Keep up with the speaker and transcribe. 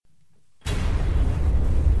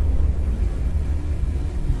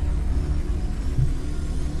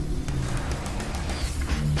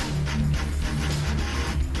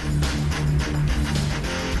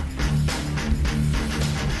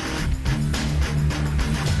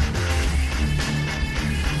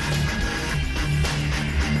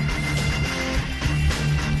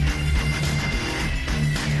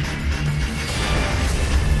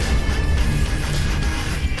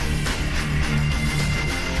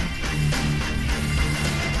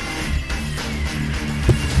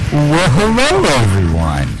Well, hello,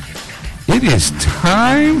 everyone. It is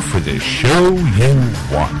time for the show you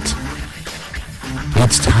want.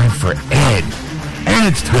 It's time for Ed,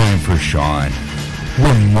 and it's time for Sean.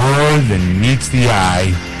 We're more than meets the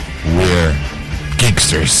eye. We're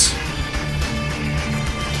geeksters.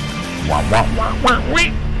 Wah, wah, wah, wah,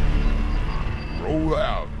 wah. Roll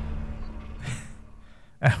out.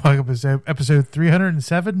 Welcome to episode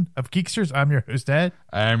 307 of Geeksters. I'm your host, Ed.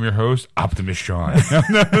 I am your host, Optimist Sean.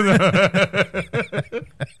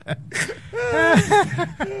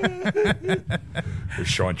 We're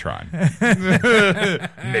Sean-tron.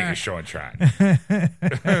 Make a Sean-tron.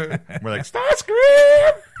 We're like,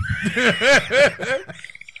 Starscream!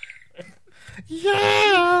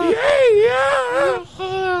 Yeah! Yeah!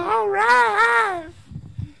 All right!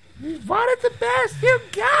 You wanted the best, you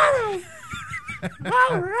got him!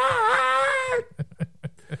 All right!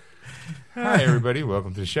 Hi, everybody.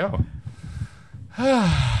 Welcome to the show.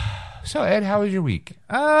 So, Ed, how was your week?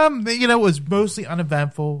 It was mostly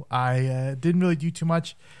uneventful. I didn't really do too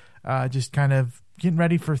much. Just kind of getting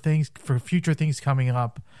ready for future things coming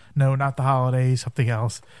up. No, not the holidays, something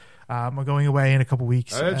else. I'm going away in a couple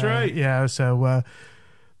weeks. Oh, that's right. Yeah, so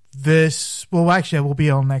actually, we'll be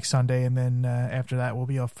on next Sunday, and then after that, we'll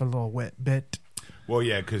be off for a little bit. Well,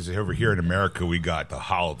 yeah, because over here in America, we got the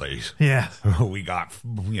holidays. Yeah. We got,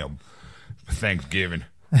 Thanksgiving.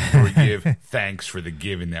 We give thanks for the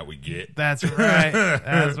giving that we get. That's right.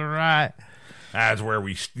 That's right. That's where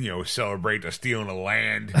we, celebrate the stealing of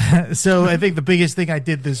land. So I think the biggest thing I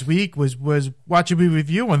did this week was watch a movie with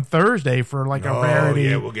you on Thursday for like a rarity.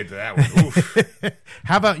 Yeah, we'll get to that one. Oof.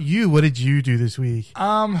 How about you? What did you do this week?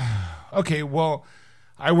 Okay, well,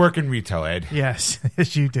 I work in retail, Ed. Yes,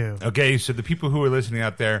 you do. Okay, so the people who are listening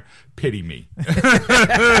out there, pity me.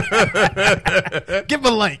 Give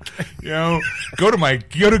a like. Yeah,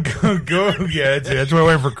 that's what I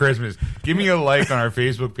went for Christmas. Give me a like on our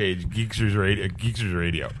Facebook page, Geeksters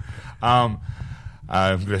Radio. I'm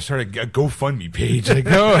going to start a GoFundMe page.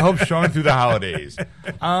 Help Sean through the holidays.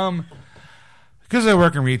 Because I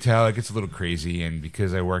work in retail, it gets a little crazy, and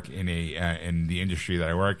because I work in in the industry that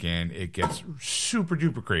I work in, it gets super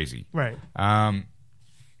duper crazy. Right.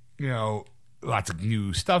 Lots of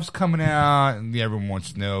new stuff's coming out, and everyone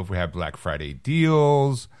wants to know if we have Black Friday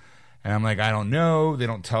deals. And I'm like, I don't know. They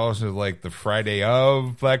don't tell us the Friday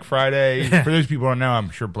of Black Friday. For those people who don't know, I'm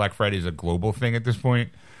sure Black Friday is a global thing at this point,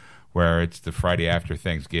 where it's the Friday after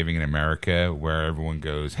Thanksgiving in America, where everyone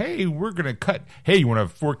goes, hey, we're going to cut. Hey, you want a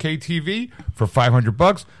 4K TV for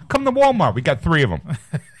 $500? Come to Walmart. We got 3 of them.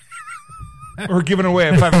 We're giving away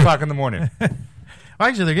at 5 o'clock in the morning. Well,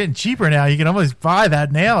 actually, they're getting cheaper now. You can almost buy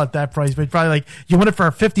that nail at that price, but probably you want it for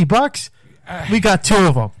 $50? We got 2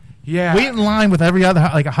 of them. Yeah. Wait in line with every other,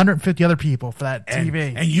 150 other people for that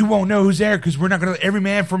TV. And you won't know who's there because we're not going to, every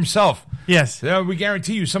man for himself. Yes. We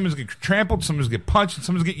guarantee you someone's going to get trampled, someone's going to get punched, and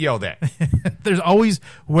someone's going to get yelled at. There's always,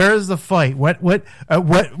 where's the fight? What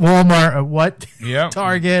Walmart or what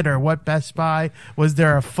Target or what Best Buy was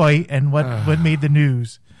there a fight, and what made the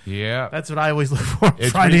news? Yeah. That's what I always look for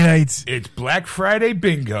Friday nights. It's Black Friday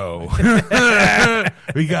bingo.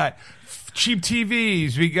 We got cheap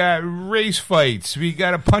TVs, we got race fights, we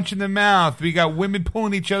got a punch in the mouth, we got women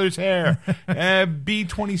pulling each other's hair,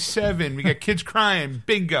 B-27, we got kids crying,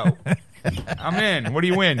 bingo. I'm in. What do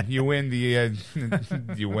you win? You win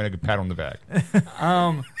you win a pat on the back.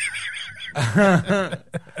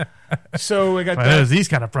 So I got these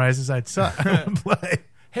kind of prizes I'd play.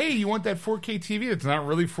 Hey, you want that 4K TV that's not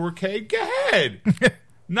really 4K? Go ahead.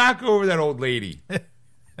 Knock over that old lady.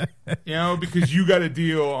 Because you got a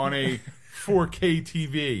deal on a 4K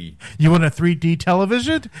TV. You want a 3D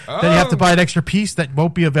television? Then you have to buy an extra piece that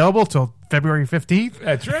won't be available till February 15th?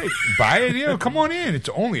 That's right. Buy it. Come on in. It's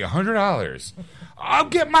only $100. I'll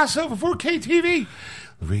get myself a 4K TV.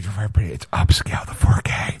 The reason why it's upscale to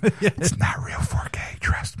 4K. It's not real 4K.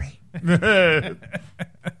 Trust me.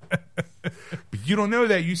 But you don't know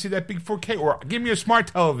that. You see that big 4K. Or give me a smart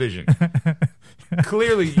television.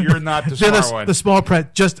 Clearly, you're not the smart one. The small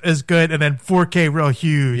print, just as good, and then 4K real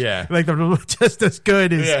huge. Yeah. They're just as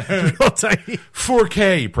good as real tiny.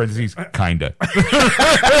 4K, parentheses, kinda.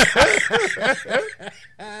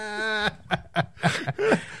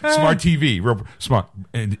 Smart TV, real smart,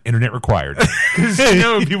 and internet required. Because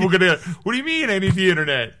people are going to, what do you mean I need the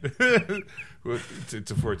internet? It's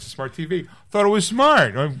a smart TV. Thought it was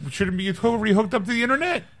smart. Shouldn't be totally hooked up to the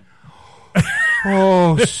internet.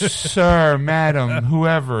 Oh, sir, madam,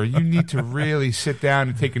 whoever, you need to really sit down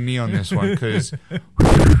and take a knee on this one, because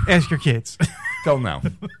ask your kids. They'll know.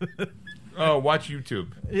 Oh, watch YouTube.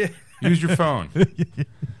 Yeah. Use your phone.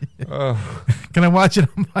 Can I watch it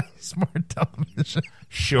on my smart television?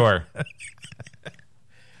 Sure.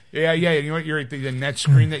 Yeah. You know what? You're the net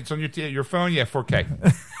screen that's on your phone. Yeah, 4K.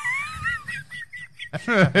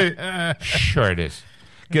 Sure it is.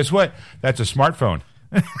 Guess what? That's a smartphone.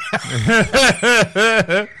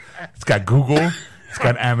 It's got Google. It's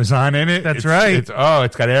got Amazon in it. That's right. It's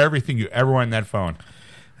got everything you ever want in that phone.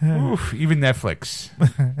 Oof, even Netflix.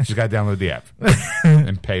 Just got to download the app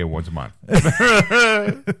and pay it once a month.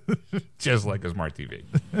 Just like a smart TV.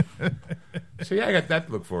 So yeah, I got that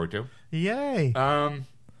to look forward to. Yay.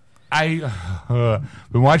 I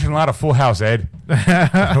been watching a lot of Full House, Ed.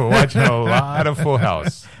 Watching a lot of Full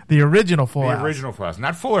House. The original Full House. The original Full House.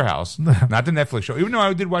 Not Fuller House. Not the Netflix show. Even though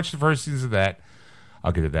I did watch the first season of that.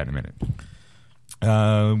 I'll get to that in a minute.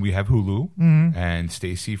 We have Hulu, and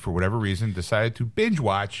Stacy, for whatever reason, decided to binge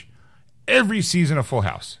watch every season of Full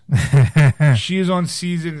House. She is on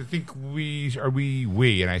season, I think we,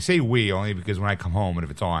 and I say we only because when I come home and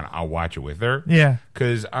if it's on, I'll watch it with her. Yeah.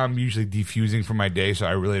 Because I'm usually defusing from my day, so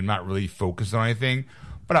I really am not really focused on anything.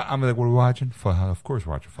 But I'm like, what are we watching? Full House. Of course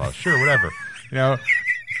we're watching Full House. Sure, whatever. You know?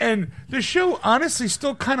 And the show honestly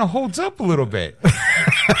still kind of holds up a little bit,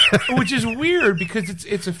 which is weird because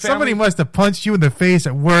it's a family. Somebody must have punched you in the face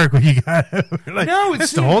at work when you got like, no, it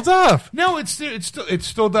still holds up. No, it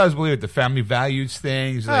still does. Believe it, the family values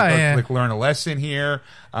things. Like learn a lesson here.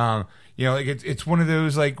 You know, like it's one of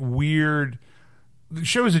those like weird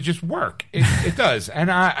shows that just work. It does, and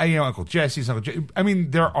I you know, Uncle Jesse's Uncle Jesse. I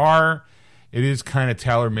mean, it is kind of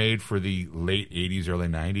tailor-made for the late 80s, early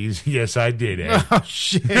 90s. Yes, I did, Ed. Oh,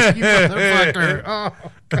 shit. You motherfucker. Oh,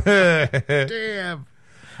 God damn.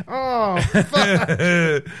 Oh,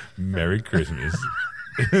 fuck. Merry Christmas.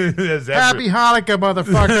 Happy Hanukkah,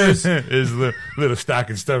 motherfuckers. Is a little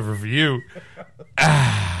stocking stuffer for you.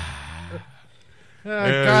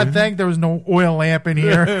 God, thank there was no oil lamp in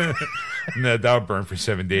here. No, that would burn for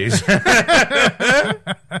 7 days.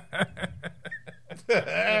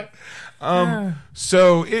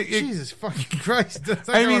 So Jesus fucking Christ, that's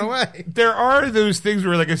not going away. There are those things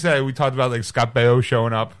where, like I said, we talked about like Scott Baio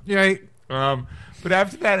showing up. Right. But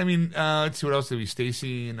after that, I mean, let's see what else did we?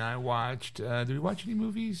 Stacy and I watched. Did we watch any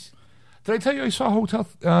movies? Did I tell you I saw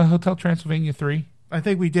Hotel Transylvania 3? I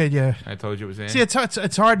think we did, yeah. I told you it was in. See, it's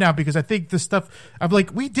hard now because I think the stuff I'm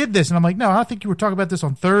like, we did this, and I'm like, no, I think you were talking about this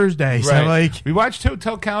on Thursday. Right. So like, we watched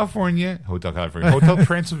Hotel Transylvania.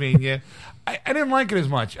 I didn't like it as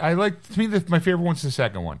much. To me, my favorite one's the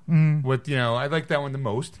second one. With I like that one the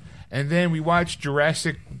most. And then we watched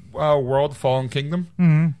Jurassic World: Fallen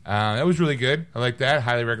Kingdom. That was really good. I like that.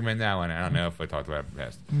 Highly recommend that one. I don't know if I talked about it in the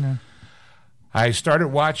past. No. I started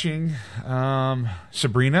watching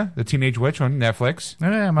Sabrina, the Teenage Witch on Netflix. Oh,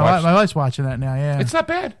 yeah, my wife's watching that now. Yeah, it's not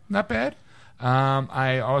bad. Not bad.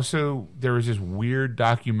 There was this weird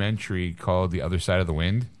documentary called The Other Side of the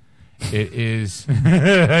Wind. It is.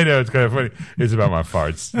 I know it's kind of funny. It's about my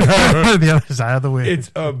farts. The Other Side of the Wind. It's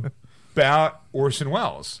about Orson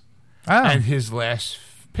Welles and his last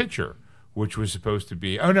picture, which was supposed to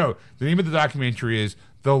be. Oh no! The name of the documentary is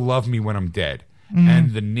 "They'll Love Me When I'm Dead."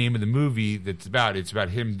 And the name of the movie it's about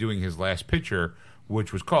him doing his last picture,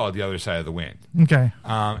 which was called The Other Side of the Wind. Okay.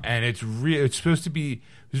 And it's supposed to be, it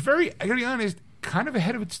was very, I gotta be honest, kind of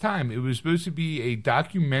ahead of its time. It was supposed to be a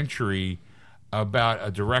documentary about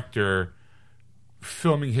a director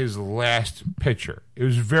filming his last picture. It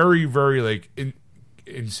was very, very like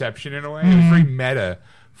Inception in a way. It was very meta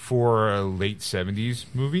for a late 70s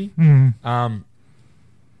movie.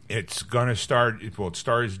 It's gonna start. It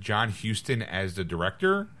stars John Huston as the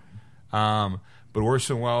director, but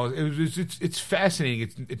Orson Welles. It's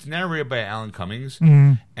fascinating. It's narrated by Alan Cummings,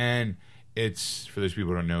 and it's for those people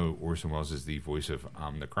who don't know, Orson Welles is the voice of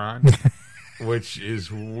Omnicron, which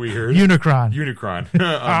is weird. Unicron. Omnicron.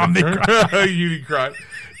 Unicron.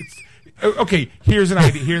 Okay. Here's an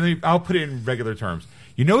idea. I'll put it in regular terms.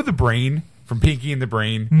 You know the brain from Pinky and the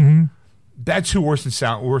Brain. That's who Orson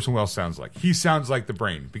Welles sounds like. He sounds like the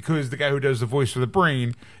brain because the guy who does the voice for the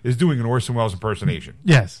brain is doing an Orson Welles impersonation.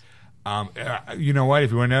 Yes. You know what? If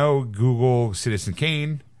you want to know, Google Citizen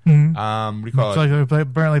Kane. What do you call it? Like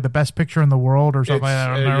apparently the best picture in the world or something. I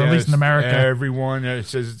don't know, at least in America. Everyone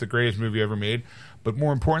says it's the greatest movie ever made. But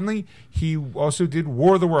more importantly, he also did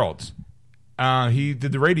War of the Worlds. He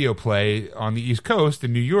did the radio play on the East Coast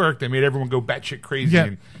in New York that made everyone go batshit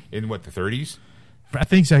crazy in what, the 30s? I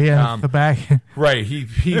think so. Yeah, the back. Right.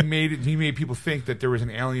 He made people think that there was an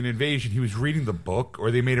alien invasion. He was reading the book,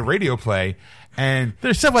 or they made a radio play, and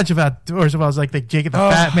there's so much about Orson Welles, like the Jake and the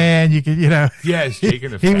Fat Man. You could, yes, Jake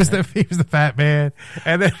and the he Fat was the Fat Man.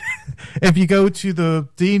 And then if you go to the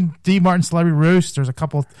Dean Martin Celebrity Roast, there's a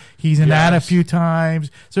couple. He's in that a few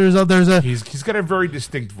times. So there's a he's got a very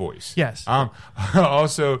distinct voice. Yes.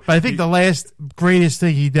 Also, but I think the last greatest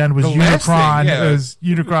thing he done was Unicron. It was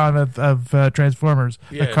Unicron of Transformers,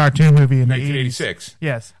 a cartoon movie in 1986. The 80s.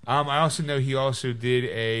 Yes. I also know he also did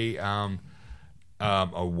a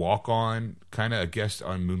walk on kind of a guest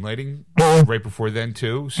on Moonlighting right before then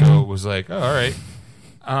too. So it was like, oh, all right.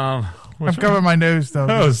 I'm covering my nose though.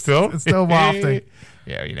 Oh, still? It's still wafting.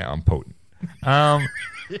 Yeah, I'm potent.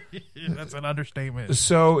 That's an understatement.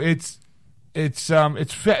 So it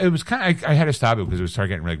was kind of I had to stop it because it was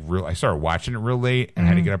starting getting like real. I started watching it real late and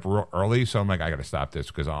had to get up real early. So I'm like, I got to stop this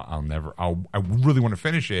because I really want to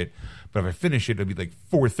finish it. But if I finish it, it'll be like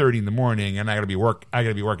 4:30 in the morning, and I got to be work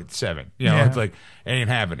at 7. It's like it ain't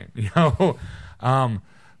happening. More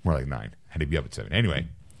like 9. I had to be up at 7 anyway.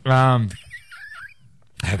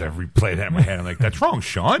 I had to replay that in my head. I'm like, that's wrong,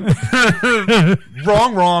 Sean.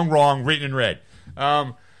 wrong. Written in red.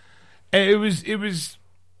 And it was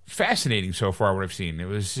fascinating so far what I've seen. It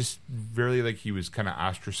was just really like he was kind of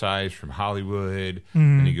ostracized from Hollywood,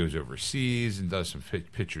 and he goes overseas and does some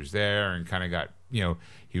pictures there, and kind of got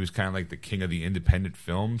he was kind of like the king of the independent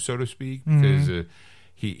film, so to speak, because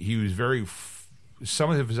he was very.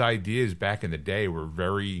 Some of his ideas back in the day were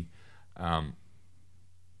very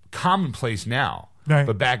commonplace now. Right.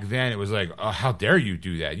 But back then it was like, oh, how dare you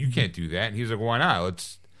do that? You can't do that. And he was like, why not?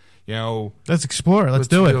 Let's explore. Let's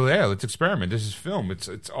do it. Yeah, let's experiment. This is film.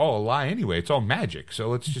 It's all a lie anyway. It's all magic. So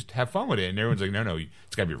let's just have fun with it. And everyone's like, no,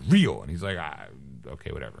 it's got to be real. And he's like,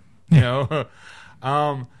 okay, whatever.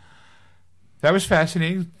 That was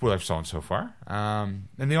fascinating. What I've seen so far. And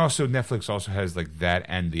Netflix also has like that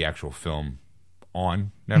and the actual film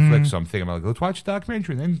on Netflix. So I'm thinking about let's watch the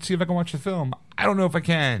documentary and then see if I can watch the film. I don't know if I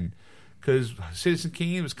can. Because Citizen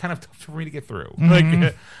Kane was kind of tough for me to get through. I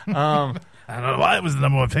don't know why it was the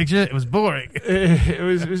number one picture. It was boring. It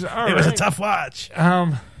was all right. It was a tough watch.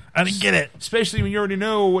 I didn't get it. Especially when you already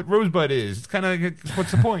know what Rosebud is. It's kind of like,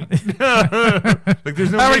 what's the point? Like,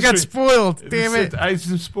 there's no I already got spoiled. Damn it. I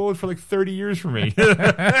was spoiled for like 30 years for me.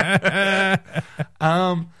 I'm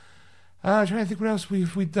trying to think what else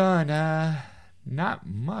we've done. Not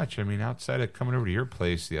much. I mean, outside of coming over to your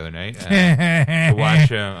place the other night to watch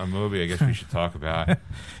a movie, I guess we should talk about.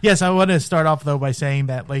 Yes, I want to start off, though, by saying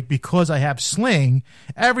that, like, because I have Sling,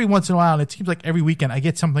 every once in a while, and it seems like every weekend, I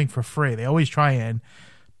get something for free. They always try and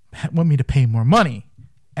want me to pay more money.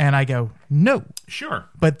 And I go, no. Sure.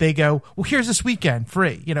 But they go, well, here's this weekend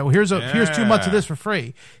free. Here's 2 months of this for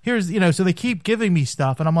free. Here's, so they keep giving me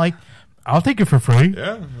stuff. And I'm like, I'll take it for free.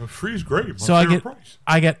 Yeah, free's great. So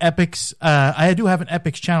I get Epix. I do have an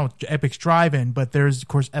Epix channel, Epix Drive-In, but there's of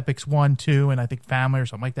course Epix 1, 2, and I think Family or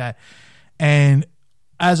something like that. And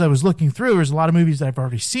as I was looking through, there's a lot of movies that I've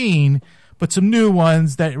already seen, but some new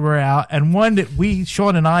ones that were out, and one that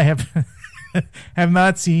Sean and I have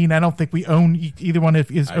not seen. I don't think we own either one. I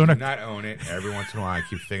do not own it. Every once in a while, I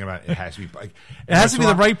keep thinking about it. It has to be like it has to be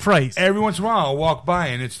the right price. Every once in a while, I'll walk by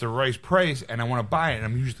and it's the right price, and I want to buy it. And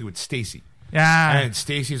I'm usually with Stacy. Yeah, and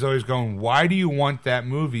Stacy's always going, "Why do you want that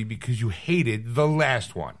movie? Because you hated the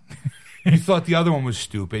last one. You thought the other one was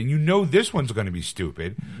stupid, and this one's going to be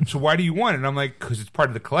stupid. So why do you want it?" And I'm like, "Because it's part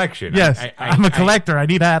of the collection." Yes, I'm a collector. I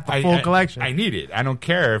need to have the full collection. I need it. I don't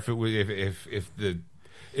care if it was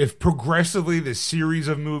if progressively the series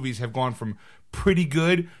of movies have gone from pretty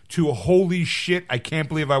good to holy shit, I can't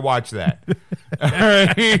believe I watched that. All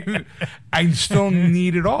right? I still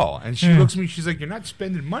need it all. And she looks at me, she's like, you're not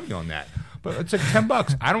spending money on that. But it's like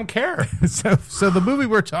 $10. I don't care. So the movie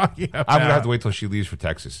we're talking about. I'm going to have to wait till she leaves for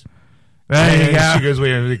Texas. There you go.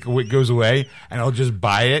 She goes away, and I'll just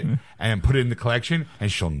buy it and put it in the collection, and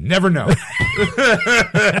she'll never know.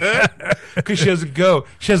 Because she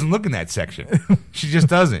doesn't look in that section. She just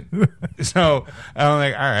doesn't. So I'm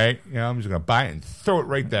like, all right, I'm just going to buy it and throw it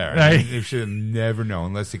right there. Right. And she'll never know,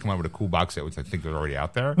 unless they come out with a cool box set, which I think they're already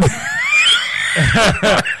out there.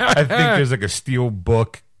 I think there's like a steel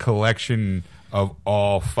book collection of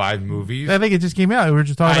all 5 movies. I think it just came out. We were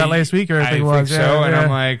just talking about last week, or I think it was. So, and I'm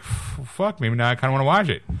like, fuck, maybe now I kind of want to watch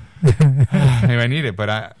it. Maybe I need it,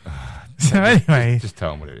 but So anyway, just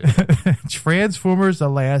tell them what it is. Transformers: The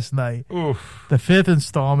Last Night, Oof. The 5th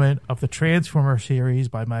installment of the Transformer series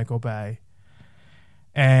by Michael Bay,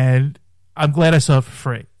 and I'm glad I saw it for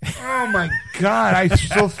free. Oh my god! I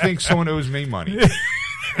still think someone owes me money.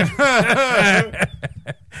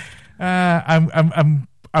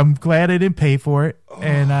 I'm glad I didn't pay for it,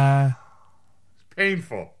 and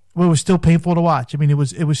Painful. well, it was still painful to watch. I mean, it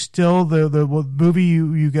was still the movie.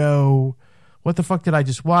 You go, what the fuck did I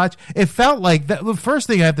just watch? It felt like that. The first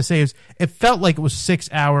thing I have to say is it felt like it was a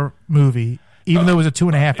 6-hour movie, even though it was a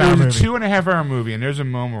 2.5-hour movie. It was a 2.5-hour movie, and there's a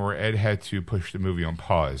moment where Ed had to push the movie on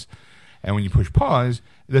pause. And when you push pause,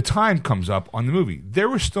 the time comes up on the movie. There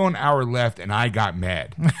was still an hour left, and I got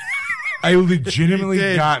mad. I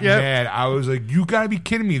legitimately got mad. I was like, you got to be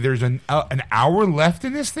kidding me. There's an hour left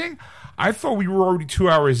in this thing? I thought we were already 2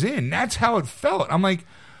 hours in. That's how it felt. I'm like,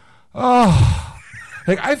 oh.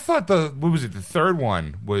 Like, I thought the third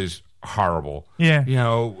one was horrible. Yeah. You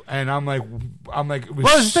know, and I'm like, it was. Well,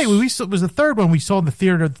 that's the thing. It was the third one we saw in the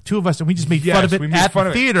theater, the two of us, and we just made fun of it at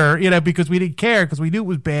the theater, you know, because we didn't care, because we knew it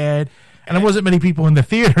was bad. And there wasn't many people in the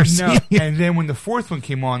theater. No, and then when the fourth one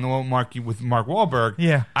came on, the one with Mark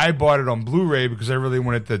Wahlberg, I bought it on Blu-ray because I really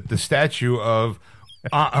wanted the statue of.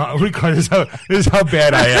 This is how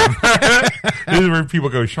bad I am. This is where people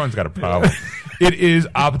go, Sean's got a problem. It is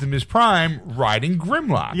Optimus Prime riding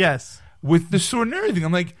Grimlock. Yes. With the sword and everything.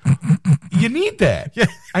 I'm like, you need that. Yeah.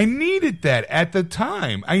 I needed that at the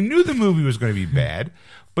time. I knew the movie was going to be bad,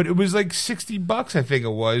 but it was like $60, I think it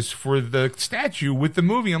was, for the statue with the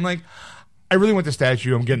movie. I'm like, I really want the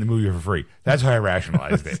statue. I'm getting the movie for free. That's how I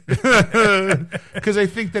rationalized it. Because I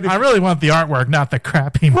think that I really want the artwork, not the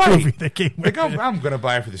crappy movie that came with I'm going to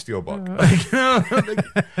buy it for the Steelbook. Like, you know,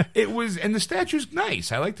 like, it was, and the statue's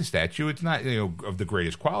nice. I like the statue. It's not, you know, of the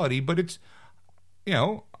greatest quality, but it's, you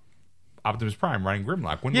know, Optimus Prime riding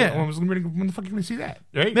Grimlock. When the fuck are you going to see that?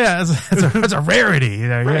 Right? Yeah, that's a rarity. You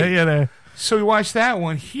know, right. So we watched that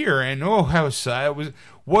one here, and how sad it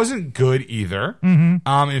wasn't good either.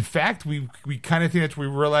 Mm-hmm. In fact, we kind of think that we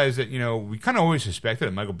realized that, you know, we kind of always suspected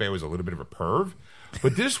that Michael Bay was a little bit of a perv,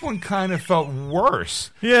 but this one kind of felt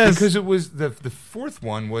worse. Yes, because it was the fourth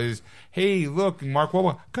one was, hey, look, Mark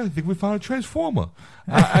Wahlberg, God, I think we found a transformer.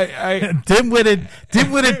 Dim-witted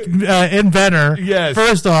inventor. Yes.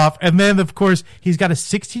 First off, and then of course he's got a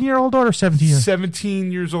 16-year-old daughter,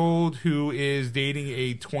 17 years old, who is dating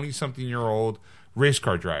a 20-something-year-old race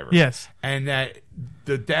car driver. Yes. And that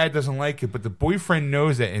the dad doesn't like it, but the boyfriend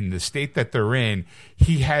knows that in the state that they're in,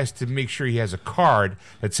 he has to make sure he has a card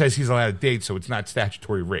that says he's allowed to date, so it's not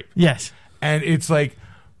statutory rape. Yes. And it's like,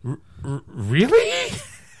 really?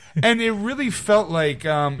 And it really felt like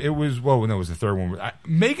it was, well, no, it was the third one.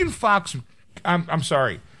 Megan Fox, I'm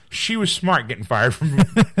sorry. She was smart getting fired from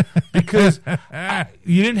because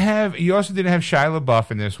you also didn't have Shia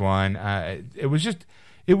LaBeouf in this one. It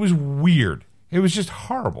was weird. It was just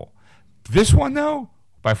horrible. This one, though,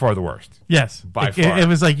 by far the worst. Yes. By far. It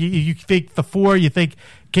was like you think the four, you think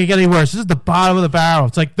can't get any worse. This is the bottom of the barrel.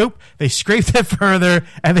 It's like, nope. They scraped it further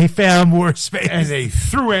and they found more space. And they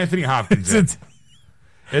threw Anthony Hopkins in.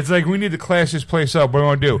 It's like, we need to class this place up. What do we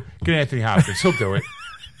want to do? Get Anthony Hopkins. He'll do it.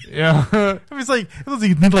 Yeah. It's like, does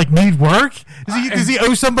he need work? Does he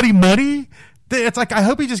owe somebody money? It's like, I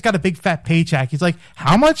hope he just got a big fat paycheck. He's like,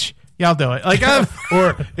 how much? Yeah, I'll do it. Like,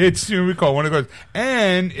 or it's, you know, we call one of those,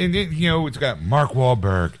 and it, you know, it's got Mark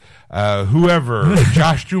Wahlberg, whoever,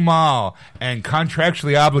 Josh Duhamel, and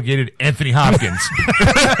contractually obligated Anthony Hopkins.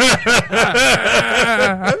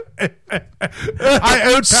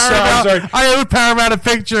 I owed Paramount a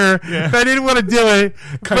picture. Yeah. I didn't want to do it.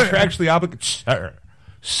 Contractually obligated,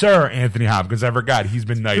 Sir Anthony Hopkins. I forgot he's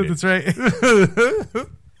been knighted. That's right.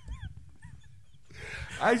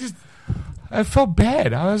 I felt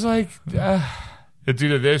bad. I was like, it's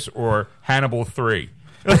either this or Hannibal 3.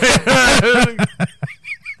 The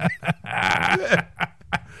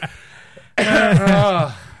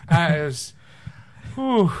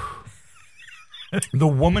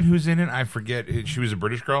woman who's in it, I forget. She was a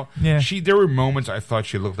British girl. Yeah. There were moments I thought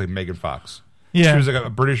she looked like Megan Fox. Yeah. She was like a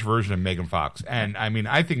British version of Megan Fox. And I mean,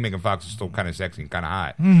 I think Megan Fox is still kind of sexy and kind of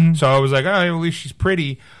hot. Mm-hmm. So I was like, oh, at least she's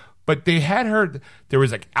pretty. But they had her. There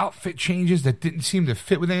was like outfit changes that didn't seem to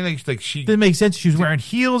fit with anything. Like she didn't make sense. She was wearing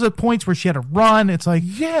heels at points where she had to run. It's like,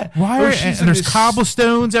 why? And there's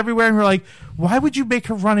cobblestones everywhere, and we're like, why would you make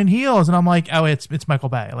her run in heels? And I'm like, oh, it's Michael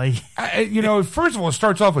Bay. Like, you know, first of all, it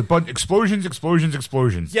starts off with explosions.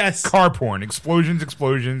 Yes, car porn,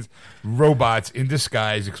 explosions, robots in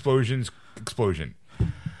disguise, explosion.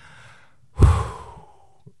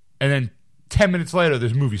 And then 10 minutes later,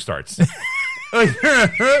 this movie starts. That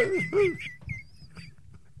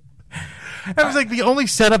was like the only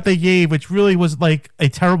setup they gave, which really was like a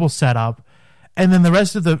terrible setup. And then the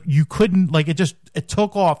rest of you couldn't, like, it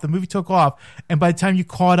took off. The movie took off. And by the time you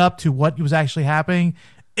caught up to what was actually happening,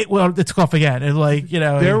 it took off again. And, like, you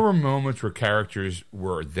know. There were moments where characters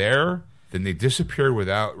were there then they disappeared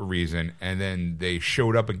without reason, and then they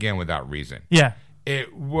showed up again without reason. Yeah.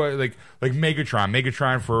 It was like Megatron.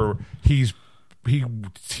 Megatron he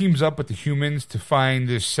teams up with the humans to find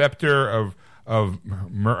this scepter of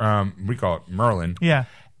we call it Merlin. Yeah.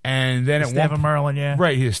 And then Staff of Merlin, yeah.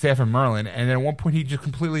 Right, he's a staff of Merlin, and then at one point he just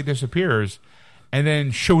completely disappears, and then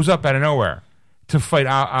shows up out of nowhere to fight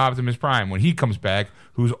Optimus Prime when he comes back.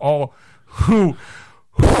 I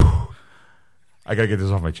gotta get this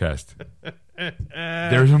off my chest.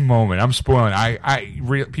 There's a moment. I'm spoiling.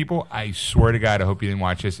 People. I swear to God, I hope you didn't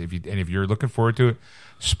watch this. If you're looking forward to it,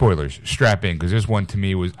 spoilers. Strap in, because this one to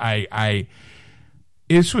me was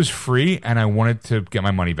This was free, and I wanted to get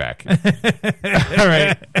my money back. All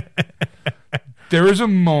right. There is a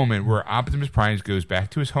moment where Optimus Prime goes back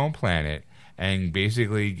to his home planet and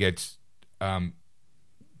basically gets Jedi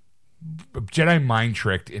mind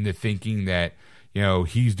tricked into thinking that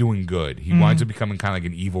he's doing good. He winds up becoming kind of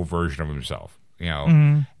like an evil version of himself.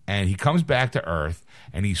 And he comes back to Earth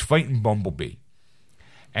and he's fighting Bumblebee.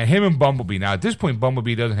 And him and Bumblebee, now at this point,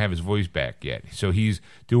 Bumblebee doesn't have his voice back yet. So he's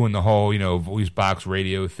doing the whole, voice box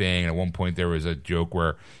radio thing. And at one point there was a joke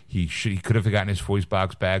where he could have gotten his voice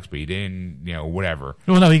box back, but he didn't, whatever.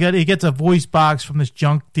 Well, no, he gets a voice box from this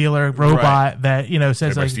junk dealer robot that,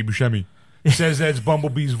 says like... Steve Buscemi. Says that's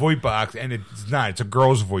Bumblebee's voice box, and it's not. It's a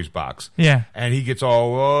girl's voice box. Yeah. And he gets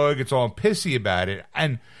all pissy about it,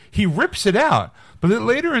 and he rips it out. But then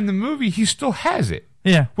later in the movie, he still has it.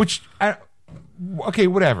 Yeah. Which... okay,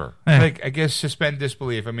 whatever. Yeah. Like, I guess suspend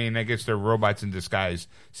disbelief. I mean, I guess they're robots in disguise.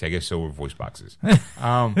 So I guess so were voice boxes.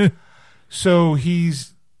 So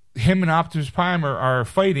him and Optimus Prime are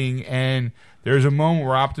fighting, and there's a moment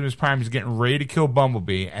where Optimus Prime is getting ready to kill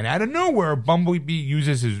Bumblebee, and out of nowhere, Bumblebee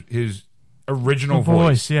uses his original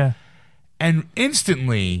voice. Yeah. And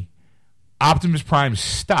instantly, Optimus Prime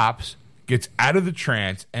stops, gets out of the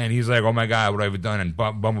trance, and he's like, oh my God, what have I done? And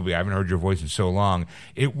Bumblebee, I haven't heard your voice in so long.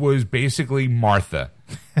 It was basically Martha.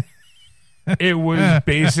 It was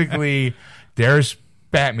basically, there's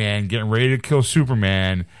Batman getting ready to kill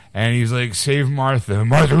Superman, and he's like, save Martha.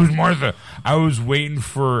 Martha, who's Martha? I was waiting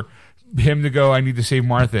for him to go, I need to save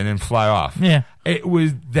Martha, and then fly off. Yeah. It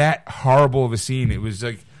was that horrible of a scene. It was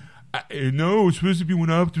like, no, it's supposed to be when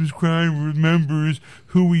Optimus Prime remembers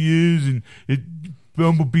who he is, and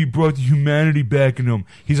Bumblebee brought the humanity back in him.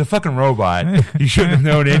 He's a fucking robot. He shouldn't have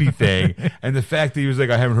known anything. And the fact that he was like,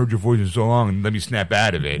 I haven't heard your voice in so long, and let me snap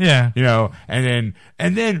out of it. Yeah.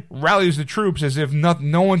 And then rallies the troops as if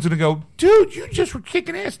no one's going to go, dude, you just were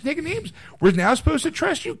kicking ass and taking names. We're now supposed to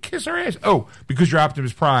trust you? Kiss our ass. Oh, because you're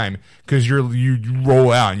Optimus Prime, because you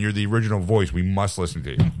roll out and you're the original voice. We must listen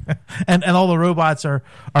to you. and all the robots are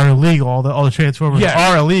illegal. All the Transformers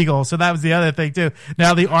are illegal. So that was the other thing, too.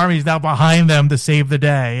 Now the army's now behind them to save the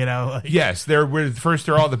day, Yes, they're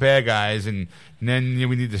all the bad guys, and then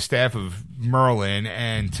we need the staff of Merlin,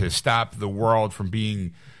 and to stop the world from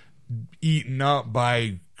being eaten up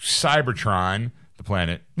by Cybertron, the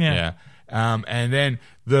planet. Yeah. And then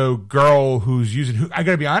the girl who's who I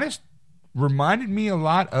gotta be honest, reminded me a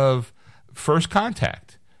lot of First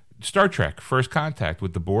Contact, Star Trek, First Contact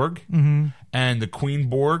with the Borg and the Queen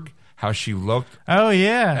Borg. How she looked. Oh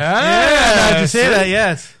yeah. Did you say that?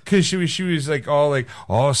 Yes. Because she was like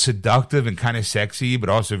all seductive and kind of sexy, but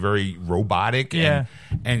also very robotic. Yeah.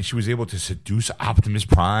 And she was able to seduce Optimus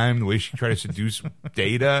Prime the way she tried to seduce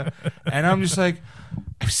Data. And I'm just like,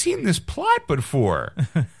 I've seen this plot before.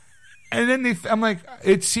 And then I'm like,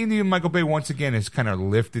 it's seen the Michael Bay once again has kind of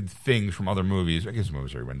lifted things from other movies. I guess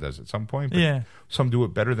movies everyone does at some point. But some do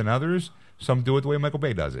it better than others. Some do it the way Michael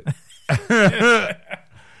Bay does it.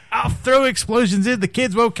 I'll throw explosions in. The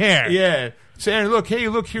kids won't care. Yeah. Saying, look,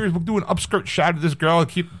 here's we'll do an upskirt shot of this girl and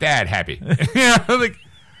keep Dad happy. That's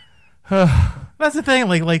the thing.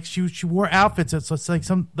 Like she wore outfits. It's like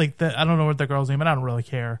some like the I don't know what the girl's name. And I don't really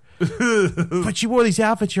care. But she wore these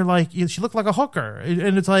outfits. You're like she looked like a hooker,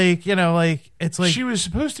 and it's like it's like she was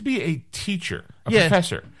supposed to be a teacher, a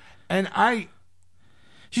professor, and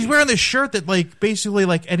she's wearing this shirt that basically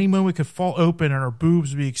any moment could fall open and her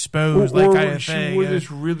boobs would be exposed, kind of thing. She wore this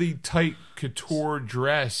really tight couture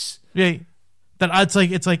dress. Yeah. That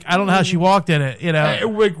it's like I don't know how she walked in it,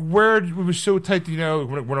 where it was so tight,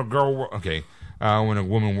 when a girl, when a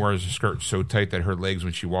woman wears a skirt so tight that her legs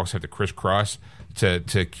when she walks have to crisscross to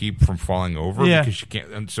keep from falling over because she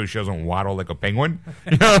can't, so she doesn't waddle like a penguin.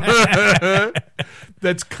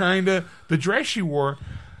 That's kind of the dress she wore.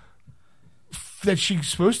 That she's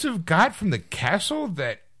supposed to have got from the castle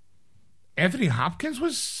that Anthony Hopkins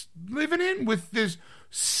was living in with this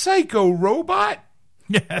psycho robot.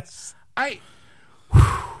 Yes.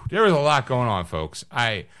 There was a lot going on, folks.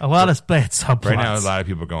 A lot of bad subplots. Right now, a lot of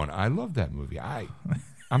people are going, I love that movie.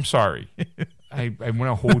 I'm sorry. I want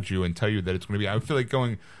to hold you and tell you that it's going to be. I feel like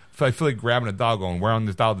grabbing a dog going, where on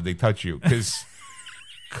this doll did they touch you? Because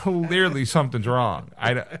clearly something's wrong.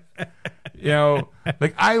 Like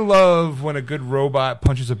I love when a good robot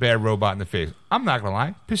punches a bad robot in the face. I'm not going to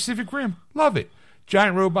lie. Pacific Rim, love it.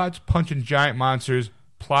 Giant robots punching giant monsters,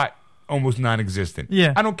 plot almost non-existent.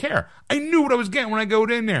 Yeah. I don't care. I knew what I was getting when I go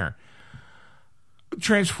in there.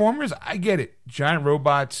 Transformers, I get it. Giant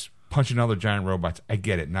robots punching other giant robots, I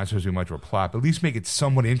get it. Not supposed to be much of a plot, but at least make it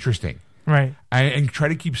somewhat interesting. Right. And try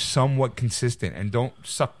to keep somewhat consistent and don't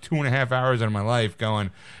suck 2.5 hours out of my life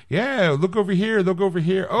going, yeah, look over here, look over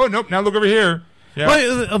here. Oh, nope, now look over here. Yeah.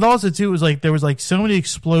 Well, also too, it was like there was like so many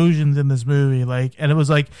explosions in this movie, like, and it was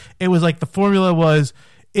like the formula was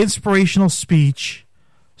inspirational speech,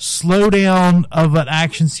 slow down of an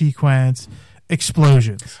action sequence,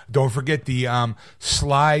 explosions. Don't forget the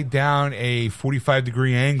slide down a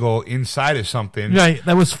 45-degree angle inside of something. Right,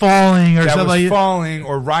 that was falling or that something. Was like falling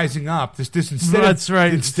or rising up. This instead. That's of,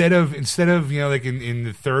 right. Instead of like in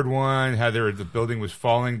the third one, how the building was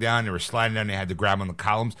falling down, they were sliding down, they had to grab on the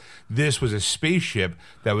columns. This was a spaceship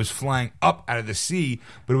that was flying up out of the sea,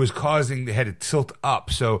 but it was they had to tilt up,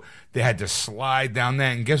 so they had to slide down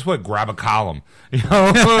that. And guess what? Grab a column,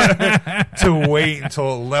 to wait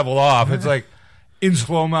until it leveled off. It's like. In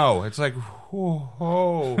slow mo, it's like,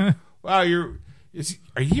 wow, are you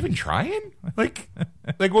even trying? Like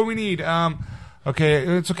what we need? Okay,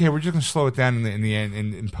 it's okay. We're just gonna slow it down in the end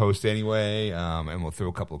in post anyway, and we'll throw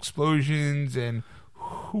a couple explosions, and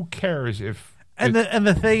who cares if? And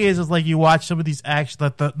the thing is like you watch some of these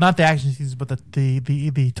action, not the action scenes, but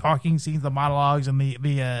the talking scenes, the monologues, and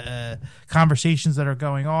the conversations that are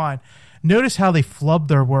going on. Notice how they flub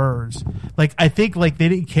their words. Like I think like they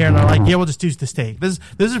didn't care. They're like, yeah, we'll just use this take. This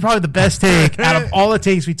is probably the best take out of all the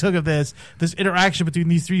takes we took of this interaction between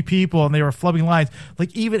these three people, and they were flubbing lines.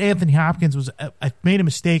 Like even Anthony Hopkins I made a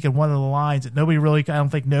mistake in one of the lines that nobody really I don't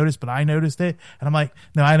think noticed, but I noticed it, and I'm like,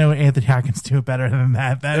 no, I know Anthony Hopkins do it better than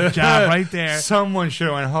that. That job right there. Someone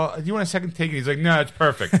should have went, do you want a second take? And he's like, no, it's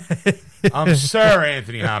perfect. Sir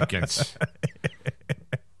Anthony Hopkins.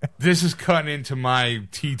 This is cutting into my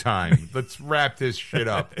tea time. Let's wrap this shit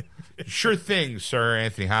up. Sure thing, Sir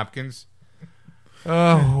Anthony Hopkins.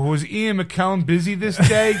 Was Ian McKellen busy this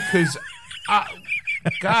day? Because,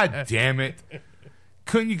 God damn it.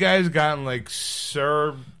 Couldn't you guys have gotten, like,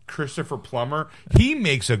 Sir Christopher Plummer? He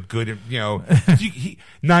makes a good,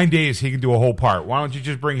 9 days he can do a whole part. Why don't you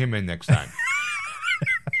just bring him in next time?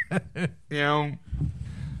 It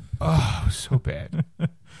was so bad. It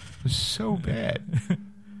was so bad.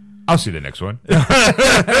 I'll see the next one. That's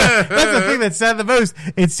the thing that said the most.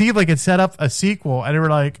 It seemed like it set up a sequel, and they were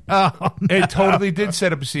like, oh, no. It totally did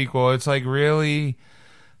set up a sequel. It's like, really?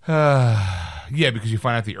 Yeah, because you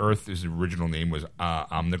find out the Earth, his original name was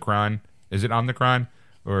Omnicron. Is it Omnicron?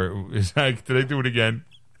 Or is did I do it again?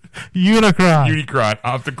 Unicron,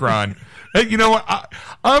 Opticron. Hey, you know what?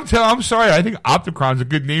 I'm sorry. I think Opticron's a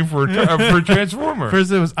good name for a Transformer.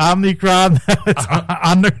 First it was Omnicron.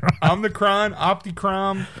 Omnicron,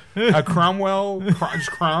 Opticron, Cromwell,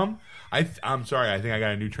 Crom. I'm sorry. I think I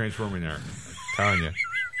got a new Transformer in there. I'm telling you.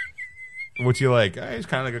 What's he like? He's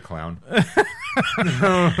kind of like a clown.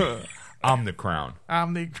 Omnicron.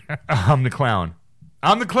 Omniclown.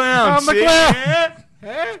 I'm the clown.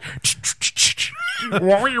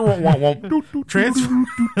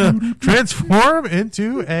 Transform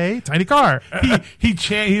into a tiny car.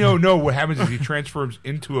 What happens is he transforms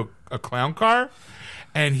into a clown car,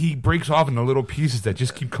 and he breaks off into little pieces that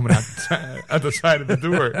just keep coming out at the side of the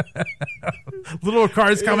door. Little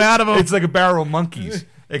cars come out of him. It's like a barrel of monkeys.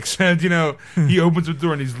 Except, he opens the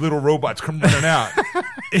door and these little robots come running out.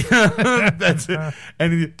 That's it.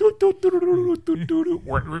 And he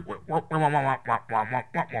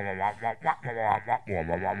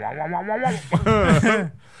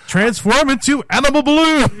transform into animal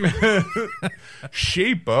balloon.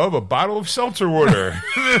 Shape of a bottle of seltzer water.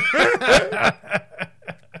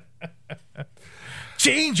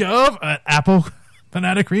 Change of an apple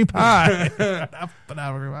banana cream pie.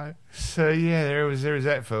 Banana cream pie. So yeah, there was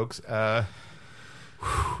that, folks. It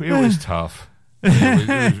was tough.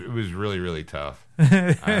 It was really, really tough.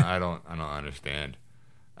 I don't understand.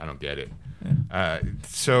 I don't get it.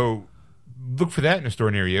 So look for that in a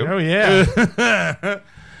store near you. Oh yeah.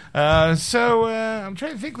 So I'm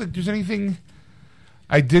trying to think. Like, there's anything.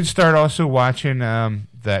 I did start also watching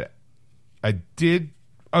that. I did.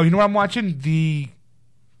 Oh, you know what I'm watching? The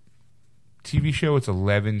TV show. It's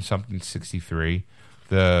 11 something 63.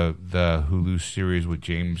 the Hulu series with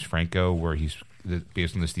James Franco, where he's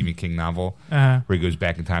based on the Stephen King novel, where he goes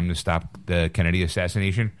back in time to stop the Kennedy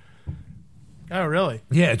assassination. Oh, really?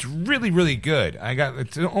 Yeah, it's really, really good.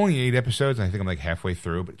 It's only 8 episodes, and I think I'm like halfway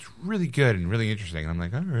through, but it's really good and really interesting. And I'm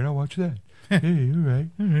like, all right, I'll watch that. Hey, all right.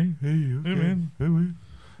 Hey, okay.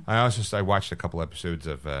 I watched a couple episodes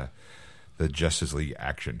of the Justice League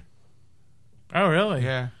action. Oh, really?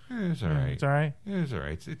 Yeah, it's all right. It's all right. Yeah, it's all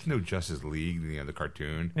right. It's no Justice League, the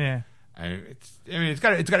cartoon. Yeah. And it's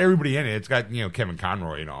got everybody in it. It's got Kevin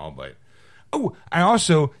Conroy and all. But I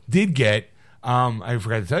also did get. I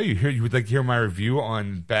forgot to tell you. Here, you would like to hear my review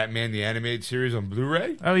on Batman the Animated Series on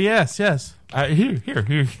Blu-ray? Oh, yes. Here. I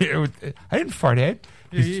didn't fart, Ed.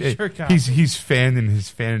 You sure can. He's fanning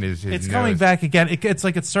his It's nose. Coming back again. It's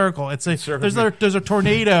like a circle. It's like circle. There's a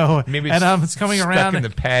tornado. Maybe it's coming stuck around in the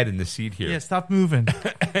pad in the seat here. Yeah, stop moving.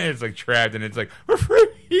 It's like trapped, and it's like we're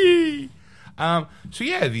free. So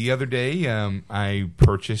yeah, the other day I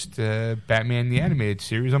purchased Batman the Animated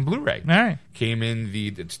Series on Blu-ray. All right, came in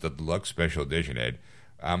it's the deluxe special edition, Ed.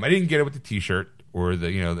 I didn't get it with the T-shirt or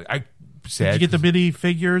I said. Did you get the mini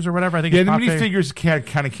figures or whatever? I think the mini figures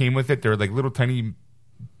kind of came with it. They're like little tiny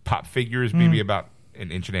pop figures, maybe about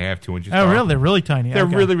an inch and a half, 2 inches. Oh, really? They're really tiny. They're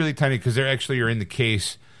really, really tiny because they're actually are in the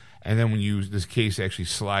case, and then when this case actually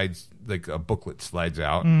slides, like a booklet slides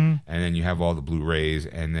out, and then you have all the Blu-rays,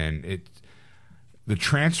 and then the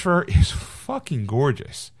transfer is fucking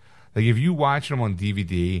gorgeous. Like if you watch them on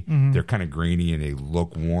DVD, they're kind of grainy and they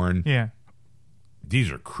look worn. Yeah,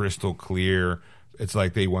 these are crystal clear. It's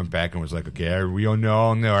like they went back and was like, okay, we all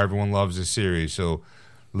know everyone loves this series, so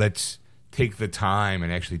let's take the time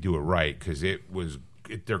and actually do it right because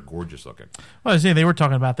they're gorgeous looking. Well, I was saying they were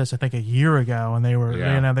talking about this I think a year ago, and they were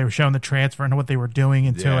they were showing the transfer and what they were doing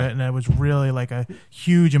into it, and it was really like a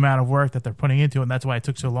huge amount of work that they're putting into it, and that's why it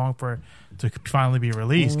took so long for it to finally be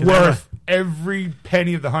released. Worth every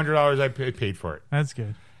penny of the $100 I paid for it. That's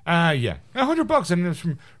good. Yeah, $100, and it's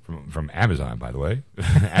from Amazon, by the way,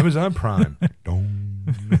 Amazon Prime.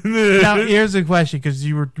 Now here's a question, because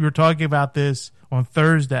you were talking about this on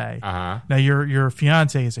Thursday. Now your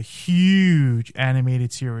fiance is a huge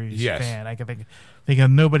animated series fan. I can think of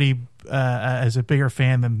nobody as a bigger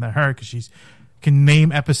fan than her, because she's can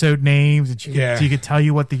name episode names, and she could tell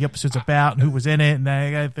you what the episode's about and who was in it, and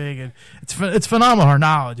that kind of thing. And it's phenomenal, her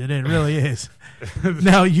knowledge. It really is.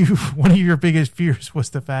 Now, one of your biggest fears was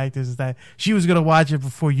the fact is that she was going to watch it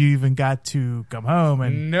before you even got to come home.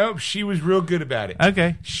 And nope, she was real good about it.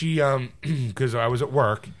 Okay, she because I was at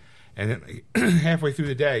work, and then halfway through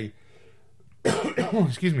the day,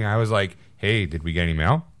 excuse me, I was like, "Hey, did we get any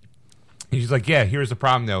mail?" He's like, yeah, here's the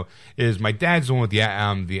problem, though, is my dad's the one with the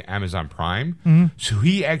Amazon Prime. So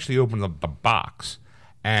he actually opened up the box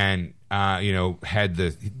and, had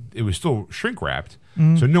it was still shrink wrapped.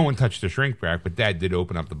 So no one touched the shrink wrap, but Dad did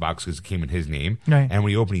open up the box because it came in his name. Right. And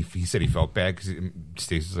when he opened it, he said he felt bad because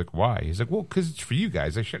Stacey's like, why? He's like, well, because it's for you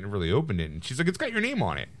guys. I shouldn't have really opened it. And she's like, it's got your name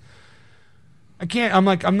on it. I can't. I'm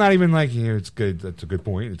like, I'm not even like, it's good. That's a good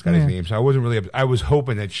point. It's got his name. So I wasn't really. I was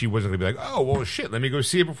hoping that she wasn't gonna be like, oh well, shit. Let me go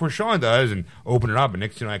see it before Sean does, and open it up. And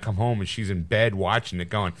next thing I come home and she's in bed watching it,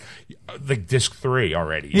 going, like disc 3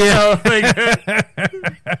 already. Yeah.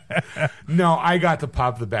 No, I got to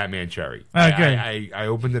pop the Batman cherry. Okay. I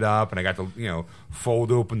opened it up and I got to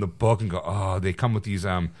fold open the book and go, oh, they come with these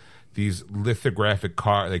lithographic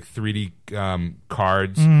 3D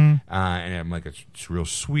cards, and I'm like, it's real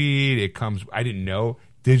sweet. It comes, I didn't know,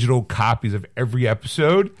 digital copies of every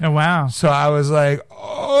episode. Oh wow! So I was like,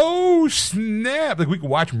 oh snap! Like we can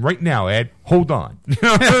watch them right now, Ed. Hold on.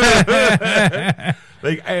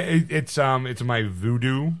 Like it's my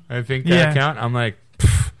Vudu, I think, account. I'm like,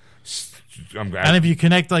 and if you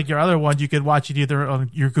connect like your other ones, you could watch it either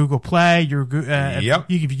on your Google Play, you give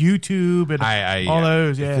YouTube, and all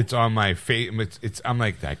those. Yeah, it's on my face. I'm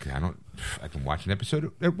like, I can watch an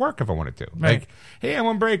episode at work if I wanted to. Right. Like, hey, I'm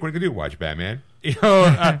on break. What are you gonna do? Watch Batman.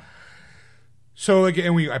 So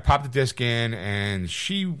again, I popped the disc in, and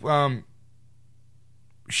she's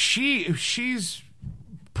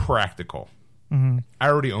practical. I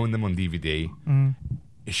already own them on DVD.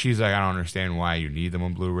 She's like, I don't understand why you need them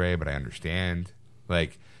on Blu-ray, but I understand.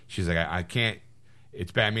 Like, she's like, I can't.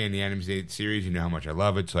 It's Batman the Animated Series. You know how much I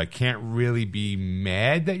love it, so I can't really be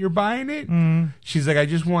mad that you're buying it. She's like, I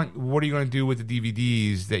just want. What are you going to do with the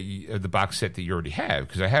DVDs the box set that you already have?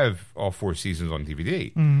 Because I have all 4 seasons on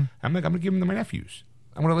DVD. I'm like, I'm going to give them to my nephews.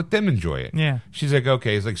 I'm going to let them enjoy it. Yeah. She's like,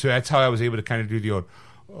 okay. It's like, so that's how I was able to kind of do the old.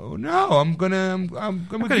 Oh no! I'm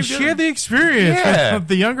gonna share the experience with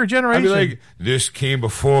the younger generation. I'd be like, this came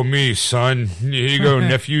before me, son. Here you go,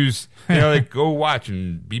 nephews. Like, go watch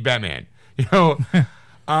and be Batman.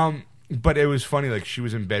 But it was funny. Like, she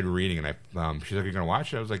was in bed reading, and she's like, "You're gonna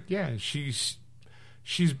watch it?" I was like, "Yeah." And she's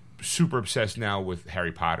super obsessed now with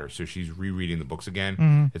Harry Potter, so she's rereading the books again.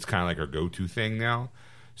 Mm-hmm. It's kind of like her go-to thing now.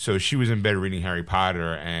 So she was in bed reading Harry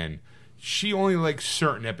Potter, and she only likes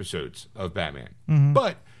certain episodes of Batman,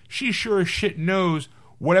 but she sure as shit knows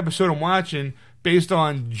what episode I'm watching based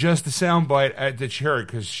on just the soundbite that she heard,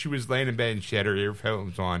 because she was laying in bed and she had her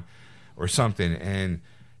earphones on or something, and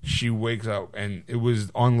she wakes up, and it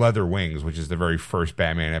was on Leather Wings, which is the very first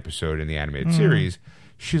Batman episode in the animated series.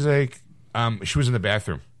 She's like, she was in the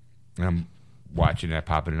bathroom, and I'm watching that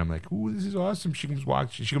pop in, and I'm like, "Ooh, this is awesome!" She comes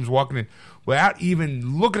walking in without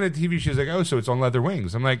even looking at the TV. She's like, "Oh, so it's on Leather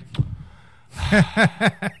Wings." I'm like,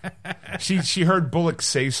 she heard Bullock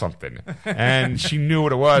say something, and she knew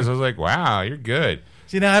what it was. I was like, "Wow, you're good."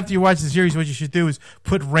 See, now after you watch the series, what you should do is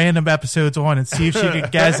put random episodes on and see if she can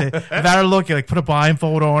guess it without her looking. Like, put a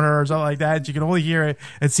blindfold on her or something like that. And she can only hear it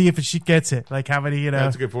and see if she gets it. Like, how many,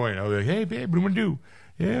 That's a good point. I was like, "Hey, babe, what do you want to do?"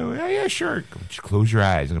 Yeah, sure. Just close your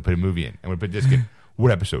eyes. I'm going to put a movie in. I'm going to put this in.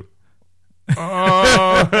 What episode?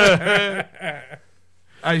 Oh.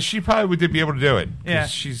 She probably would be able to do it. Yeah.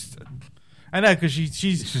 She's... I know, because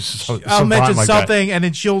so I'll mention like something, and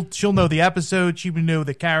then she'll know the episode. She would know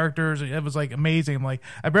the characters. It was like amazing. I'm like,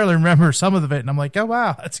 I barely remember some of it, and I'm like, oh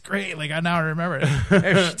wow, that's great. Like, I now remember it.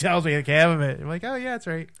 If she tells me like half of it, I'm like, oh yeah, that's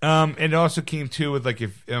right. It also came too with like,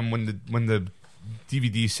 if when the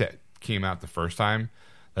DVD set came out the first time,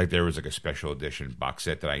 like, there was like a special edition box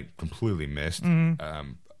set that I completely missed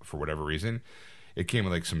for whatever reason. It came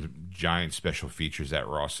with like some giant special features that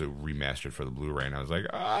were also remastered for the Blu-ray, and I was like,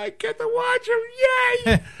 oh, I get to watch them,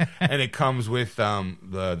 yay! And it comes with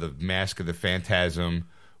the Mask of the Phantasm,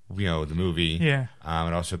 the movie. Yeah.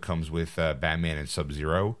 It also comes with Batman and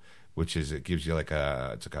Sub-Zero, which is, it gives you like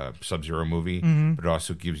a Sub-Zero movie, but it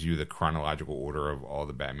also gives you the chronological order of all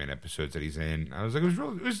the Batman episodes that he's in. I was like, it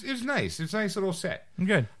was nice. It's a nice little set.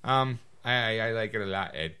 Good. I like it a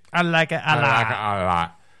lot, Ed. I like it a lot. Like it a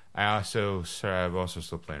lot. I'm also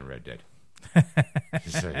still playing Red Dead.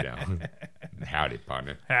 So, howdy,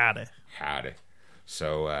 partner. Howdy.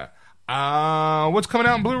 So, what's coming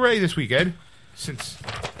out on Blu-ray this week, Ed? Since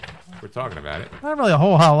we're talking about it. Not really a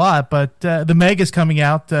whole lot, but the Meg is coming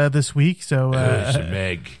out this week. So, the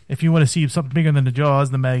Meg. If you want to see something bigger than the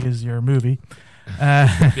Jaws, the Meg is your movie.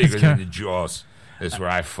 Bigger than the Jaws. That's where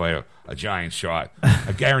I fight a giant shark.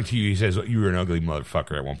 I guarantee you, he says you were an ugly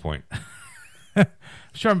motherfucker at one point.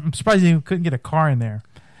 Sure, I'm surprised you couldn't get a car in there.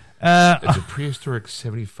 It's a prehistoric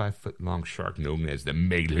 75-foot-long shark known as the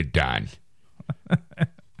Megalodon. All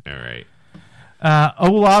right.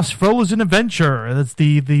 Olaf's Frozen Adventure. That's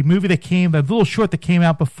the movie the little short that came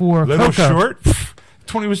out before Little Coco. short?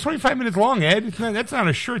 It was 25 minutes long, Ed. That's not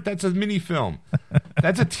a short. That's a mini film.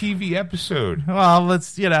 That's a TV episode. Well,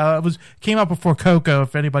 it came out before Coco,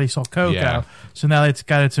 if anybody saw Coco. Yeah. So now it's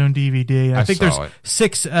got its own DVD. I think there's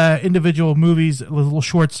 6 individual movies, little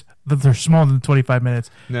shorts that are smaller than 25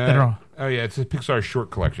 minutes. No. Oh, yeah, it's a Pixar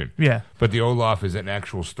short collection. Yeah. But the Olaf is an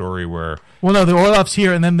actual story where... Well, no, the Olaf's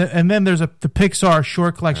here, and then there's the Pixar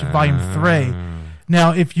short collection, Volume 3.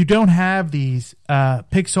 Now, if you don't have these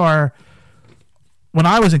Pixar... When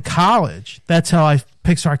I was in college, that's how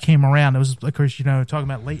Pixar came around. It was, of course, talking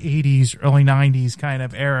about late 80s, early 90s kind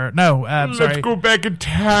of era. No, sorry. Let's go back in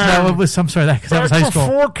time. No, it was, I'm sorry, because that was high school.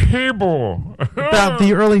 Before cable. About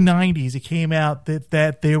the early 90s, it came out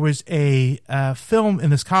that there was a film in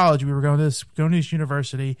this college. We were going to this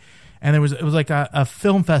university, and it was like a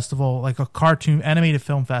film festival, like a cartoon animated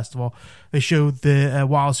film festival. They showed the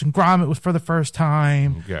Wallace and Gromit was for the first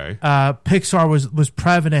time. Okay. Pixar was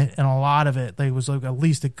prevalent in a lot of it. There was like at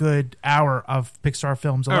least a good hour of Pixar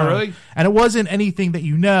films alone. Oh, really? And it wasn't anything that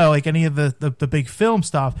like any of the big film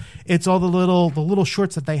stuff. It's all the little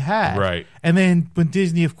shorts that they had. Right. And then when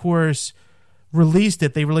Disney, of course, released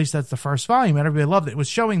it, that's the first volume, and everybody loved it. It was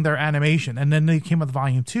showing their animation, and then they came with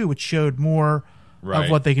Volume 2, which showed more of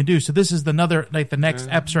what they can do. So this is the next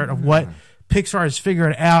episode of what Pixar has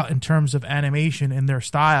figured out in terms of animation in their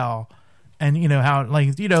style, and how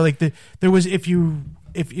there was if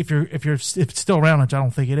it's still around, which I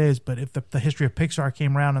don't think it is, but if the history of Pixar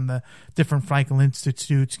came around in the different Franklin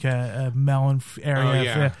Institutes, Mellon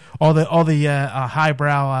area, all the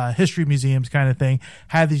highbrow history museums kind of thing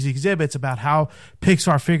had these exhibits about how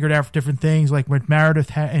Pixar figured out different things, like with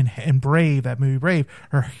Meredith and Brave, that movie Brave,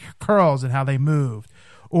 her curls and how they moved.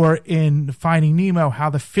 Or in Finding Nemo, how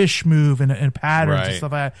the fish move and patterns and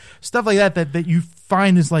stuff like that. That you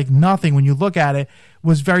find is like nothing when you look at it,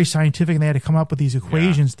 was very scientific, and they had to come up with these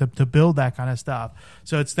equations to build that kind of stuff.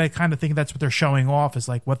 So it's that kind of thing. That's what they're showing off, is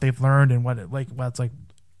like what they've learned and what's like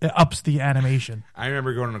it ups the animation. I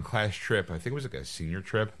remember going on a class trip. I think it was like a senior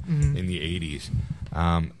trip in the 80s.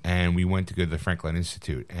 And we went to go to the Franklin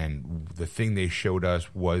Institute. And the thing they showed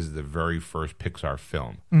us was the very first Pixar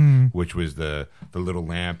film, which was the little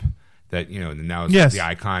lamp that, now is the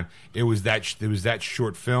icon. It was that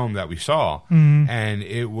short film that we saw. And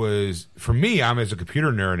it was, for me, I'm as a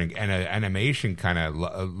computer nerd and an animation kind of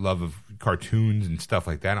love of cartoons and stuff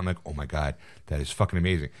like that. I'm like, oh my God, that is fucking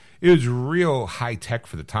amazing. It was real high tech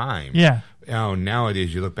for the time. Yeah.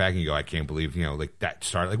 Nowadays you look back and you go, I can't believe, like that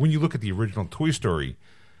started. Like when you look at the original Toy Story,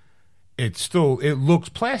 it looks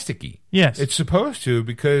plasticky. Yes. It's supposed to,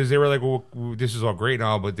 because they were like, well, this is all great and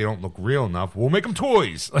all, but they don't look real enough. We'll make them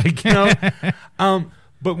toys. Like,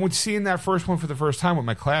 but when seeing that first one for the first time with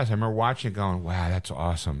my class, I remember watching it going, wow, that's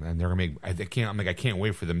awesome. And they're going to make, I can't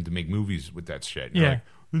wait for them to make movies with that shit. Yeah. Like,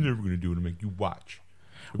 they're never going to do it to make you watch.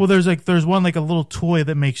 Well, there's one like a little toy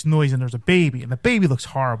that makes noise, and there's a baby, and the baby looks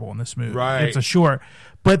horrible in this movie. Right. It's a short.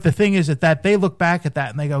 But the thing is that they look back at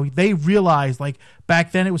that and they realize, like,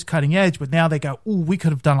 back then it was cutting edge, but now they go, ooh, we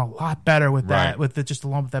could have done a lot better with that, with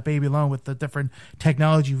that baby alone, with the different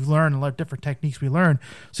technology we've learned, a lot of different techniques we learned.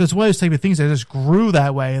 So it's one of those type of things that just grew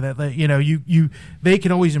that way, that they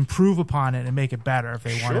can always improve upon it and make it better if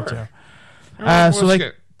they wanted to.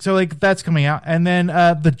 So that's coming out, and then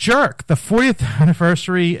The Jerk, the 40th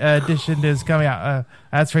anniversary edition is coming out.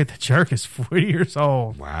 That's right, The Jerk is 40 years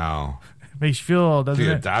old. Wow, makes you feel old, doesn't it?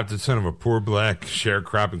 The adopted son of a poor black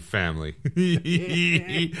sharecropping family.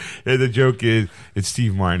 And the joke is, it's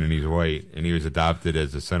Steve Martin and he's white, and he was adopted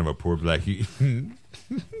as the son of a poor black.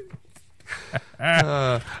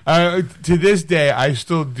 To this day, I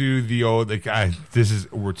still do the old, like,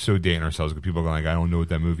 we're so dating ourselves because people are going, like, I don't know what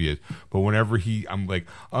that movie is. But whenever I'm like,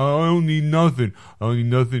 oh, I don't need nothing. I don't need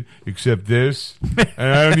nothing except this. And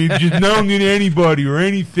I don't need anybody or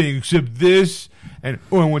anything except this. And,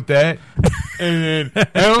 I want that. And then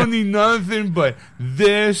I don't need nothing but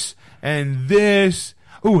this and this.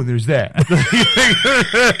 Oh, and there's that.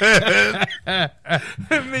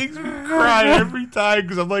 It makes me cry every time,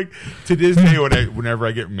 because I'm like, to this day, whenever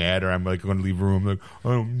I get mad or I'm like going to leave a room, I'm like, I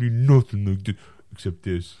don't need nothing like this except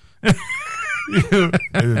this. And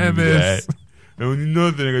then this. That. I don't need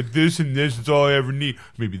nothing. I got this and this. It's all I ever need.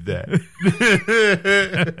 Maybe that.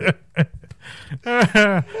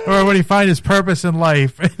 Or when he finds his purpose in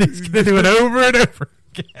life, and he's going to do it over and over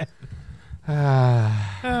again.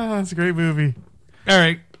 That's a great movie. All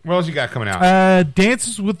right, what else you got coming out?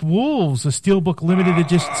 Dances with Wolves, a Steelbook limited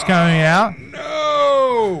edition is coming out.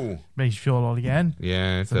 No, makes you feel old again.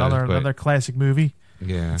 Yeah, it's another classic movie.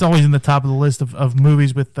 Yeah, it's always in the top of the list of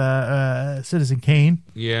movies with Citizen Kane.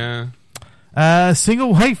 Yeah.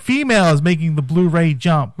 Single White Female is making the Blu-ray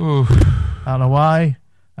jump. Oof. I don't know why.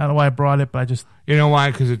 I don't know why I brought it, but I just... You know why?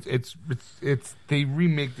 Because it's they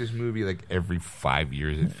remake this movie like every 5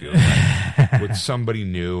 years, it feels like, with somebody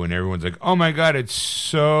new, and everyone's like, oh my God, it's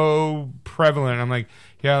so prevalent. I'm like,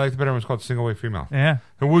 yeah, I like the better one. It's called Single White Female. Yeah.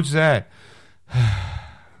 And what's that?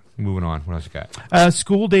 Moving on. What else you got?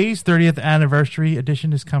 School Days 30th Anniversary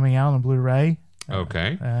Edition is coming out on Blu-ray.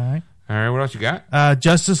 Okay. All right. What else you got?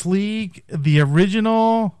 Justice League, the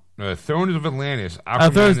original... Thrones of Atlantis.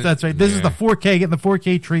 That's right. This is the 4K, getting the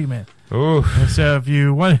 4K treatment. Oh, so if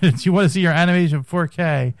you want to see your animation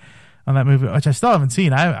 4K on that movie, which I still haven't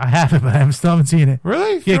seen. I have it, but I still haven't seen it.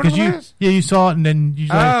 Really? Yeah, because you saw it and then you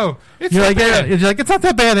it's not bad. You're like, it's not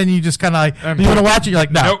that bad, and you just kind of like you want to watch it. You're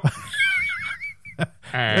like, no. Nope. All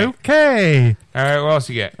right. Okay. All right. What else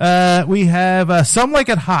you get? We have Some Like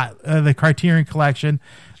It Hot, the Criterion Collection.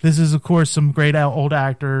 This is, of course, some great old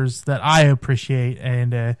actors that I appreciate,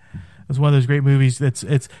 and it's one of those great movies. It's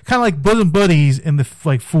kind of like Bosom Buddies in the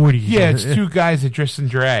 40s. Yeah, it's two guys that dress in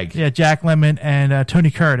drag. Yeah, Jack Lemmon and Tony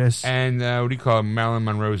Curtis. And what do you call it? Marilyn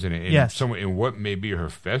Monroe's in it. Yes. In what may be her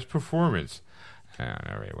best performance. I don't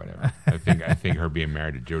know, right? Whatever. I think her being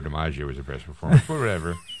married to Joe DiMaggio was her best performance. But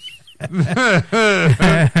whatever.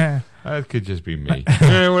 That could just be me.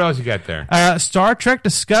 What else you got there? Star Trek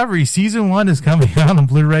Discovery Season 1 is coming out on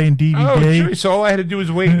Blu-ray and DVD. Oh, sure. So all I had to do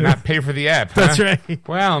was wait and not pay for the app. Huh? That's right.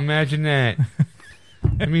 Wow, imagine that.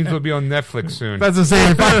 That means it'll be on Netflix soon. That's the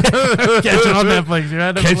same. Catch it on Netflix.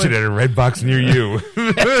 Catch it at a red box near you.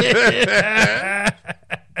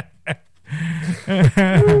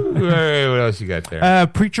 What else you got there?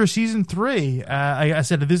 Preacher Season 3. I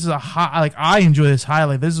said this is I enjoy this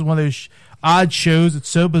highly. This is one of those odd shows. It's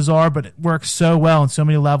so bizarre, but it works so well on so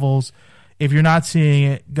many levels. If you're not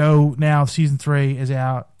seeing it, go now. Season 3 is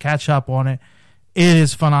out. Catch up on it. It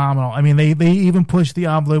is phenomenal. I mean, they even push the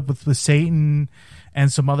envelope with Satan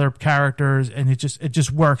and some other characters, and it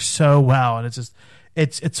just works so well. And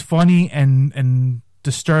it's funny and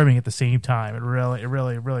disturbing at the same time. It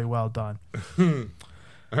really well done. All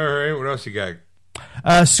right, what else you got?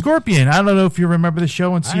 Scorpion. I don't know if you remember the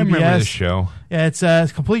show on CBS. I remember the show. Yeah, it's a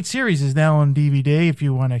complete series is now on DVD if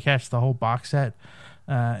you want to catch the whole box set.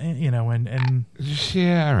 You know, and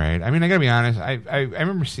yeah, all right. I mean, I gotta be honest. I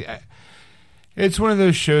remember it's one of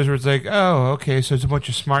those shows where it's like, oh, okay, so it's a bunch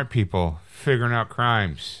of smart people figuring out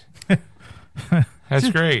crimes. That's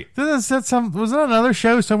great. Was that another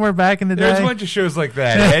show somewhere back in the day? There's a bunch of shows like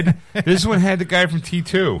that, Ed. This one had the guy from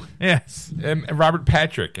T2. Yes. Robert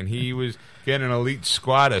Patrick, and he was getting an elite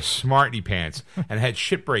squad of smarty pants and had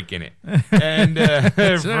Shipbreak in it. And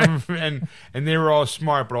and they were all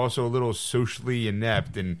smart, but also a little socially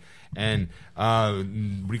inept. And what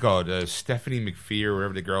do you call it? Stephanie McPhee or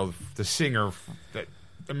whatever the girl, the singer, that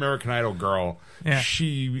American Idol girl. Yeah.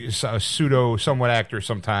 She's a somewhat actor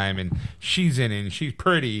sometime, and she's in it, and she's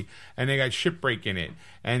pretty, and they got Shipbreak in it,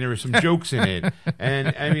 and there were some jokes in it, and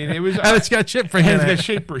I mean, it was. And it's got Shipbreak in it. It's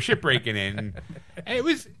got Shipbreak in it, and it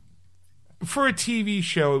was, for a TV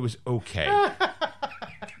show, it was okay.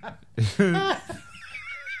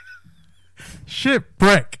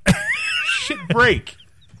 Shipbreak. Shipbreak.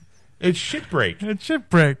 It's Shipbreak. It's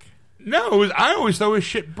Shipbreak. No, I always thought it was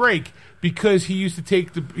Shipbreak. Because he used to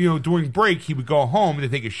take during break, he would go home to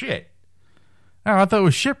take a shit. Oh, I thought it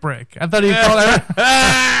was Shipwreck. I thought he called it. Boy,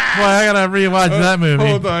 I gotta rewatch that movie.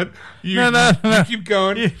 Hold on. You keep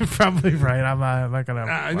going. You're probably right. I'm not gonna.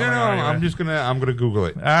 I'm gonna Google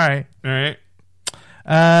it. All right. All right.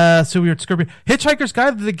 So we were at Scorpion. Hitchhiker's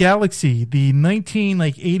Guide to the Galaxy, the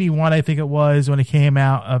 1981, I think it was when it came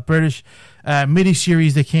out, a British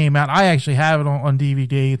miniseries that came out. I actually have it on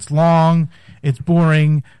DVD. It's long. It's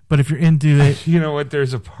boring, but if you're into it... You know what?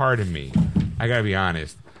 There's a part of me, I gotta be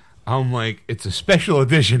honest, I'm like, it's a special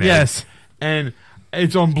edition. Yes. And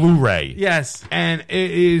it's on Blu-ray. Yes. And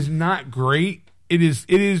it is not great. It is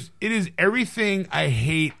everything I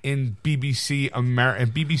hate in BBC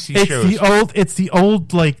shows. It's the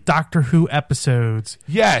old like Doctor Who episodes.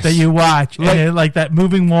 Yes. That you watch. Like that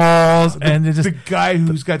moving walls and it's just the guy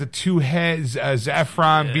who's got the two heads,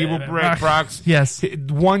 Zaffron, Beeblebrox. Yes.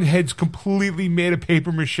 One head's completely made of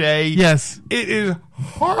paper mache. Yes. It is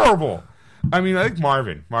horrible. I mean, I like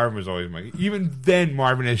Marvin. Marvin was always even then,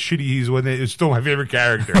 Marvin, as shitty he's with it, is still my favorite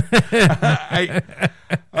character.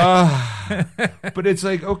 But it's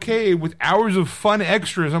like, okay, with hours of fun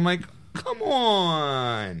extras, I'm like, come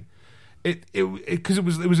on. Because it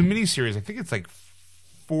was a miniseries. I think it's like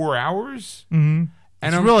 4 hours. Mm-hmm.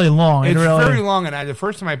 And it's really long. It's very long. And the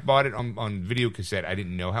first time I bought it on video cassette, I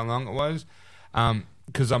didn't know how long it was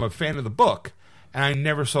because I'm a fan of the book. And I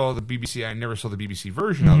never saw the BBC. I never saw the BBC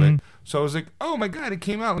version of it. So I was like, "Oh my god, it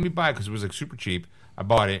came out! Let me buy it," because it was like super cheap. I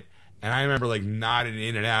bought it, and I remember like nodding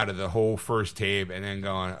in and out of the whole first tape, and then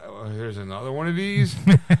going, "Oh, here's another one of these."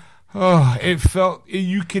 It felt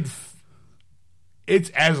it's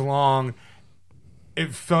as long.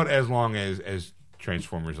 It felt as long as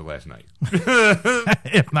Transformers: The Last Night,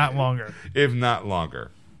 if not longer. If not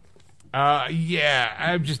longer. Yeah,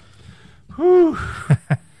 I'm just. Whew.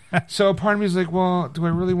 So part of me is like, well, do I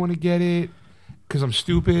really want to get it? Because I'm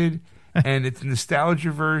stupid, and it's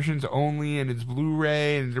nostalgia versions only, and it's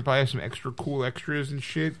Blu-ray, and there probably have some extra cool extras and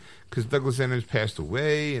shit. Because Douglas Adams passed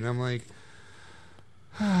away, and I'm like,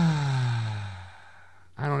 I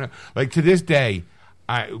don't know. Like to this day,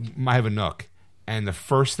 I have a Nook, and the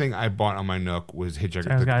first thing I bought on my Nook was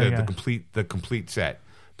Hitchhiker, the complete set,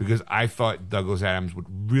 because I thought Douglas Adams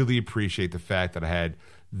would really appreciate the fact that I had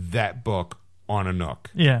that book on a Nook.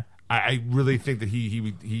 Yeah. I really think that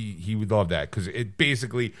he would love that because it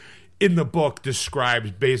basically in the book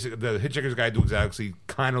describes basically the Hitchhiker's Guide to the Galaxy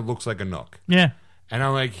kind of looks like a Nook. Yeah. And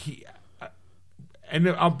I'm like and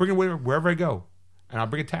I'll bring it wherever I go, and I'll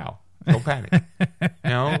bring a towel. Don't panic.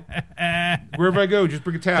 Wherever I go, just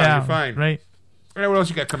bring a towel. You're fine. Right. All right. What else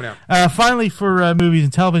you got coming out? Finally, for movies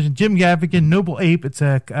and television, Jim Gaffigan, Noble Ape. It's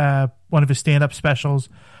one of his stand-up specials.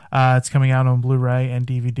 It's coming out on Blu-ray and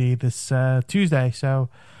DVD this Tuesday. So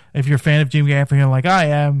if you're a fan of Jim Gaffigan like I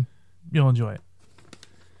am, you'll enjoy it.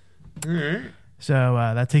 All right. So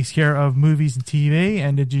that takes care of movies and TV.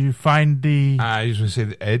 And did you find the... I just want to say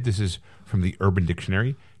that, Ed, this is from the Urban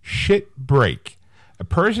Dictionary. Shit break. A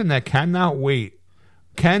person that cannot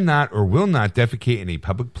or will not defecate in a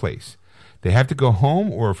public place. They have to go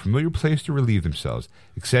home or a familiar place to relieve themselves.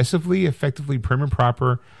 Excessively, effectively, prim and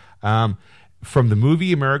proper. From the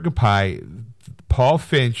movie American Pie, Paul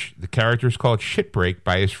Finch, the character is called Shitbreak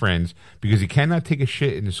by his friends because he cannot take a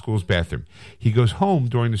shit in the school's bathroom. He goes home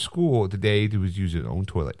during the school the day to use his own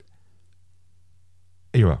toilet.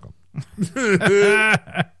 You're welcome.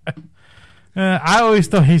 I always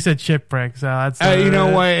thought he said shipwreck. So that's You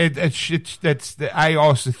know what? I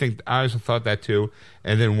also thought that too.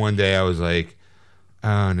 And then one day I was like,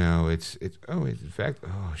 oh no, it's in fact,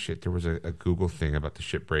 oh shit, there was a Google thing about the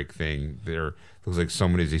shipbreak thing. There looks like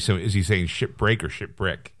someone is he saying shipbreak or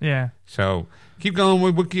shipwreck? Yeah. So keep going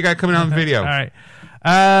with what you got coming out in the video. All right.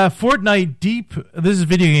 Fortnite Deep. This is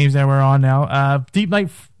video games that we're on now.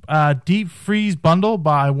 Deep Freeze Bundle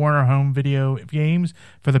by Warner Home Video Games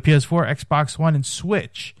for the PS4, Xbox One, and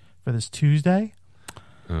Switch for this Tuesday.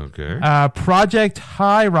 Okay. Project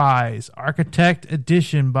High Rise Architect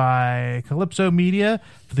Edition by Calypso Media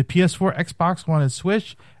for the PS4, Xbox One, and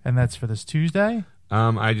Switch, and that's for this Tuesday.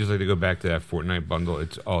 I just like to go back to that Fortnite bundle.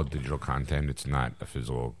 It's all digital content. It's not a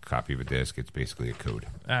physical copy of a disc. It's basically a code.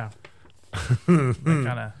 Oh. Kind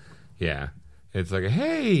of. Yeah. It's like,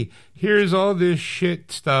 hey, here's all this shit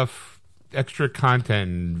stuff, extra content,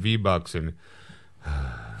 and V-Bucks, and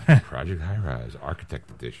Project High Rise Architect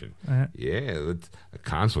Edition. Yeah, it's a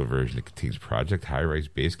console version that contains Project High Rise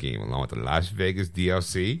base game, along with the Las Vegas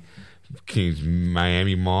DLC, contains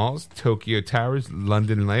Miami malls, Tokyo Towers,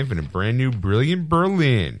 London Life, and a brand new brilliant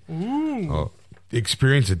Berlin. Ooh. Oh,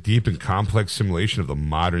 experience a deep and complex simulation of the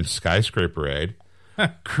modern skyscraper, Ed.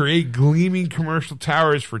 Create gleaming commercial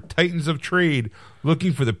towers for titans of trade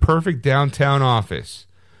looking for the perfect downtown office.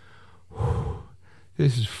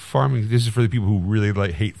 This is farming. This is for the people who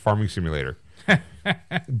really hate Farming Simulator.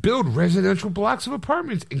 Build residential blocks of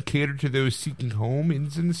apartments and cater to those seeking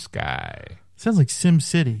homes in the sky. Sounds like Sim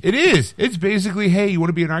City. It is. It's basically, hey, you want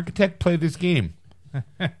to be an architect? Play this game.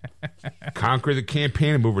 Conquer the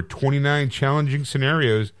campaign of over 29 challenging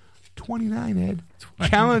scenarios. 29, Ed.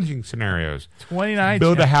 Challenging scenarios. 29.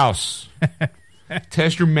 Build a house.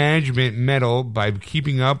 Test your management mettle by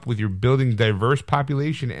keeping up with your building diverse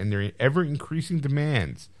population and their ever-increasing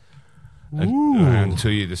demands.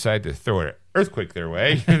 Until you decide to throw an earthquake their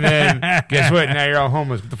way. And then, guess what? Now you're all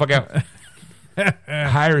homeless. Get the fuck out.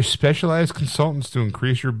 Hire specialized consultants to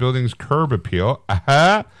increase your building's curb appeal,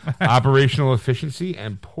 operational efficiency,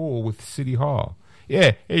 and pull with City Hall.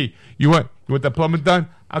 Yeah, hey, you want that plumbing done?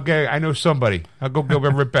 Okay, I know somebody. I'll go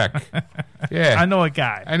right back. Yeah, I know a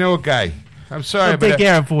guy. I'm sorry, I'll take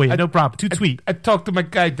care of it for you. No problem. Too sweet. I talked to my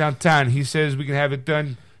guy downtown. He says we can have it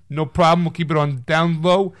done. No problem. We'll keep it on down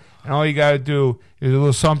low, and all you got to do is a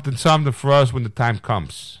little something for us when the time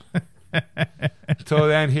comes. Until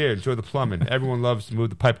then, here, enjoy the plumbing. Everyone loves to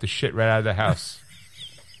move the pipe to shit right out of the house.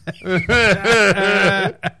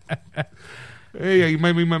 Hey, you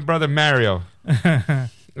might be my brother Mario.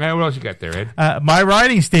 What else you got there, Ed? My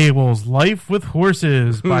Riding Stables, Life with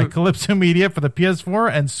Horses by Calypso Media for the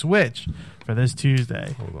PS4 and Switch for this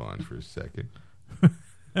Tuesday. Hold on for a second.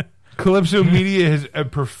 Calypso Media has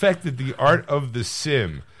perfected the art of the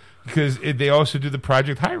sim because they also do the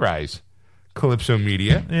Project High Rise. Calypso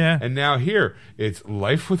Media. Yeah. And now here, it's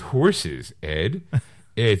Life with Horses, Ed.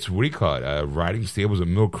 It's, what do you call it? Riding Stables at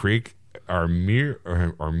Mill Creek are mere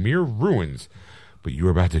ruins. But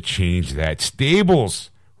you're about to change that. Stables,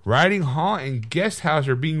 riding hall, and guest house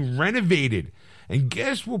are being renovated, and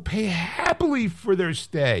guests will pay happily for their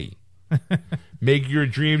stay. Make your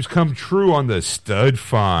dreams come true on the Stud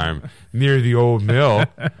Farm near the old mill.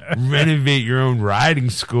 Renovate your own riding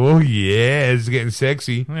school. Yeah, it's getting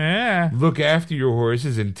sexy. Yeah. Look after your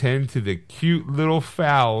horses and tend to the cute little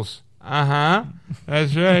fowls.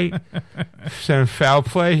 That's right. Some foul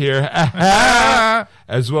play here.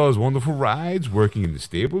 As well as wonderful rides, working in the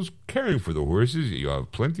stables, caring for the horses. You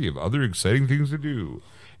have plenty of other exciting things to do.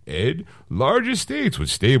 Ed, large estates with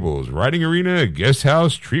stables, riding arena, guest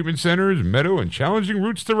house, treatment centers, meadow, and challenging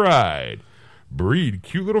routes to ride. Breed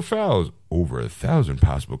cute little fowls, over 1,000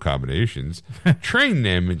 possible combinations. Train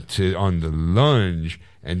them on the lunge,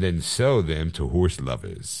 and then sell them to horse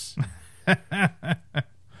lovers.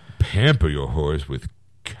 Pamper your horse with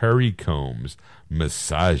curry combs,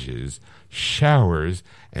 massages, showers,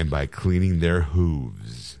 and by cleaning their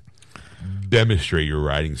hooves. Demonstrate your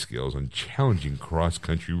riding skills on challenging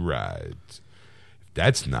cross-country rides. If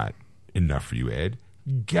that's not enough for you, Ed,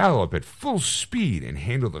 gallop at full speed and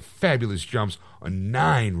handle the fabulous jumps on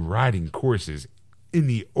 9 riding courses in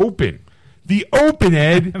the open. The open,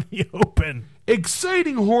 Ed. The open.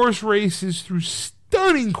 Exciting horse races through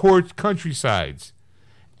stunning countrysides.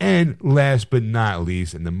 And last but not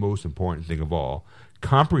least, and the most important thing of all,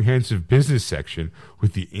 comprehensive business section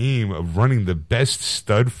with the aim of running the best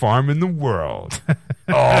stud farm in the world.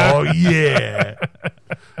 Oh, yeah.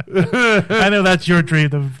 I know that's your dream.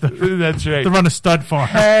 That's right. To run a stud farm.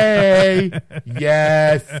 Hey.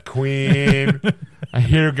 Yes, queen. I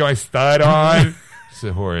hear my stud on. It's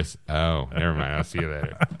a horse. Oh, never mind. I'll see you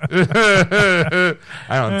later.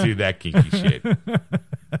 I don't do that kinky shit.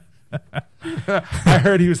 I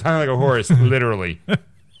heard he was sounding like a horse, literally.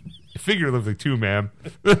 Figuratively too, ma'am.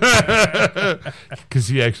 Because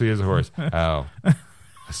he actually is a horse. Oh, I'll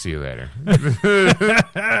see you later.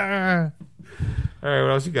 All right,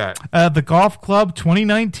 what else you got? The Golf Club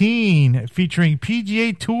 2019, featuring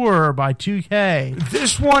PGA Tour by 2K.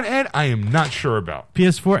 This one, Ed, I am not sure about.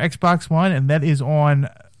 PS4, Xbox One, and that is on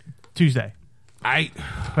Tuesday.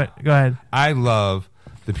 But go ahead. I love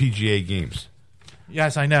the PGA games.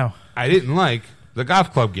 Yes, I know. I didn't like the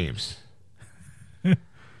golf club games.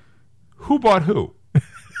 Who bought who?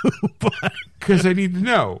 Because I need to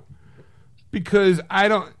know. Because I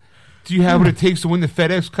don't... Do you have what it takes to win the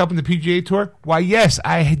FedEx Cup and the PGA Tour? Why, yes,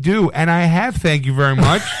 I do. And I have, thank you very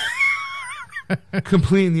much.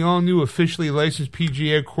 Completing the all-new officially licensed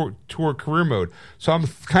PGA Tour career mode. So I'm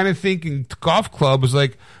kind of thinking golf club was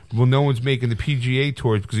like, well, no one's making the PGA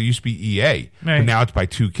Tours because it used to be EA. Right. But now it's by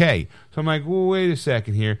 2K. So I'm like, well, wait a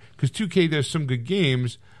second here. Because 2K does some good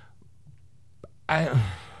games. I'm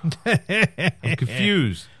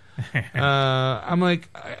confused. I'm like,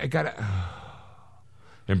 I got to...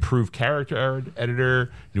 Improved character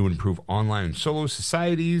editor, new and improved online and solo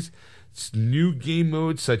societies, new game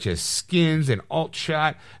modes such as skins and alt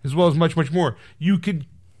shot, as well as much, much more. You could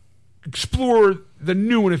explore the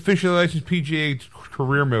new and officially licensed PGA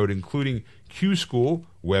career mode, including Q School,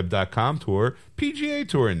 Web.com Tour, PGA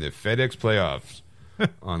Tour, and the FedEx Playoffs.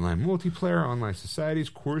 Online multiplayer, online societies,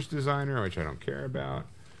 course designer, which I don't care about.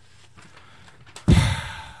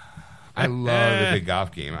 I love a big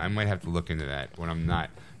golf game. I might have to look into that when I'm not,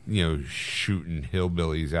 shooting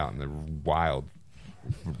hillbillies out in the wild.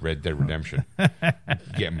 Red Dead Redemption.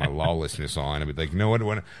 Getting my lawlessness on. I'd be like, you know what?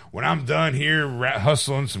 When I'm done here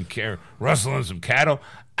rustling some cattle,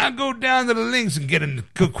 I'll go down to the links and get a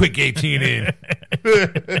quick 18 in.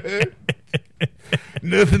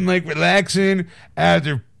 Nothing like relaxing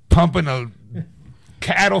after pumping a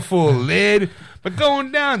cattle full of lead, but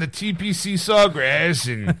going down to TPC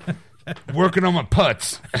Sawgrass and working on my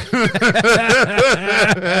putts.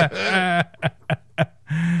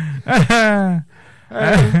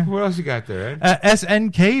 What else you got there, Ed?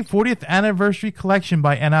 SNK 40th Anniversary Collection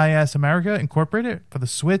by NIS America Incorporated for the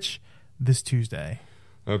Switch this Tuesday.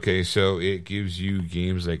 Okay, so it gives you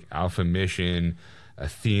games like Alpha Mission,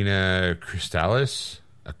 Athena Crystallis,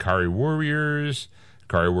 Akari Warriors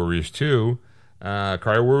 2,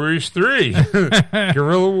 Akari Warriors 3,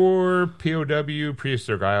 Guerrilla War, POW,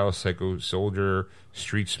 Prehistoric Isle, Psycho Soldier,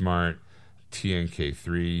 Street Smart,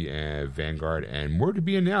 TNK3, Vanguard, and more to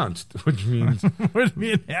be announced, which means more to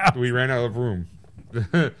be announced. We ran out of room.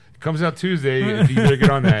 It comes out Tuesday, and you better get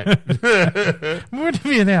on that. More to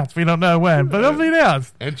be announced. We don't know when, but it'll be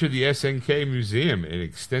announced. Enter the SNK Museum. An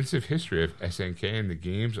extensive history of SNK and the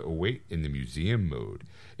games await in the museum mode.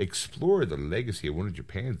 Explore the legacy of one of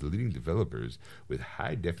Japan's leading developers with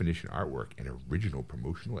high-definition artwork and original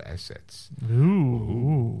promotional assets.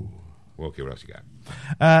 Ooh. Well, okay, what else you got?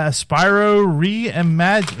 Spyro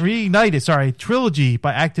Reignited, Trilogy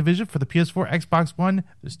by Activision for the PS4, Xbox One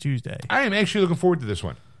this Tuesday. I am actually looking forward to this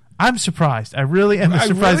one. I'm surprised. I really am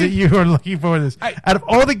surprised that you are looking forward to this. Out of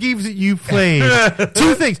all the games that you played,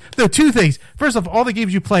 two things. First off, all the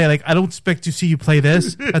games you play, I don't expect to see you play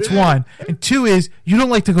this. That's one. And two is, you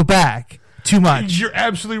don't like to go back too much. You're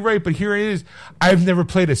absolutely right, but here it is. I've never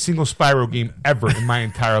played a single Spyro game ever in my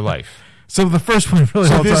entire life. So the first one really.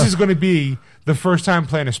 So this is going to be the first time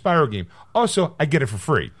playing a Spyro game. Also, I get it for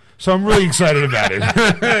free, so I'm really excited about it.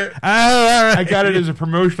 I got it as a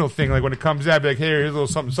promotional thing. Like when it comes out, I'd be like, "Hey, here's a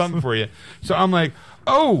little something for you." So I'm like,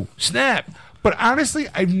 "Oh, snap!" But honestly,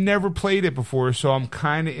 I've never played it before, so I'm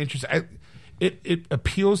kind of interested. It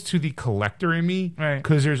appeals to the collector in me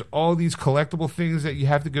because there's all these collectible things that you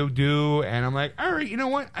have to go do, and I'm like, all right, you know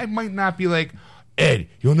what? I might not be like, Ed,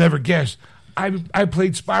 you'll never guess. I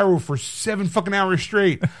played Spyro for 7 fucking hours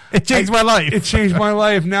straight. It changed my life. It changed my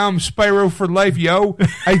life. Now I'm Spyro for life, yo.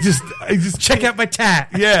 I just check out my tat.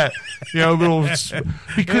 Yeah, because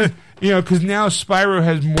now Spyro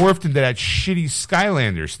has morphed into that shitty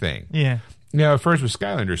Skylanders thing. Yeah. At first with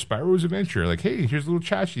Skylanders, Spyro's Adventure. Like, hey, here's little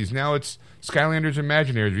Chachis. Now it's Skylanders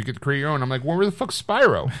Imaginaries. You get to create your own. I'm like, well, where the fuck's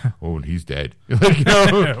Spyro? Oh, and he's dead. We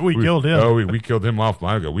killed him. Oh, we killed him off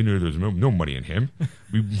long ago. We knew there was no money in him.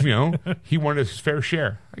 He wanted his fair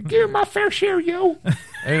share. I gave him my fair share, yo. And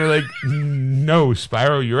they're like, no,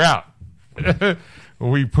 Spyro, you're out.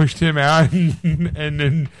 We pushed him out, and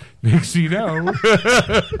then next thing you know...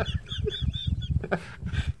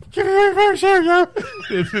 Give me my fair share, yo.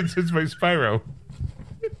 It's my Spyro.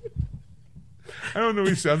 I don't know what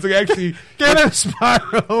he sounds like. Actually, Get him,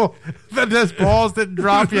 Spyro. Those balls didn't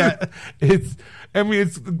drop yet. it's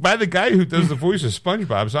by the guy who does the voice of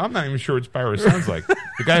SpongeBob, so I'm not even sure what Spyro sounds like.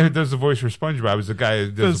 The guy who does the voice for SpongeBob is the guy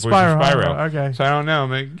who does the voice for Spyro. Okay. So I don't know.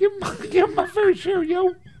 I'm like, give him my fair share,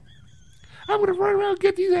 yo. I'm going to run around and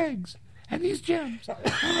get these eggs and these gems. I'm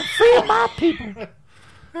going to free my people.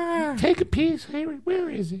 Take a piece. Where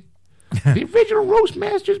is it? The original roast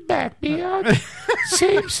master's back, beyond.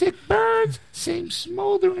 Same sick burns, same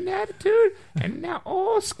smoldering attitude, and now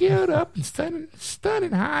all scaled up and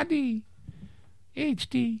stunning high D.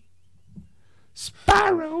 HD.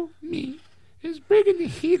 Spyro, me, is bringing the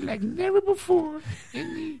heat like never before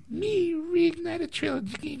in the Me Reignited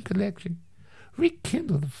Trilogy game collection.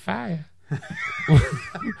 Rekindle the fire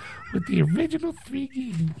with the original 3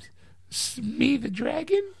 games. Me the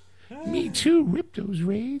Dragon, Me Too Ripto's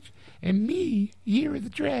Rage, and Me Year of the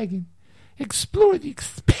Dragon. Explore the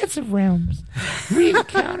expansive realms,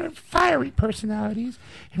 re-encounter fiery personalities,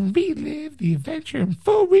 and relive the adventure in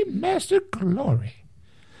full remastered glory.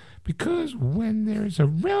 Because when there's a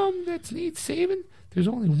realm that needs saving, there's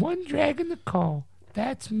only one dragon to call.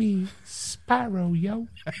 That's me, Spyro, yo.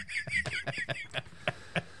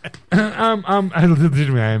 I'm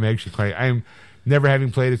never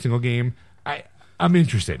having played a single game. I'm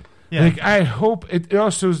interested. Yeah. Like, I hope it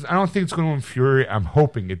also is, I don't think it's going to infuriate. I'm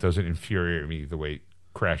hoping it doesn't infuriate me the way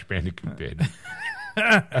Crash Bandicoot did.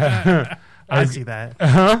 I see that.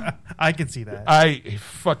 Huh? I can see that.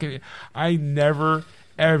 I never,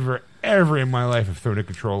 ever, ever in my life have thrown a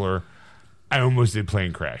controller. I almost did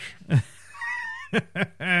playing Crash.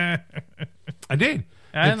 I did.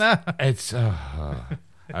 I know.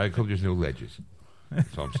 I hope there's no ledges.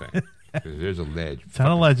 That's all I'm saying. 'Cause there's a ledge.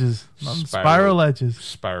 Ton of ledges. Spyro ledges.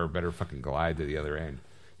 Spyro better fucking glide to the other end.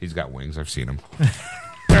 He's got wings. I've seen him.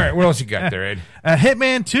 All right, what else you got there, Ed?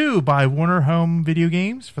 Hitman 2 by Warner Home Video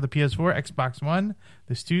Games for the PS4, Xbox One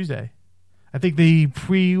this Tuesday. I think the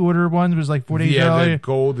pre-order one was like 4 days earlier. The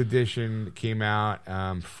gold edition came out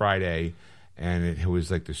Friday, and it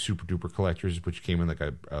was like the super duper collectors, which came in like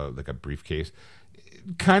a briefcase.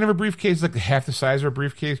 Kind of a briefcase, like half the size of a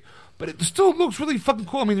briefcase, but it still looks really fucking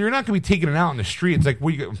cool. I mean, you're not going to be taking it out in the street. It's like,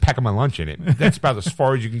 what, you packing my lunch in it. That's about as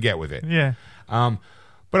far as you can get with it. Yeah.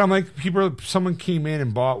 But I'm like, someone came in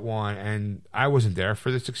and bought one, and I wasn't there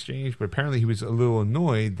for this exchange, but apparently he was a little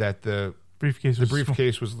annoyed that the briefcase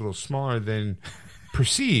was a little smaller than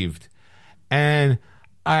perceived. And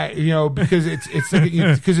because it's like,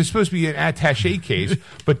 because it's supposed to be an attaché case,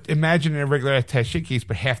 but imagine a regular attaché case,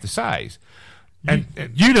 but half the size. And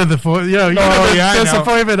you know the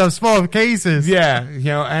disappointment of small cases. Yeah,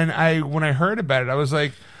 and when I heard about it, I was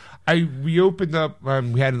like, we opened up.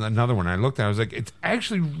 We had another one. I looked at it. I was like, it's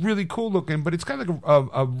actually really cool looking, but it's got like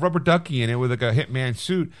a rubber ducky in it with like a Hitman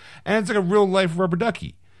suit, and it's like a real life rubber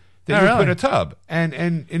ducky that you put in a tub, and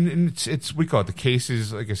it's we call it the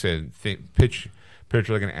cases. Like I said, picture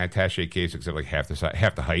like an attaché case, except like half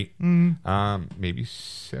the height, maybe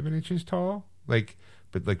 7 inches tall,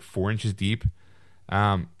 but 4 inches deep.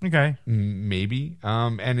 Okay. Maybe.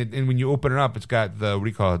 And when you open it up, it's got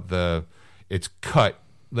it's cut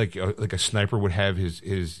like a sniper would have his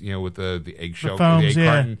with the eggshell, the egg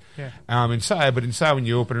carton. Inside. But inside, when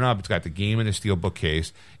you open it up, it's got the game in a steel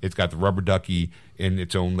bookcase. It's got the rubber ducky in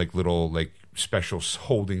its own little special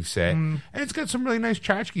holding set, and it's got some really nice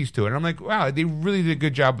tchotchkes to it. And I'm like, wow, they really did a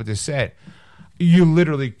good job with this set.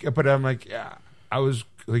 But I'm like, yeah, I was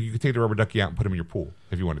like, you could take the rubber ducky out and put him in your pool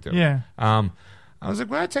if you wanted to. Yeah. I was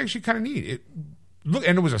like, well, that's actually kind of neat.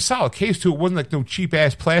 And it was a solid case too. It wasn't like no cheap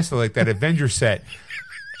ass plastic like that Avenger set.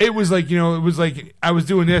 It was like, it was like I was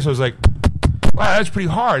doing this. I was like, wow, that's pretty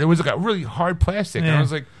hard. It was like a really hard plastic, and I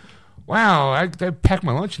was like, wow, I pack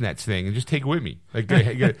my lunch in that thing and just take it with me. Like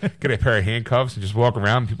get a pair of handcuffs and just walk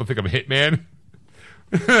around. And people think I'm a hitman.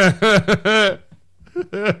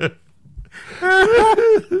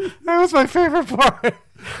 That was my favorite part.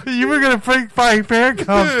 You were going to bring 5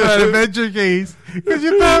 handcuffs to that Avenger case because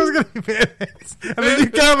you thought it was going to be badass. And then you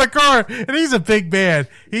get out of the car, and he's a big man.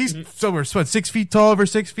 He's somewhere, 6 feet tall, over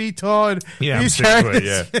 6 feet tall. And he's carrying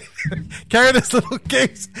this little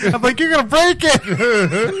case. I'm like, you're going to break it.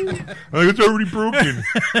 It's already broken.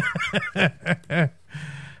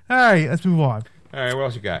 All right, let's move on. All right, what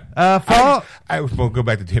else you got? We'll go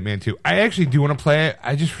back to Hitman 2. I actually do want to play it.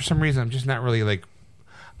 I just, for some reason, I'm just not really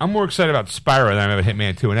I'm more excited about Spyro than I am about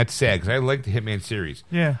Hitman 2, and that's sad because I like the Hitman series.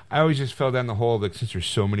 Yeah. I always just fell down the hole since there's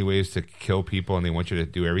so many ways to kill people and they want you to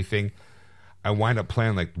do everything, I wind up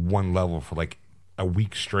playing one level for a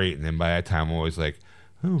week straight, and then by that time I'm always like,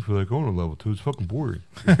 I don't feel like going to level 2. It's fucking boring.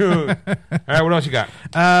 All right, what else you got?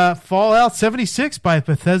 Fallout 76 by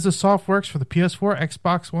Bethesda Softworks for the PS4,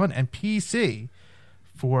 Xbox One, and PC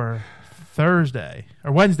for Thursday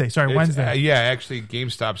or Wednesday. Sorry, Wednesday. Yeah, actually,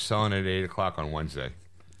 GameStop's selling it at 8 o'clock on Wednesday.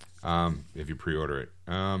 If you pre-order it.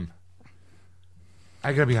 I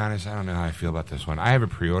gotta be honest. I don't know how I feel about this one. I have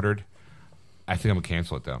it pre-ordered. I think I'm gonna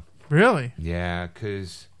cancel it though. Really? Yeah,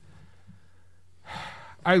 because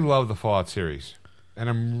I love the Fallout series. And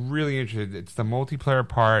I'm really interested. It's the multiplayer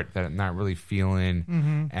part that I'm not really feeling.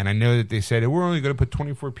 Mm-hmm. And I know that they said we're only going to put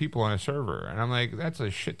 24 people on a server, and I'm like, that's a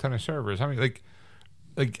shit ton of servers. How many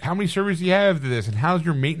how many servers do you have to this, and how's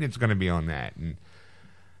your maintenance going to be on that? And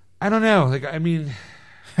I don't know. I mean,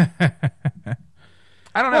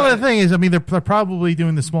 I don't know. Well, the thing is, I mean, they're probably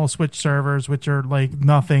doing the small Switch servers, which are like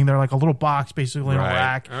nothing. They're like a little box, basically, on a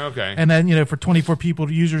rack. Okay. And then, for 24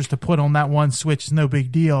 people, users to put on that one Switch is no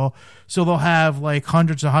big deal. So they'll have like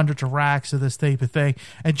hundreds of racks of this type of thing.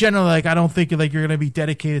 And generally, I don't think you're going to be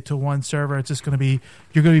dedicated to one server. It's just going to be,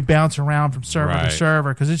 you're going to be bouncing around from server to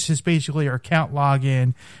server because it's just basically your account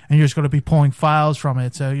login, and you're just going to be pulling files from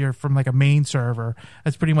it. So you're from like a main server.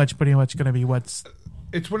 That's pretty much going to be what's.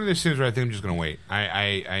 It's one of those things where I think I'm just going to wait.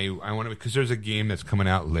 I want to, because there's a game that's coming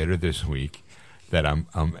out later this week that I'm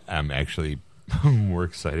actually more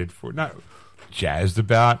excited for, not jazzed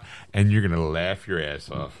about, and you're going to laugh your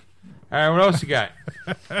ass off. All right, what else you got?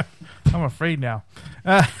 I'm afraid now.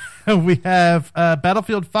 We have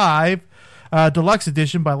Battlefield 5 Deluxe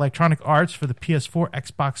Edition by Electronic Arts for the PS4,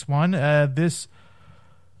 Xbox One. Let's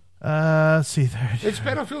see. It's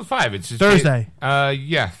Battlefield 5. It's Thursday.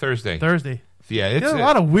 Thursday. Thursday. Yeah, it's a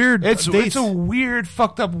lot of weird dates. It's a weird,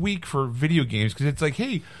 fucked up week for video games because it's like,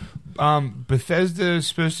 hey, Bethesda is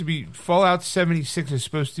supposed to be Fallout 76 is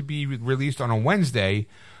supposed to be released on a Wednesday,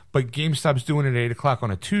 but GameStop's doing it at 8 o'clock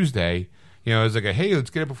on a Tuesday. It's like hey, let's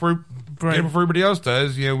get it before everybody else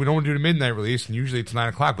does. We don't want to do the midnight release, and usually it's 9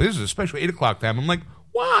 o'clock, but this is a special 8 o'clock time. I'm like,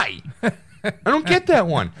 why? I don't get that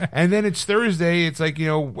one. And then it's Thursday. It's like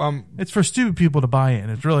it's for stupid people to buy in.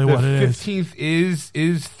 It's really what it is. The 15th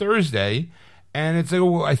is Thursday. And it's like,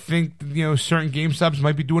 well, I think, certain GameStops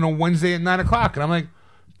might be doing a Wednesday at 9 o'clock. And I'm like,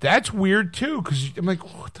 that's weird, too. Because I'm like,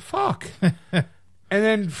 what the fuck? And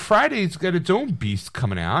then Friday's got its own beast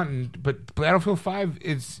coming out. But Battlefield 5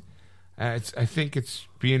 I think that's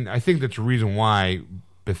the reason why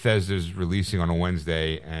Bethesda's releasing on a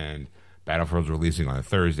Wednesday and Battlefield's releasing on a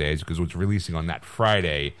Thursday. Is because what's releasing on that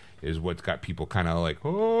Friday is what's got people kind of like,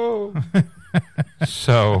 oh.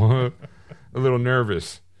 So, a little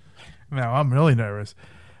nervous. No, I'm really nervous.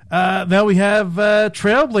 Now we have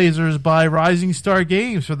Trailblazers by Rising Star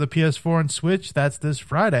Games for the PS4 and Switch. That's this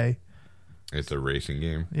Friday. It's a racing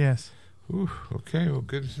game. Yes. Ooh, okay, well,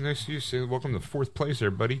 good. Nice to see you. Welcome to fourth place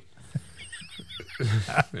there, buddy.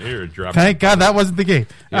 You're dropping. Thank God that wasn't the game.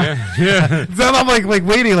 Yeah. So I'm like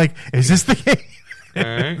waiting, is this the game? All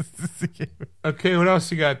right. Okay, what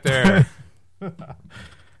else you got there?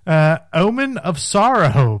 Omen of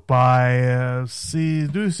Sorrow by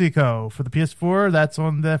Sidusico for the PS4. That's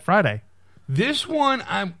on the Friday. This one,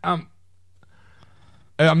 I'm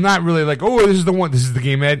not really like, oh, this is the one. This is the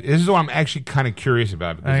game, Ed. This is what I'm actually kind of curious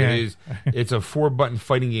about because it's a 4-button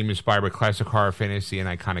fighting game inspired by classic horror, fantasy, and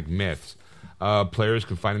iconic myths. Players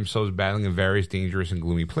can find themselves battling in various dangerous and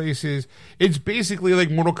gloomy places. It's basically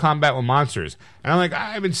like Mortal Kombat with monsters. And I'm like,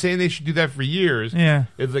 I've been saying they should do that for years. Yeah.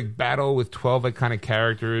 It's like battle with 12 iconic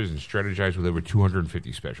characters and strategize with over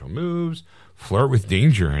 250 special moves. Flirt with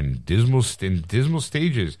danger and dismal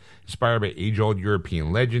stages inspired by age-old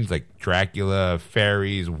European legends like Dracula,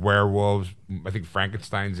 fairies, werewolves. I think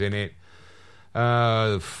Frankenstein's in it.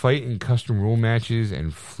 Fight in custom rule matches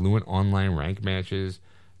and fluent online rank matches.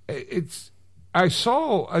 I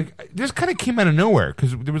saw this kind of came out of nowhere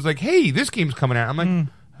because there was like, hey, this game's coming out. I'm like,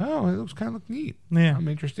 oh, it looks kind of neat. Yeah, I'm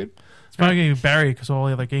interested. It's probably going to be buried because all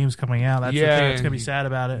the other games coming out. That's the thing that's going to be sad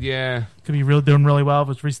about it. Yeah, could be doing really well if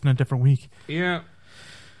it's released in a different week. Yeah.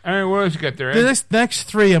 All right, what else you got there, Ed? The next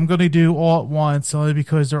three I'm going to do all at once only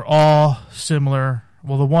because they're all similar.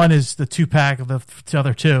 Well, the one is the 2-pack of the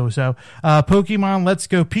other two. So, Pokemon Let's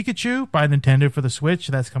Go Pikachu by Nintendo for the Switch.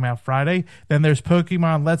 That's coming out Friday. Then there's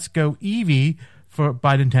Pokemon Let's Go Eevee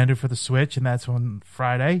by Nintendo for the Switch, and that's on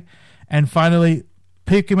Friday. And finally,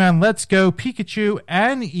 Pokemon Let's Go Pikachu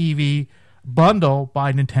and Eevee bundle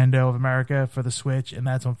by Nintendo of America for the Switch, and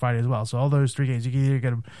that's on Friday as well. So all those three games, you can either get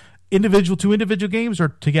them two individual games or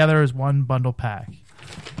together as one bundle pack.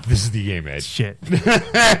 This is the game, Ed. Shit. All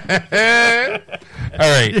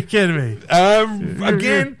right. You're kidding me.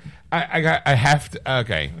 Again, I have to.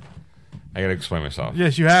 Okay. I got to explain myself.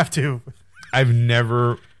 Yes, you have to. I've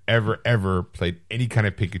never, ever played any kind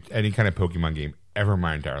of Pokemon game ever in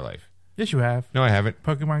my entire life. Yes, you have. No, I haven't.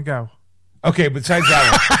 Pokemon Go. Okay, besides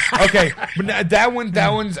that one. Okay, but that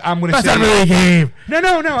one's I'm going to say. That's not really a game. No.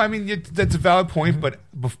 I mean, that's a valid point. But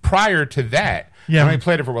prior to that, Yeah. I only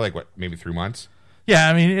played it for maybe 3 months. Yeah,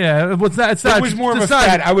 I mean, yeah. It's not. It was more of a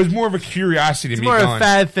fad. I was more of a curiosity. It's more of a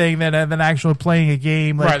fad thing than actually playing a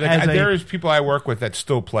game. Like, right. There's people I work with that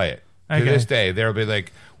still play it to this day. They'll be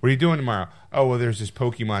like, "What are you doing tomorrow?" Oh, well, there's this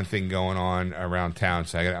Pokemon thing going on around town.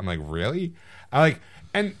 So I'm like, really?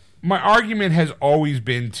 And my argument has always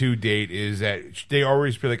been to date is that they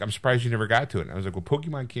always be like, I'm surprised you never got to it. And I was like, well,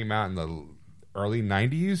 Pokemon came out in the early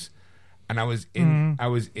 90s, and I was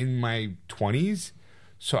in my 20s,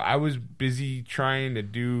 so I was busy trying to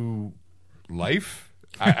do life.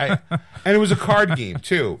 And it was a card game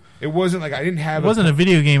too. It wasn't like I didn't have. It wasn't a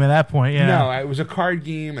video game at that point. Yeah. No, it was a card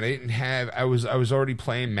game, and I didn't have. I was already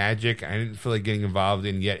playing Magic. I didn't feel like getting involved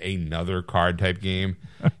in yet another card type game.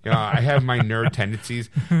 You know, I have my nerd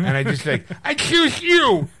tendencies, and I just I choose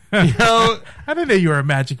you. You know, I didn't know you were a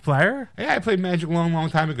Magic player. Yeah, I played Magic a long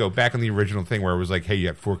time ago, back in the original thing where it was like, hey, you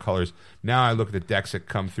have 4 colors. Now I look at the decks that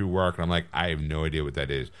come through work, and I'm like, I have no idea what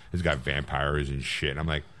that is. It's got vampires and shit. And I'm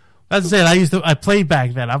like. That's it. I played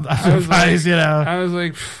back then. I'm surprised, you know. I was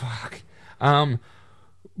like, fuck.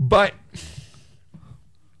 But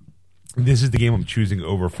this is the game I'm choosing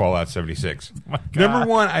over Fallout 76. Oh Number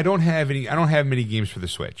one, I don't have many games for the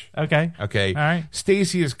Switch. Okay. All right.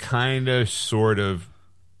 Stacy is kind of, sort of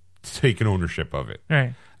taken ownership of it.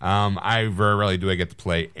 Right. I very rarely do I get to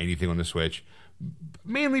play anything on the Switch,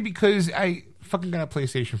 mainly because I fucking got a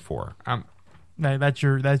PlayStation 4. That's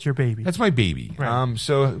your baby. That's my baby. Right.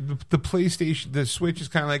 So the PlayStation, the Switch is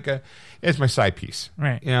kind of like it's my side piece.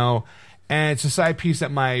 Right. You know, and it's a side piece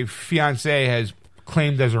that my fiance has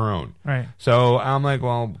claimed as her own. Right. So I'm like,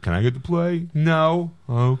 well, can I get to play? No.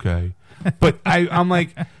 Okay. But I'm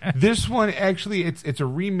like, this one actually, it's a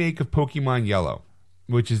remake of Pokemon Yellow,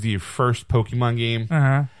 which is the first Pokemon game.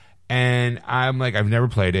 Uh-huh. And I'm like, I've never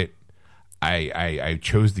played it. I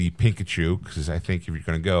chose the Pikachu because I think if you're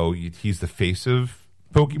going to go, he's the face of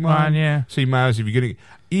Pokemon. Yeah. So you might as well, if you're going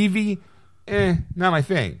to... Eevee, not my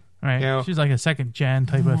thing. Right. You know? She's like a second gen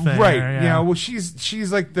type of thing. Right. Yeah. You know, well,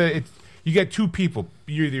 she's like you get 2 people.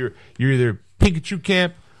 You're either Pikachu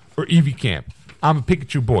camp or Eevee camp. I'm a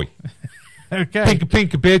Pikachu boy. Okay.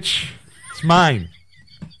 Pinka, bitch. It's mine.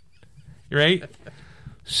 Right?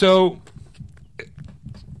 So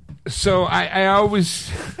I always...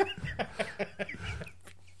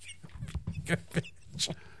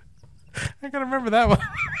 I gotta remember that one.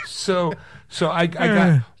 So I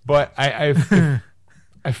got, but I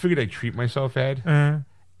figured I'd treat myself, Ed.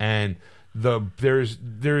 And there's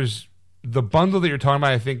the bundle that you're talking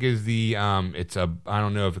about. I think is the I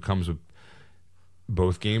don't know if it comes with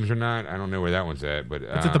both games or not. I don't know where that one's at, but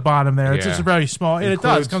it's at the bottom there. It's just very small, and it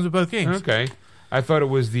comes with both games. Okay, I thought it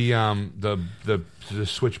was the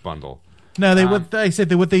Switch bundle. No, what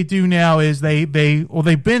they do now is they've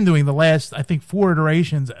been doing the last, I think, 4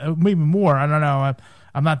 iterations, maybe more. I don't know.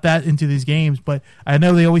 I'm not that into these games, but I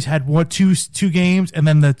know they always had two games and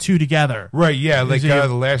then the 2 together. Right? Yeah, like the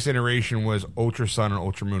last iteration was Ultra Sun and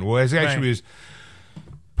Ultra Moon. Well, it actually was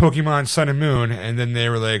Pokemon Sun and Moon, and then they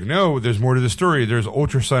were like, no, there's more to the story. There's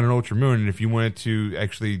Ultra Sun and Ultra Moon, and if you wanted to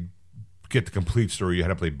actually get the complete story, you had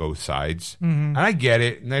to play both sides. Mm-hmm. And I get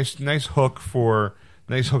it. Nice hook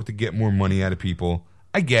to get more money out of people.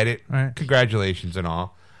 I get it. Right. Congratulations and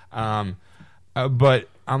all. But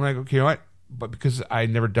I'm like, okay, you know what? But because I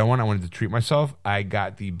never done one, I wanted to treat myself. I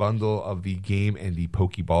got the bundle of the game and the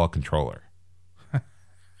Pokeball controller.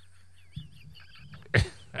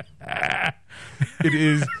 It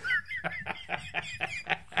is.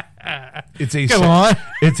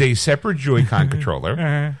 It's a separate Joy-Con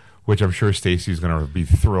controller, which I'm sure Stacy's going to be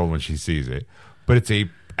thrilled when she sees it. But it's a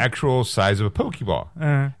actual size of a Pokeball,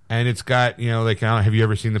 and it's got have you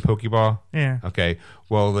ever seen the Pokeball? Yeah. Okay.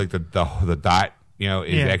 Well, like the dot,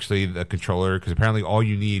 is actually the controller, because apparently all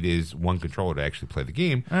you need is one controller to actually play the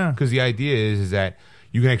game. Because the idea is that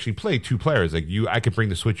you can actually play 2 players. Like I could bring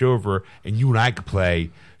the Switch over, and you and I could play.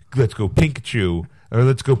 Let's go Pikachu. Or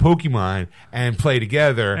let's go Pokemon and play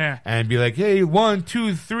together and be like, hey, 1,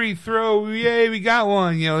 2, 3, throw. Yay, we got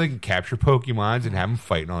one. They can capture Pokemons and have them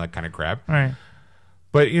fight and all that kind of crap. Right.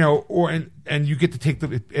 But, and you get to take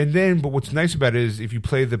but what's nice about it is if you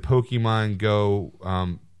play the Pokemon Go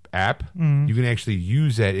app, you can actually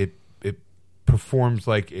use that. It performs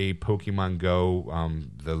like a Pokemon Go,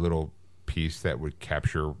 the little piece that would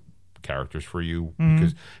capture characters for you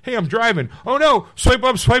because hey, I'm driving. Oh no! Swipe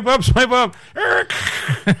up, swipe up, swipe up.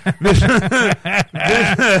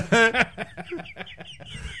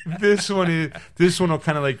 This one will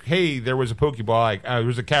kind of like, hey, there was a Pokeball, there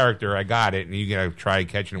was a character, I got it, and you gotta try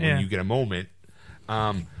catching it when you get a moment.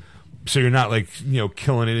 So you're not like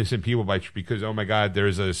killing innocent people because oh my god,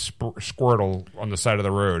 there's a Squirtle on the side of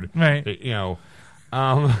the road, right?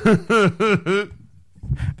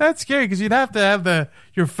 That's scary because you'd have to have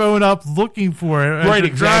your phone up looking for it, right?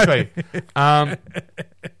 Exactly.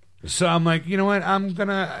 So I'm like, you know what? I'm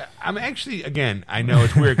actually, again, I know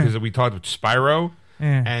it's weird because we talked about Spyro,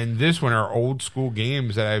 and this one are old school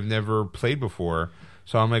games that I've never played before.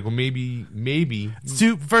 So I'm like, well, maybe.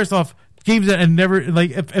 So first off, games that I never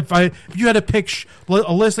like. If you had to pick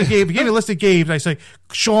a list of games, if you gave me a list of games, I say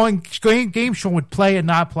games Sean would play and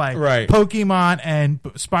not play. Right. Pokemon and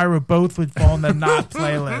Spyro both would fall on the not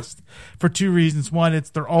play list for two reasons. One,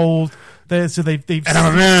 they're old, so they've. And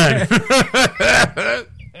I'm a man.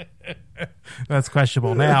 That's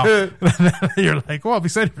questionable now. You're like, well, I'm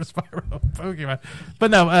excited for Spyro Pokemon,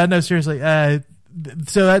 but no, seriously.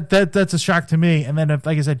 So that's a shock to me. And then,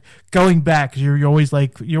 like I said, going back, because you're always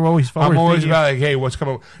forward. I'm always about like, hey, what's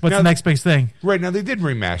coming? What's the next big thing? Right now, they did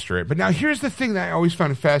remaster it, but now here's the thing that I always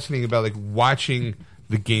found fascinating about like watching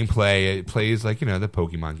the gameplay. It plays like the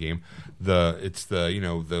Pokemon game. It's the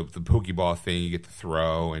Pokeball thing you get to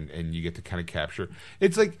throw and you get to kind of capture.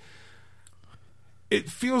 It's like. It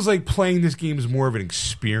feels like playing this game is more of an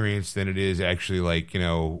experience than it is actually like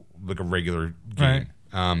a regular game,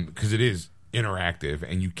 because it is interactive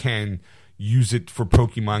and you can use it for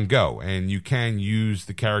Pokemon Go and you can use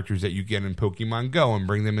the characters that you get in Pokemon Go and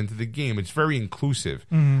bring them into the game. It's very inclusive,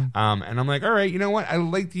 and I'm like, all right, you know what? I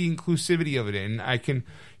like the inclusivity of it, and I can,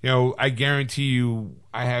 I guarantee you,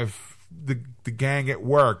 I have the gang at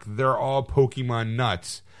work. They're all Pokemon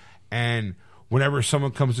nuts, and whenever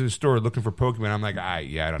someone comes to the store looking for Pokemon, I'm like, I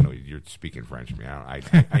don't know. You're speaking French, man.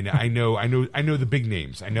 I know the big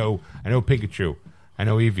names. I know Pikachu. I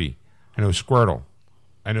know Eevee. I know Squirtle.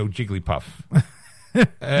 I know Jigglypuff.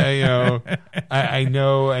 I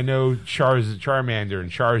know Charmander and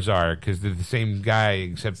Charizard because they're the same guy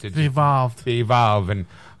except they evolved. They evolve, and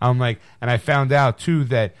I'm like, and I found out too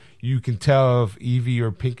that you can tell if Eevee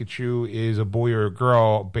or Pikachu is a boy or a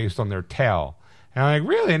girl based on their tail. And I'm like,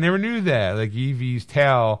 really? I never knew that. Like Eevee's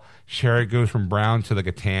tail, it goes from brown to like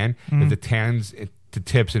a tan. If the tan's the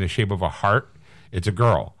tips in the shape of a heart, it's a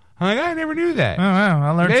girl. I'm like, I never knew that. Oh, wow.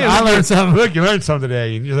 I learned something. Look, you learned something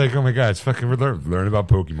today. And you're like, oh my God, it's fucking learn about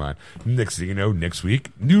Pokemon. Next thing you know, next week,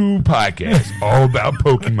 new podcast all about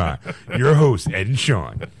Pokemon. Your hosts, Ed and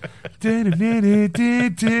Sean.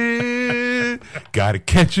 Gotta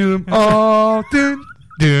catch them all.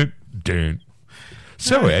 Dun, dun.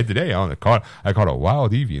 So Ed, today I caught a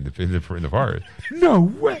wild Eevee in the forest. No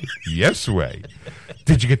way. Yes way.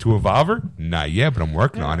 Did you get to evolve her? Not yet, but I'm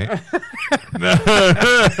working on it.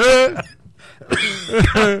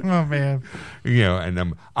 Oh man.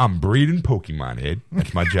 And I'm breeding Pokemon, Ed.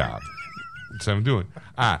 That's my job. That's what I'm doing.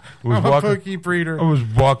 I'm a Poke breeder. I was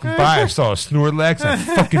walking by. I saw a Snorlax. I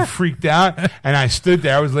fucking freaked out, and I stood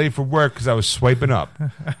there. I was late for work because I was swiping up.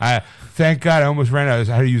 Thank God I almost ran out.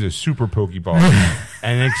 I had to use a super Pokeball,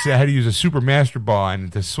 and I had to use a super Master Ball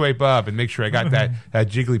and to swipe up and make sure I got that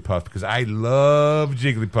Jigglypuff because I love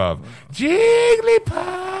Jigglypuff. Jigglypuff.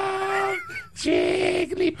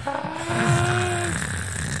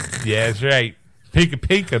 Yeah, that's right.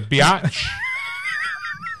 Pika biatch.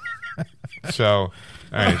 So, all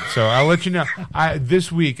right. So I'll let you know.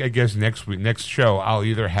 This week, I guess next show, I'll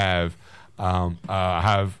either have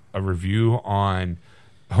a review on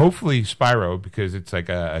hopefully Spyro because it's like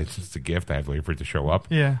it's a gift. I have to wait for it to show up.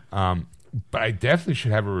 Yeah. But I definitely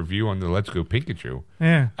should have a review on the Let's Go Pikachu.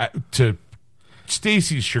 Yeah. To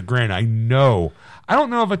Stacy's chagrin, I don't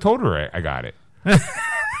know if I told her I got it.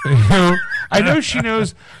 I know she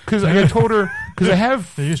knows because I told her because I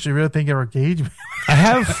have. You should really think of her engagement. I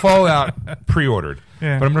have Fallout pre-ordered,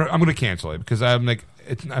 yeah. But I'm gonna cancel it because I'm like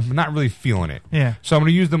I'm not really feeling it. Yeah. So I'm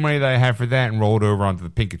gonna use the money that I have for that and roll it over onto the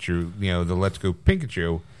Pikachu, the Let's Go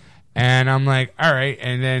Pikachu, and I'm like, all right.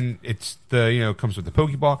 And then it's comes with the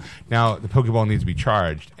Pokeball. Now the Pokeball needs to be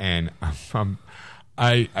charged, and I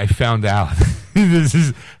found out this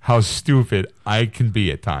is how stupid I can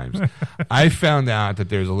be at times. I found out that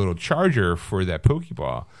there's a little charger for that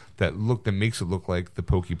Pokeball that makes it look like the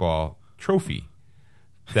Pokeball trophy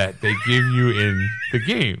that they give you in the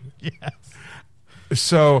game. Yes.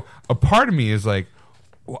 So a part of me is like,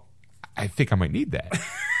 well, I think I might need that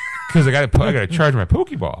because I got to charge my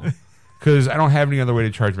Pokeball because I don't have any other way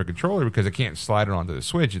to charge my controller because I can't slide it onto the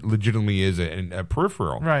Switch. It legitimately is a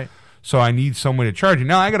peripheral. Right. So I need some way to charge it.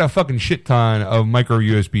 Now I got a fucking shit ton of micro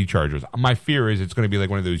USB chargers. My fear is it's going to be like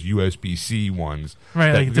one of those USB-C ones.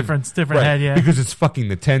 Right, like different right, head, yeah. Because it's fucking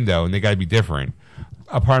Nintendo and they got to be different.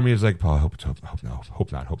 A part of me is like, Paul, hope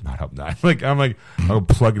not. Like, I'll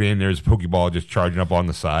plug it in. There's a Pokeball just charging up on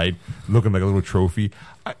the side, looking like a little trophy.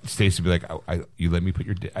 Stacy would be like, you let me put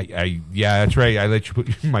your yeah, that's right. I let you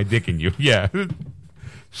put my dick in you. Yeah.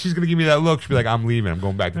 She's going to give me that look. She'll be like, I'm leaving. I'm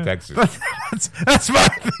going back to Texas. That's my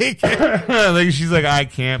thinking. Like, she's like, I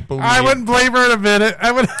can't believe I wouldn't blame her in a minute.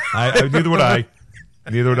 Neither would I.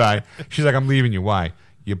 Neither would I. She's like, I'm leaving you. Why?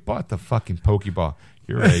 You bought the fucking Pokeball.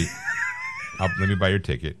 You're right. Let me buy your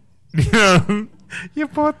ticket. You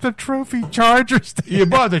bought the trophy charger. You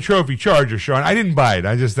bought the trophy charger, Sean. I didn't buy it.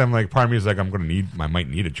 I'm like, part of me is like, I might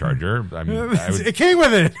need a charger. I mean, it came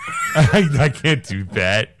with it. I can't do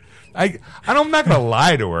that. I'm not gonna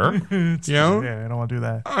lie to her. You know? Yeah, I don't want to do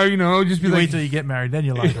that. Just be You like, wait till you get married, then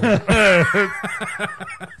you lie to her.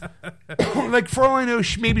 like for all I know,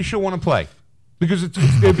 maybe she'll want to play because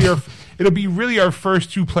it'll be really our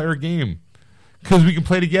first 2-player game because we can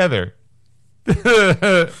play together.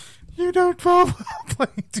 You don't play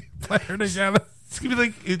 2-player together. It's gonna be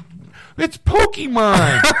like it's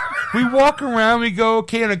Pokemon. We walk around, we go,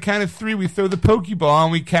 okay, on a count of 3, we throw the Pokeball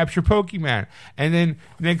and we capture Pokemon. And then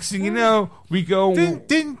next thing you know, we go.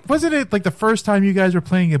 Wasn't it like the first time you guys were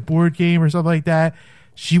playing a board game or something like that?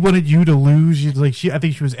 She wanted you to lose. I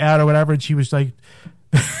think she was out or whatever, and she was like,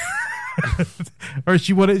 or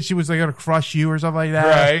she was like gonna crush you or something like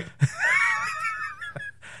that. Right.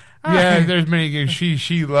 Yeah, there's many games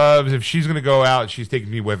she loves. If she's gonna go out, she's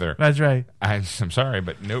taking me with her. That's right. I'm sorry,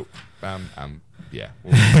 but nope. Yeah.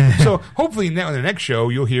 So hopefully now in the next show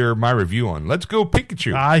you'll hear my review on Let's Go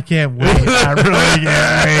Pikachu. I can't wait. I really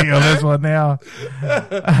can't wait on this one now.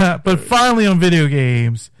 But finally on video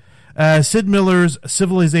games, Sid Meier's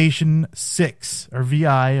Civilization 6 or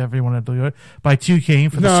VI, however you want to do it, by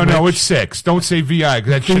 2K for the Switch. No, it's 6. Don't say VI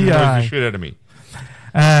because that shit annoys the shit out of me.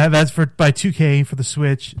 That's by 2K for the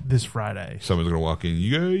Switch this Friday. Someone's gonna walk in.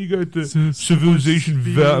 You got the Civilization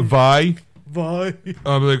Vi.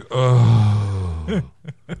 I'm like, oh.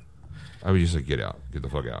 I would just like, get the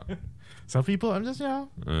fuck out. Some people, I'm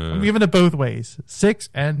giving it both ways: 6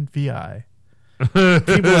 and VI. People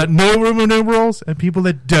that know Roman numerals and people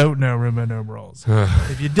that don't know Roman numerals.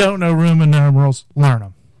 If you don't know Roman numerals, learn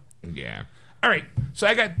them. Yeah. All right. So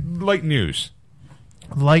I got light news.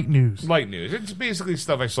 Light news. It's basically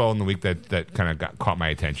stuff I saw in the week that kind of caught my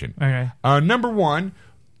attention. Okay. Number one,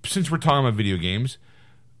 since we're talking about video games,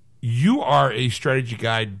 you are a strategy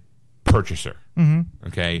guide purchaser. Mm-hmm.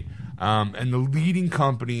 Okay. And the leading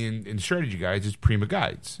company in strategy guides is Prima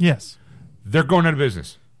Guides. Yes. They're going out of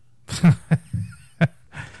business.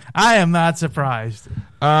 I am not surprised.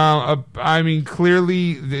 I mean,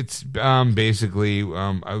 clearly, it's basically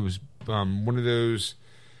I was one of those,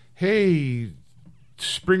 hey,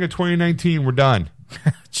 spring of 2019, we're done.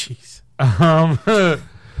 Jeez.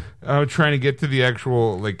 I'm trying to get to the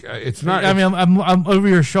actual, it's not. I mean, I'm over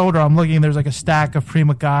your shoulder. I'm looking. There's like a stack of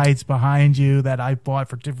Prima Guides behind you that I bought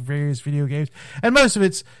for different various video games, and most of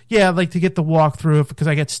it's like to get the walkthrough because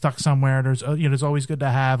I get stuck somewhere. There's it's always good to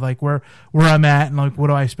have like where I'm at and like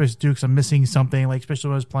what am I supposed to do because I'm missing something. Like especially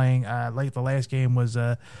when I was playing like the last game was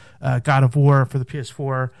God of War for the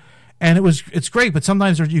PS4. And it's great, but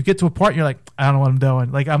sometimes you get to a part and you're like, I don't know what I'm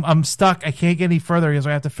doing. Like I'm stuck. I can't get any further because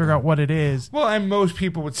I have to figure out what it is. Well, and most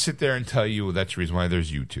people would sit there and tell you, well, that's the reason why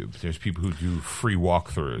there's YouTube. There's people who do free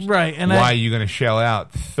walkthroughs. Right. And why are you going to shell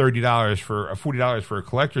out $30 for $40 for a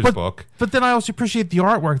collector's book? But then I also appreciate the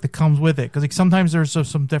artwork that comes with it because like sometimes there's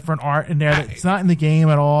some different art in there that's not in the game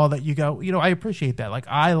at all that you go, I appreciate that. Like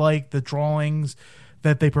I like the drawings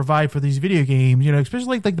that they provide for these video games,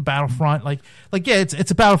 especially like the Battlefront, it's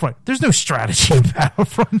a Battlefront. There's no strategy in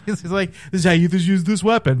Battlefront. It's like this is how you use this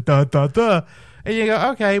weapon, and you go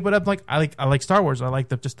okay. But I'm like I like Star Wars. I like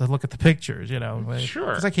just to look at the pictures, sure,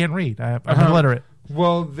 because I can't read. I'm illiterate.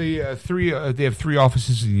 Well, they have 3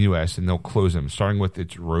 offices in the U.S. and they'll close them, starting with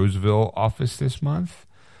its Roseville office this month,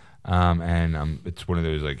 and it's one of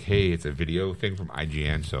those like, hey, it's a video thing from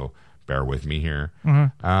IGN, so bear with me here.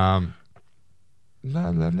 Mm-hmm. La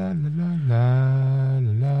la la la la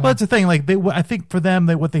la. Well, that's the thing. Like I think for them,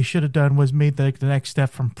 what they should have done was made the next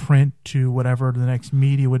step from print to whatever the next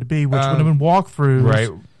media would be, which would have been walkthroughs.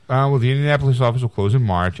 Right. Well, the Indianapolis office will close in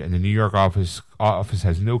March, and the New York office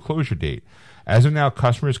has no closure date. As of now,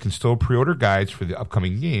 customers can still pre-order guides for the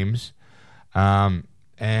upcoming games, and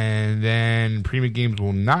then Prima Games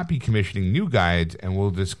will not be commissioning new guides and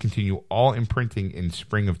will discontinue all imprinting in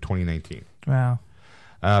spring of 2019. Wow.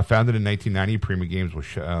 Founded in 1990, Prima Games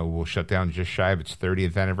will shut down just shy of its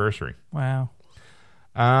 30th anniversary. Wow.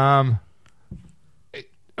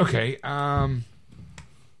 Okay.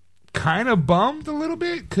 Kind of bummed a little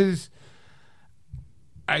bit because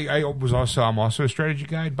I'm also a strategy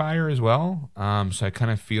guide buyer as well. So I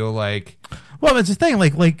kind of feel like, well, it's the thing.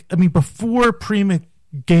 Before Prima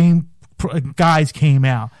guides came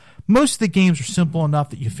out, most of the games were simple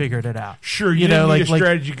enough that you figured it out. Sure, you didn't need a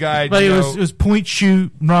strategy guide. Like it was point,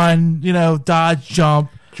 shoot, run. Dodge, jump,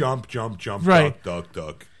 right.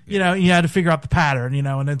 Duck. You had to figure out the pattern,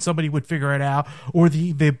 and then somebody would figure it out, or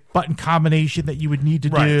the button combination that you would need to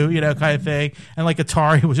do, kind of thing. And like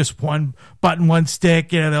Atari was just one button, one stick,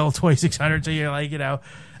 the old 2600. So you're like,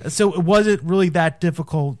 so it wasn't really that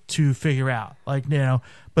difficult to figure out,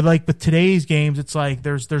 But like with today's games, it's like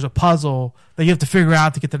there's a puzzle that you have to figure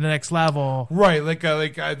out to get to the next level. Right,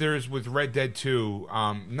 there's with Red Dead 2,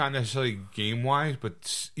 not necessarily game wise,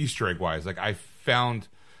 but Easter egg wise. Like I found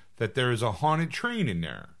that there's a haunted train in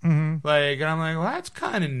there. Mm-hmm. And I'm like, well, that's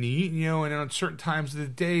kind of neat, and on certain times of the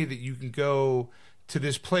day that you can go to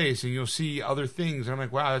this place and you'll see other things. And I'm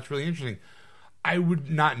like, wow, that's really interesting. I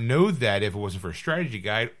would not know that if it wasn't for a strategy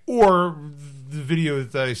guide or the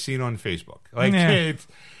videos that I've seen on Facebook.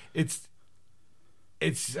 It's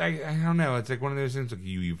I don't know. It's like one of those things like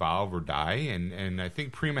you evolve or die. And I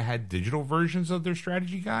think Prima had digital versions of their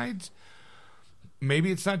strategy guides.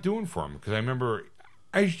 Maybe it's not doing for them because I remember...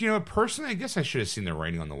 personally, I guess I should have seen the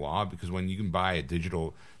writing on the wall because when you can buy a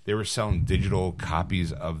digital, they were selling digital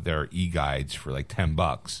copies of their e-guides for like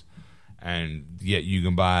 $10, and yet you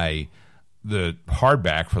can buy the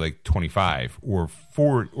hardback for like $25 or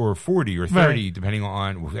 $40 or $30, right, depending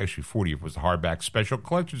on. Well, actually, $40 was the hardback special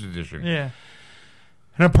collector's edition. Yeah.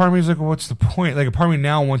 And a part of me is like, well, what's the point? Like, a part of me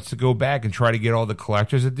now wants to go back and try to get all the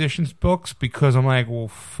collector's editions books because I'm like, well,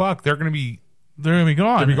 fuck, they're going to be gone. They'll be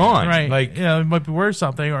gone. Right. It might be worth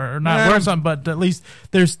something or not worth something, but at least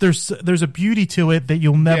there's a beauty to it that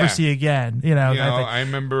you'll never see again. I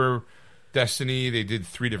remember Destiny, they did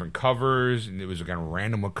 3 different covers and it was a kind of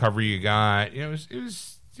random what cover you got. It was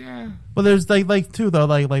Well, there's too though,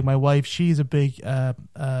 like my wife, she's a big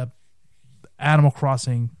Animal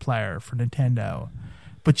Crossing player for Nintendo.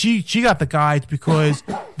 But she got the guides because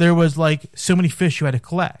there was like so many fish you had to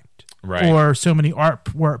collect. Right. Or so many art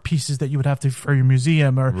pieces that you would have to for your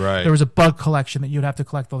museum, or there was a bug collection that you would have to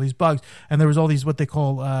collect all these bugs, and there was all these what they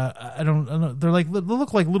call I don't know, they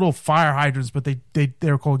look like little fire hydrants, but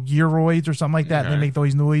they're called gearoids or something like that, and they make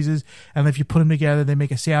those noises, and if you put them together, they make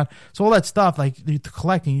a sound. So all that stuff, like the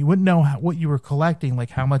collecting, you wouldn't know what you were collecting, like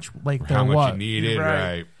how much how much you needed,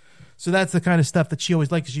 right. So that's the kind of stuff that she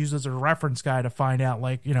always liked to use as a reference guide to find out,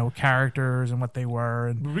 characters and what they were.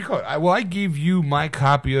 And I gave you my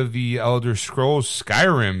copy of the Elder Scrolls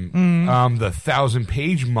Skyrim, the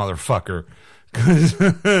 1,000-page motherfucker,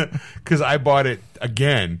 because I bought it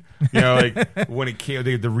again. When it came,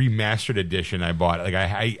 the remastered edition, I bought it. Like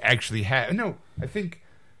I actually had. No, I think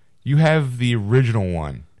you have the original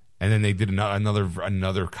one, and then they did another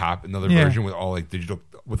version with all digital.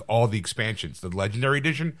 With all the expansions, the Legendary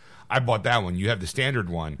Edition, I bought that one. You have the standard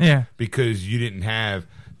one, because you didn't have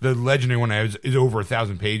the Legendary one. Is over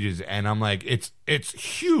 1,000 pages, and I'm like, it's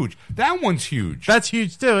huge. That one's huge. That's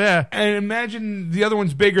huge too, yeah. And imagine the other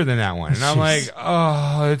one's bigger than that one, and I'm like,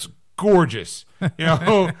 oh, it's gorgeous,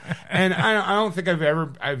 And I don't think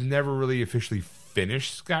I've never really officially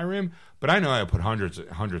finished Skyrim, but I know I put hundreds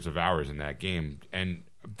of hours in that game, and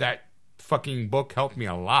that fucking book helped me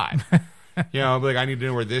a lot. I need to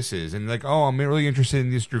know where this is. And I'm really interested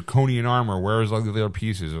in this draconian armor. Where is all the other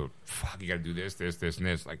pieces? Oh, fuck, you got to do this, and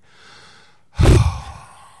this.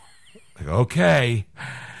 Okay,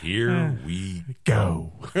 here we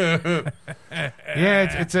go. It's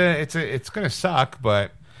going to suck,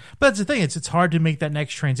 but that's the thing. It's hard to make that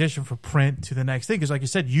next transition from print to the next thing. Because like you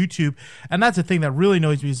said, YouTube, and that's the thing that really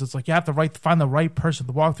annoys me is it's like you have to find the right person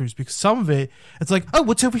to walk throughs, because some of it, it's like, oh,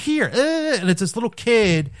 what's over here? And it's this little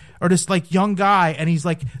kid or this young guy, and he's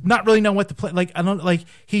not really knowing what to play.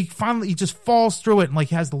 He just falls through it and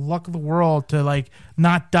he has the luck of the world to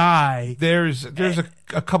not die. There's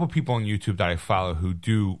a couple people on YouTube that I follow who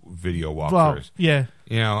do video walkthroughs. Well, yeah.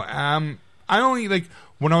 I only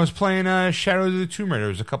when I was playing Shadows of the Tomb Raider, there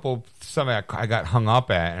was a couple some I got hung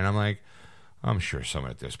up at, and I'm like, I'm sure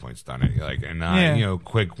someone at this point's done it.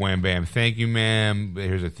 Quick wham bam, thank you, ma'am.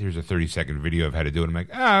 Here's a 30-second video of how to do it. I'm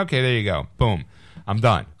like, okay, there you go, boom, I'm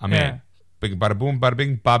done, I'm in. Big bada boom, bada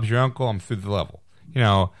bing, Bob's your uncle. I'm through the level.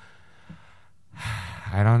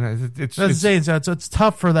 I don't know. That's insane. So it's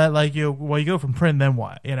tough for that. Like you go from print, then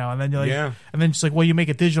what? And then you're like, and then just like, you make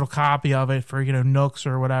a digital copy of it for Nooks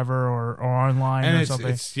or whatever, or online or something.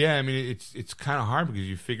 It's kind of hard because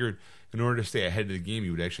you figured in order to stay ahead of the game,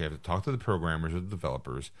 you would actually have to talk to the programmers or the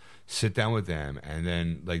developers, sit down with them, and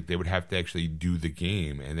then like they would have to actually do the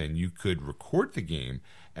game, and then you could record the game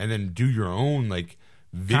and then do your own like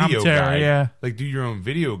video guide, like do your own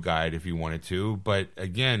video guide if you wanted to. But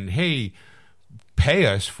again, hey, pay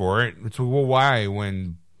us for it. It's well, why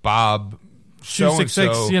when Bob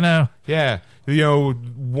 266,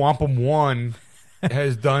 Wampum One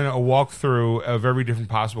has done a walkthrough of every different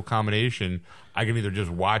possible combination, I can either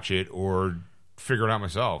just watch it or figure it out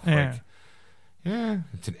myself. Yeah.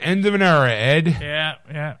 It's an end of an era, Ed. Yeah.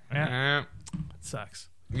 It sucks.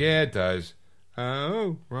 Yeah, it does.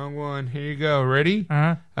 Oh, wrong one. Here you go. Ready?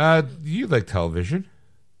 Uh-huh. Do you like television?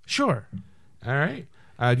 Sure. All right.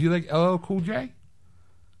 Do you like LL Cool J?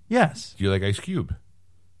 Yes. Do you like Ice Cube?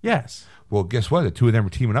 Yes. Well, guess what? The two of them are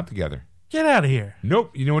teaming up together. Get out of here.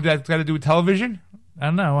 Nope. You know what that's got to do with television? I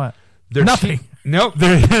don't know what. Nothing. Nope.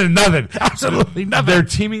 They're nothing. Absolutely nothing. They're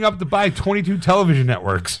teaming up to buy 22 television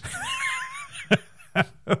networks.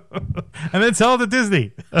 And then sell it to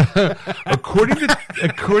Disney. According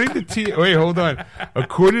to wait, hold on.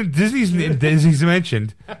 According to Disney's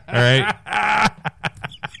mentioned. All right.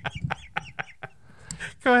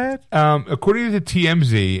 Go ahead. According to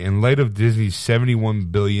TMZ, in light of Disney's $71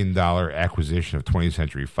 billion acquisition of 20th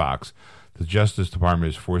Century Fox, the Justice Department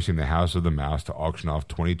is forcing the House of the Mouse to auction off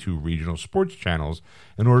 22 regional sports channels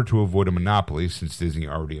in order to avoid a monopoly, since Disney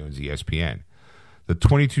already owns ESPN. The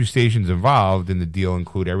 22 stations involved in the deal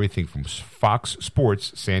include everything from Fox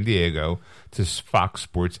Sports San Diego to Fox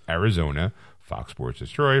Sports Arizona, Fox Sports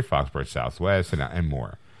Detroit, Fox Sports Southwest, and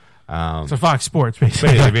more. So Fox Sports,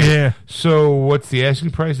 basically. Yeah. So what's the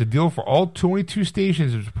asking price? The deal for all 22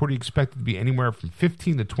 stations is reportedly expected to be anywhere from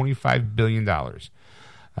 $15 to $25 billion.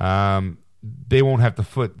 They won't have to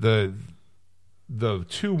foot the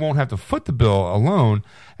two won't have to foot the bill alone,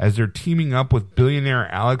 as they're teaming up with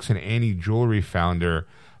billionaire Alex and Annie jewelry founder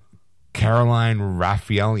Caroline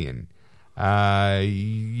Raphaelian.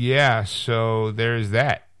 So there's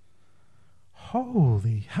that.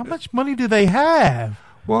 Holy, how much money do they have?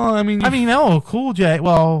 Well, I mean, Cool J.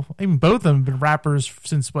 Well, even both of them have been rappers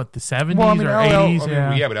since what, the 70s or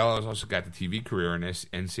 80s. But LL's also got the TV career in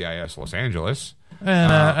NCIS Los Angeles.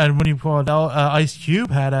 And when you call it, Ice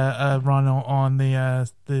Cube had a run on the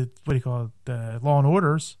what do you call it, the Law and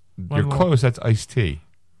Orders. You're close. That's Ice-T.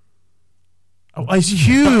 Oh, Ice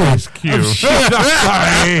Cube. Ice Cube. Oh,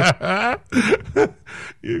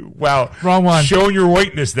 sorry. Wow. Wrong one. Showing your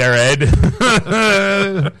whiteness there, Ed.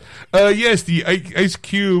 Yes, the Ice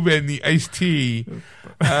Cube and the Ice-T.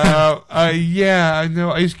 I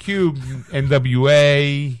know Ice Cube,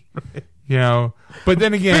 NWA, But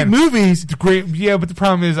then again, great movies. Great, yeah. But the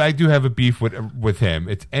problem is, I do have a beef with him.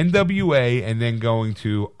 It's NWA, and then going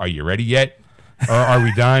to "Are you ready yet?" or "Are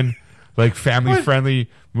we done?" Like family-friendly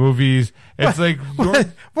movies. It's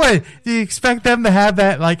what? Do you expect them to have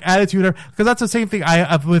that like attitude? Because that's the same thing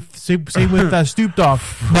with Snoop Dogg.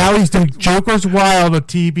 Now he's doing Joker's Wild on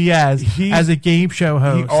TBS as a game show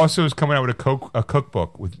host. He also is coming out with a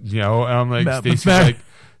cookbook with and I'm like, Stacey's like,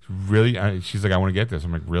 really? She's like, I want to get this.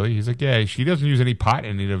 I'm like, really? He's like, yeah. She doesn't use any pot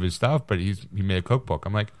in any of his stuff, but he made a cookbook.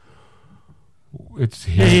 I'm like, it's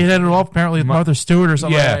him. Yeah, he had it all apparently with Martha Stewart or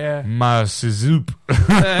something. Yeah, Ma Soup.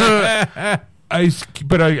 Ice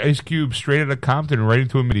Cube straight out of Compton right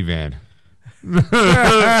into a minivan.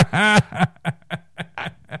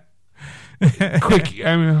 Quick,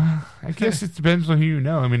 I guess it depends on who you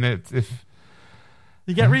know. I mean, if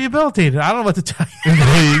you get rehabilitated, I don't know what to tell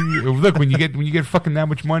you. Look, when you get fucking that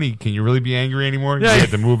much money, can you really be angry anymore? Yeah. You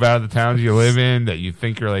have to move out of the towns you live in that you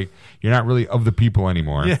think you're not really of the people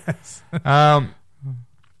anymore. Yes.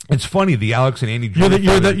 It's funny, the Alex and Andy. You're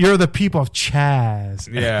the people of Chaz.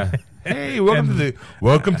 Yeah. Hey, welcome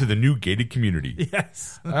to the new gated community.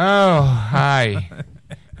 Yes. Oh, hi.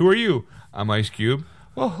 Who are you? I'm Ice Cube.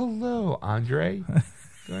 Well, hello, Andre. Why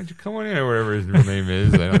don't you come on in, or whatever his real name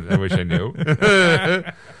is? I wish I knew.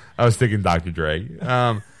 I was thinking Dr. Dre.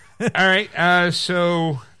 All right.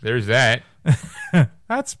 So there's that.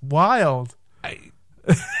 That's wild.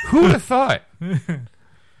 Who would have thought?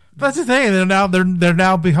 That's the thing. They're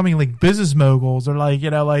now becoming like business moguls. They're like,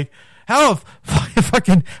 how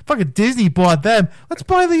fucking Disney bought them. Let's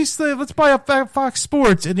buy these. Let's buy a Fox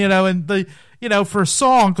Sports, and for a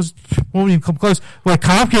song, because won't even come close. Like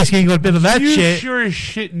Comcast getting a bit of that you shit. Sure as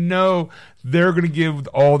shit know they're gonna give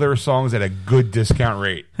all their songs at a good discount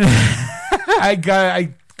rate. I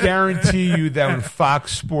guarantee you that when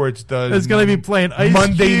Fox Sports does It's going to be playing Ice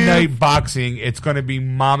Monday Cube. Night Boxing, it's going to be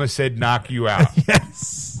Mama Said Knock You Out.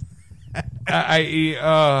 Yes.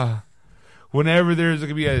 Whenever there's going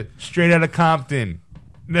to be a Straight Outta Compton.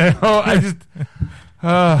 No,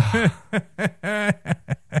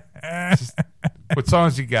 what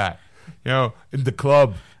songs you got? In the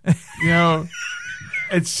club.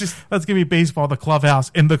 It's just, That's going to be baseball, the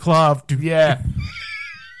clubhouse, in the club. Dude. yeah.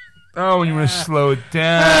 Oh, you want to slow it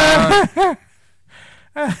down?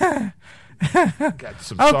 Got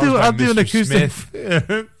some songs by I'll do an Mr. acoustic.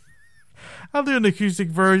 Smith. I'll do an acoustic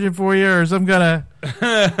version for you, or some kind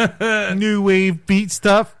of new wave beat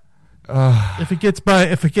stuff. If it gets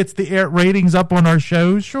the air ratings up on our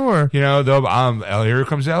shows, sure. Here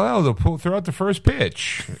comes LL. They'll throw out the first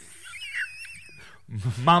pitch.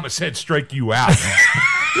 Mama said, "Strike you out."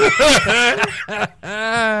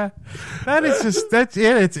 That is just that's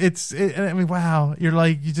it. I mean, wow. You're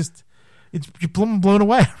like you're blown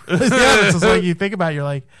away. It's just like you think about it, you're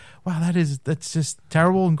like, wow, that's just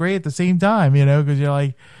terrible and great at the same time, because you're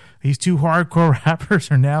like, these two hardcore rappers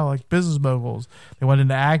are now like business moguls. They went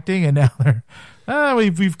into acting, and now they're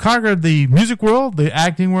we've conquered the music world, the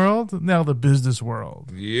acting world, now the business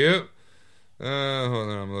world. Yep. Hold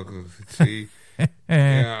on, I'm looking. Let's see.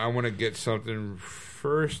 Yeah, I want to get something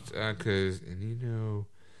first because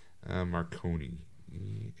Marconi.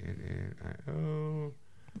 ENNIO.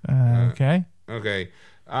 Okay. Okay.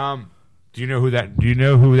 Do you know who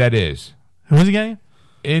that is? Who's it again?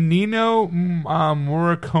 Ennio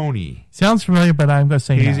Morricone. Sounds familiar, but I'm going to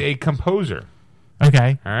say He's no. a composer.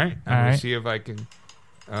 Okay. All right. I'm going to see if I can.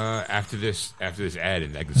 After this ad,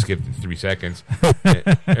 and I can skip in 3 seconds. All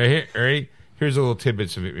right. Here's a little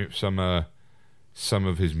tidbit of some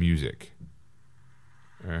of his music.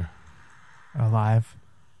 Alive.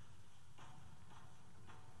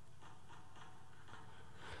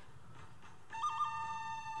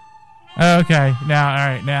 Okay. Now, all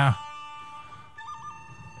right. Now.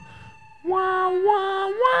 Wah, wah,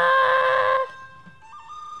 wah.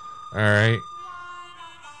 All right.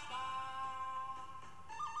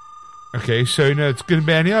 Okay, so it's Good,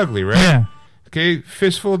 Bad, and the Ugly, right? Yeah. Okay,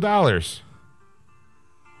 Fistful of Dollars.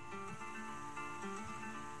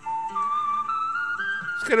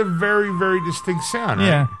 It's got a very, very distinct sound,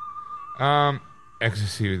 right? Yeah.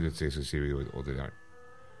 Ecstasy, let's see with all the dark.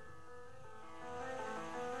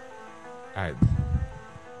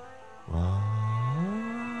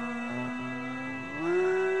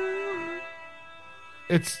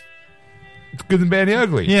 It's Good, and Bad, and the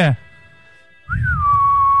Ugly. Yeah.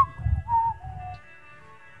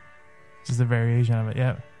 Just a variation of it.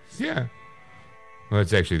 Yeah. Yeah. Well,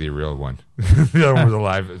 it's actually the real one. The other one was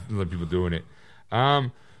alive. A lot of people doing it.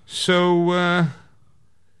 So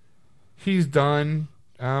he's done.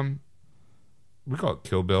 We call it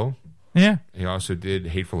Kill Bill. Yeah. He also did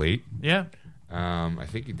Hateful Eight. Yeah. I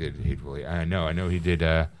think he did Hateful Eight. I know he did.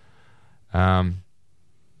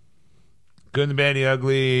 Good and the Bad, and the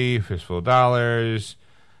Ugly, Fistful of Dollars.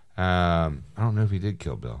 I don't know if he did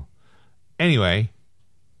Kill Bill. Anyway,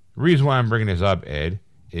 the reason why I'm bringing this up, Ed,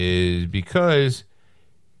 is because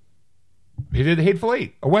he did the Hateful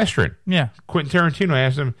Eight, a Western. Yeah. Quentin Tarantino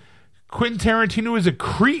asked him, Quentin Tarantino is a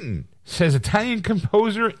cretin, says Italian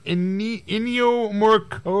composer Ennio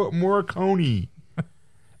Morricone.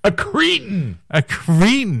 A cretin. A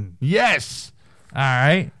cretin. Yes. All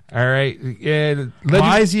right. Yeah,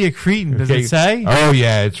 Why is he a cretin? Does it say? Oh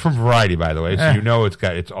yeah, it's from Variety, by the way, so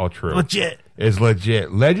it's all true. Legit. It's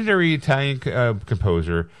legit. Legendary Italian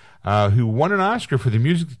composer who won an Oscar for the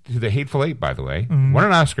music to The Hateful Eight, by the way. Mm-hmm. Won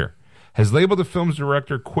an Oscar. Has labeled the film's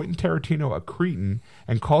director, Quentin Tarantino, a cretin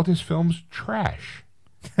and called his films trash.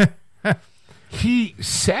 He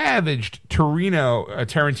savaged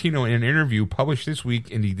Tarantino in an interview published this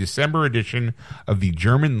week in the December edition of the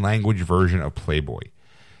German-language version of Playboy.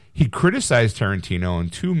 He criticized Tarantino on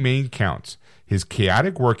two main counts, his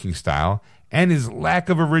chaotic working style and his lack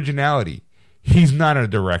of originality. He's not a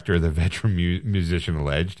director, the veteran musician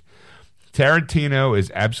alleged. Tarantino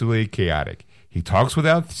is absolutely chaotic. He talks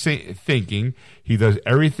without thinking. He does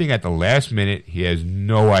everything at the last minute. He has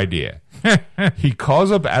no idea. He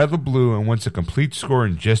calls up out of the blue and wants a complete score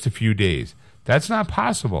in just a few days. That's not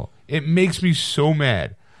possible. It makes me so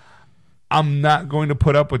mad. I'm not going to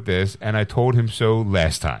put up with this, and I told him so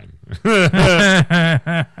last time.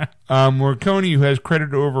 Morricone, who has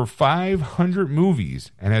credited over 500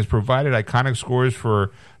 movies and has provided iconic scores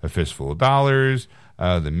for A Fistful of Dollars,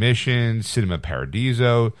 The Mission, Cinema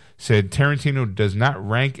Paradiso, said Tarantino does not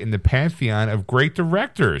rank in the pantheon of great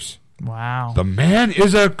directors. Wow. The man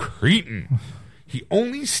is a cretin. He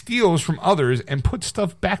only steals from others and puts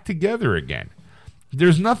stuff back together again.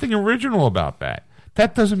 There's nothing original about that.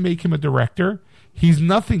 That doesn't make him a director. He's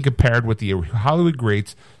nothing compared with the Hollywood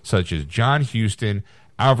greats such as John Huston,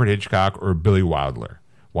 Alfred Hitchcock, or Billy Wilder.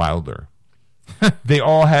 They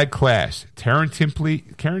all had class.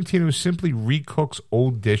 Tarantino simply recooks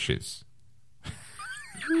old dishes.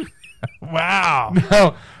 Wow.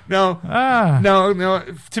 No.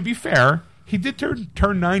 To be fair, he did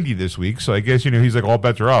turn 90 this week, so I guess he's like all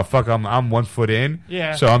bets are off. Fuck, I'm 1 foot in.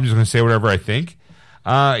 Yeah. So I'm just gonna say whatever I think.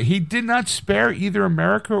 He did not spare either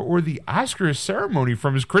America or the Oscars ceremony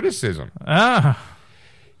from his criticism.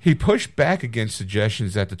 He pushed back against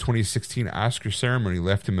suggestions that the 2016 Oscar ceremony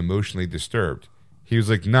left him emotionally disturbed. He was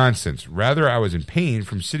like, nonsense. Rather, I was in pain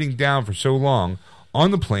from sitting down for so long on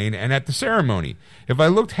the plane and at the ceremony. If I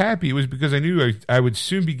looked happy, it was because I knew I would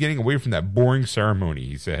soon be getting away from that boring ceremony,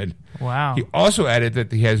 he said. Wow. He also added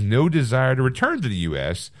that he has no desire to return to the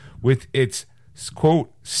U.S. with its,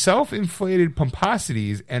 quote, self-inflated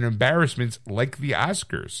pomposities and embarrassments like the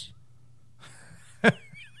Oscars.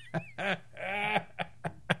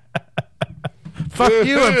 Fuck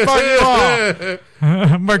you and fuck you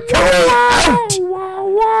all. Mercury out.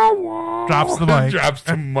 Drops the mic. Drops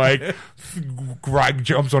the mic. Greg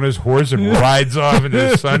jumps on his horse and rides off into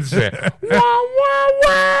the sunset.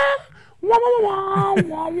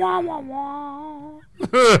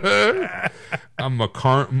 I'm a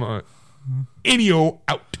Ennio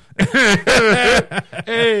out.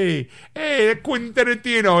 Hey, that Quentin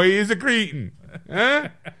Tarantino, he's a cretin. Huh?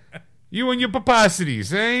 You and your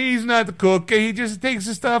pomposities. He's not the cook. He just takes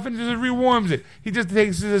the stuff and just rewarms it. He just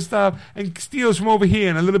takes the stuff and steals from over here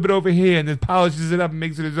and a little bit over here and then polishes it up and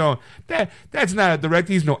makes it his own. That's not a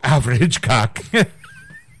director. He's no Alfred Hitchcock.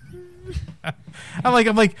 I'm like,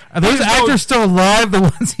 are those actors still alive? The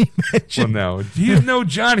ones he mentioned. Well, no. Do you know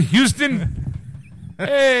John Huston?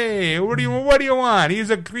 Hey, what do you want? He's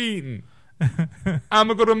a cretin. I'm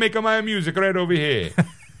going to make my music right over here.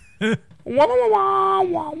 That's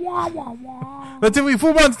what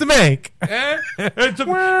Fool wants to make. It's a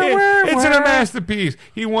masterpiece.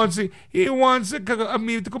 He wants me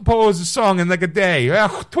to compose a song in like a day.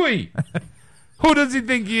 Who does he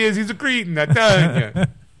think he is? He's a cretin, I'm telling you.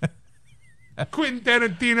 Quentin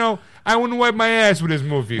Tarantino, I wouldn't wipe my ass with his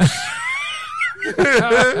movies.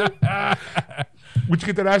 What'd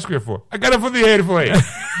you get that Oscar for? I got it for the head flame.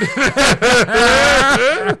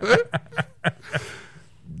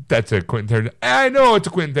 That's a Quentin Tarantino. I know it's a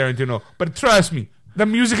Quentin Tarantino, but trust me, the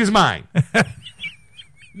music is mine.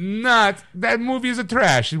 That movie is a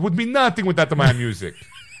trash. It would be nothing without my music.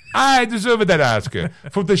 I deserve that Oscar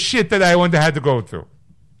for the shit that I had to go through.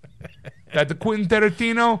 That the Quentin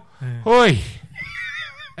Tarantino, oi.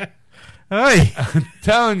 I'm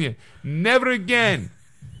telling you, never again.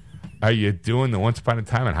 Are you doing the Once Upon a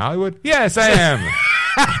Time in Hollywood? Yes, I am.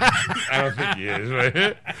 I don't think he is,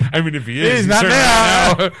 right? I mean, if he is, he's not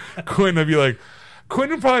now. Quentin would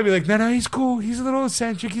probably be like, no, he's cool. He's a little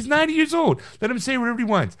eccentric. He's 90 years old. Let him say whatever he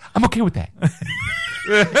wants. I'm okay with that.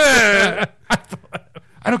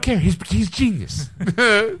 I don't care. He's genius.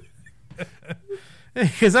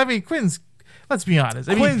 Because, I mean, Quentin's, let's be honest.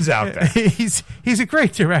 Quentin's out there. He's a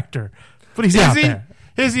great director, but he's out there.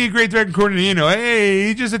 Is he a great director according to Hey,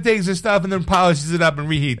 he just takes his stuff and then polishes it up and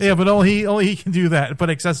reheats. Yeah, but only he can do that. Put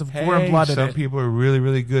excessive warm blood in it. Some people are really,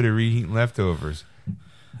 really good at reheating leftovers.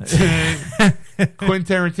 Quentin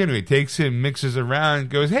Tarantino, he takes it, mixes around, and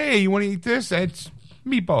goes, "Hey, you want to eat this? That's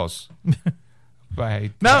meatballs."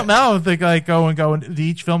 Now I think like go into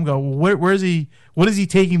each film. Where is he? What is he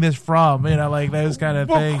taking this from? Like those kind of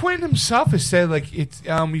things. Well, Quentin himself has said like it's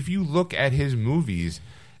if you look at his movies,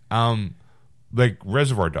 like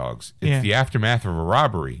Reservoir Dogs, it's the aftermath of a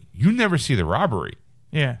robbery. You never see the robbery.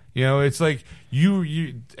 Yeah, it's like you're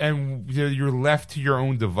left to your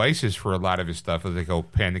own devices for a lot of his stuff. Like he'll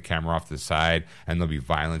pan the camera off to the side, and there'll be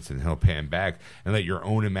violence, and he'll pan back, and let your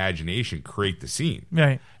own imagination create the scene.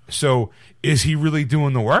 Right. So, is he really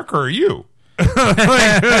doing the work, or are you?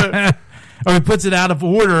 Or he puts it out of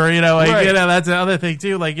order, right. That's the other thing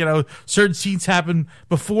too. Certain scenes happen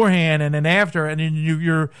beforehand and then after, and then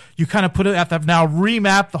you kind of have to now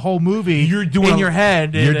remap the whole movie in your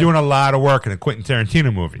head. You're doing a lot of work in a Quentin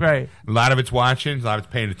Tarantino movie. Right. A lot of it's watching, a lot of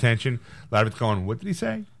it's paying attention, a lot of it's going, what did he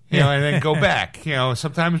say? And then go back.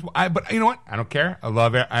 Sometimes, but you know what? I don't care. I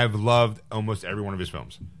love it. I've loved almost every one of his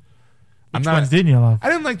films. Which ones didn't you love? I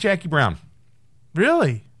didn't like Jackie Brown.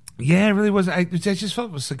 Really? Yeah, it really wasn't. I just felt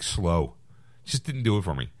it was like slow. Just didn't do it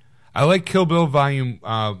for me. I like Kill Bill Volume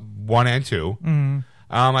 1 and 2. Mm-hmm.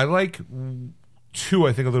 I like 2,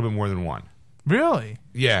 I think, a little bit more than 1. Really?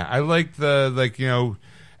 Yeah, I like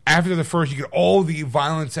after the first, you get all the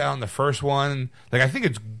violence out in the first one. Like, I think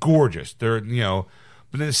it's gorgeous. They're,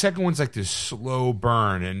 But then the second one's like this slow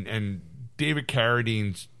burn, and David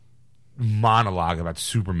Carradine's monologue about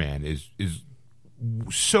Superman is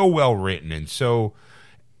so well written and so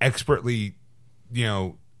expertly,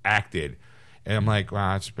 acted. And I'm like,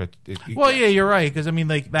 wow, well, yeah, you're right, because I mean,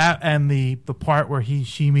 like that, and the part where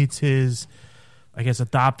she meets his, I guess,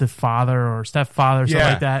 adoptive father or stepfather, or something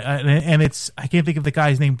like that, and it's, I can't think of the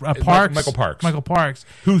guy's name. Parks, Michael Parks,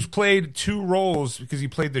 who's played two roles because he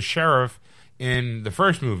played the sheriff in the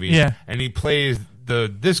first movie, and he plays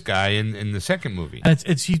this guy in the second movie. And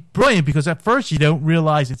he's brilliant, because at first you don't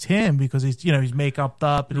realize it's him, because he's he's make-upped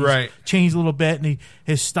up and he's changed a little bit, and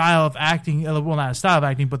his style of acting, well, not his style of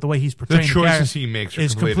acting, but the way he's portraying the choices he makes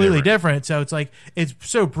is completely different. So it's like, it's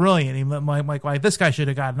so brilliant. Like this guy should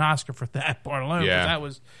have got an Oscar for that part alone. Yeah.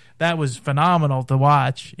 That was phenomenal to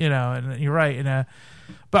watch. And you're right.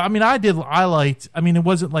 But I mean, I liked. I mean, it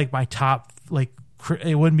wasn't like my top, like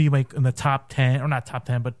it wouldn't be like in the top 10, or not top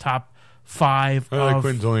 10, but top 5.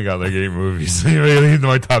 Quentin's only got like 8 movies. Really, in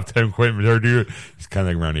my top 10, Quentin, he's kind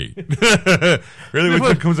of like around 8. Really, which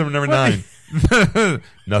one comes up at number 9?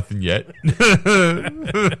 Nothing yet.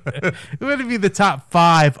 It wouldn't be the top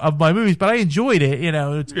 5 of my movies, but I enjoyed it.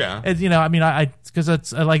 I mean, I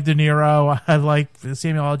because I like De Niro, I like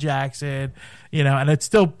Samuel L. Jackson. And it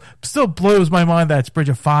still blows my mind that it's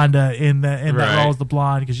Bridget Fonda in that role as the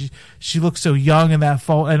blonde, because she looks so young in that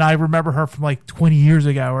fall, and I remember her from like 20 years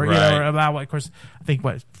ago, or or about of course I think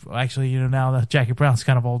now that Jackie Brown's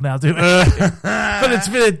kind of old now too, but it's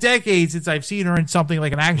been a decade since I've seen her in something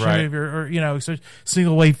like an action movie or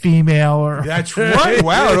single white female or that's right.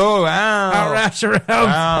 Wow, wraps around.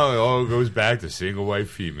 Wow, it all goes back to single white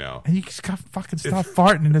female. And you just got fucking stop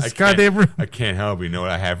farting in this goddamn room. I can't help it. You know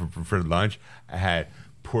what I had for lunch? I had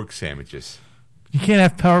pork sandwiches. You can't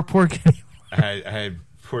have pork anymore. I had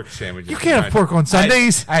pork sandwiches. You can't have pork on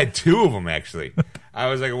Sundays. I had 2 of them, actually.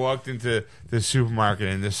 I walked into the supermarket,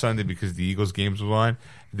 and this Sunday, because the Eagles games was on,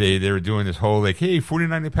 they were doing this whole like, hey,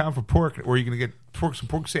 $49 a pound for pork, or you're going to get some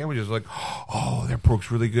pork sandwiches. Like, oh, their pork's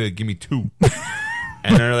really good. Give me 2.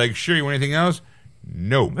 And they're like, sure, you want anything else?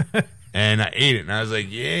 Nope. And I ate it, and I was like,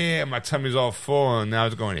 yeah, my tummy's all full. And now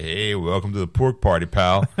it's going, hey, welcome to the pork party,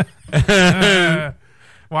 pal. Well,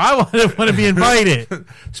 I want to be invited.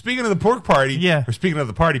 Speaking of the pork party, or speaking of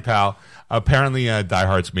the party, pal, apparently Die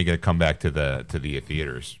Hard's making a comeback to the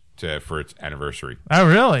theaters for its anniversary. Oh,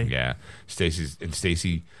 really? Yeah.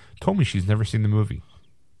 Stacy told me she's never seen the movie.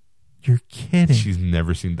 You're kidding. She's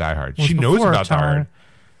never seen Die Hard. She knows about Die Hard.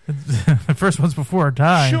 The first one's before her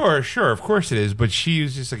time. Sure, of course it is. But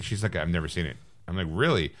she's like, I've never seen it. I'm like,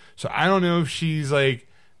 really? So I don't know if she's like,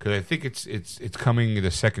 because I think it's coming,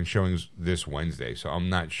 the second showing's this Wednesday. So I'm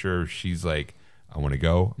not sure if she's like, I want to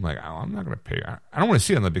go. I'm like, oh, I'm not going to pay. I don't want to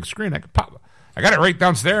see it on the big screen. I got it right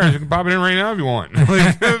downstairs. You can pop it in right now if you want.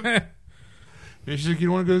 She's like, you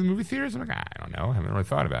don't want to go to the movie theaters? I'm like, I don't know. I haven't really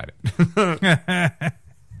thought about it.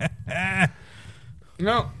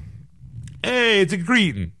 No. Hey, it's a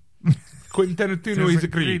Cretin. Quentin Tarantino, he's a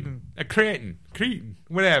Cretin. A Cretin.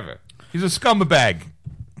 Whatever. He's a scumbag.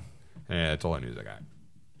 Yeah, that's all the news I got. I'm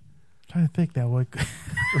trying to think that would.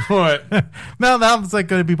 What? now it's like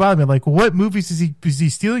going to be bothering me. Like, what movies is he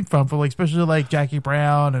stealing from? For like, especially like Jackie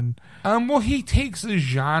Brown and. Well, he takes the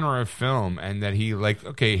genre of film, and that he like.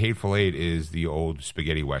 Okay, Hateful Eight is the old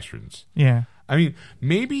spaghetti westerns. Yeah. I mean,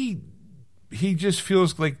 maybe he just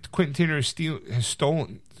feels like Quentin Tarantino has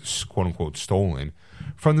stolen, quote unquote, stolen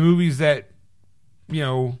from the movies that,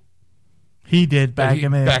 he did back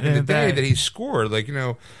in the day that he scored. Like,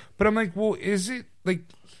 but I'm like, well, is it like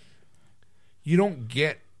you don't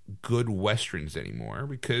get good westerns anymore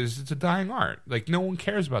because it's a dying art. Like, no one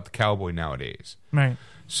cares about the cowboy nowadays. Right.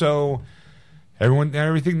 So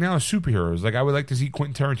everything now is superheroes. Like, I would like to see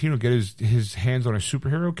Quentin Tarantino get his hands on a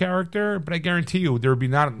superhero character, but I guarantee you there would be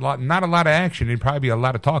not a lot of action. It'd probably be a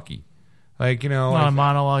lot of talky. Like, a lot of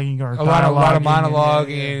monologuing or a lot of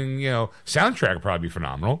monologuing. Soundtrack would probably be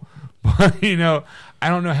phenomenal. But I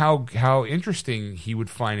don't know how interesting he would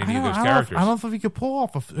find any of those characters. I don't know if he could pull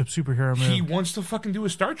off a superhero movie. He wants to fucking do a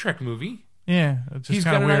Star Trek movie. Yeah, it's just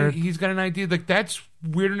kind of weird. He's got an idea like that's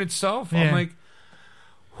weird in itself. Yeah. I'm like,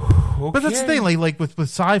 okay. But that's the thing. Like with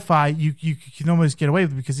sci-fi, you can almost get away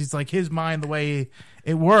with it because he's like his mind, the way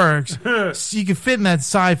it works. So you can fit in that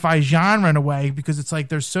sci-fi genre in a way because it's like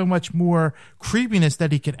there's so much more creepiness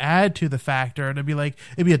that he could add to the factor, and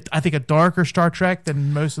I think a darker Star Trek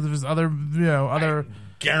than most of his other I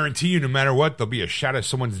guarantee you, no matter what, there'll be a shot of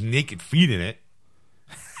someone's naked feet in it.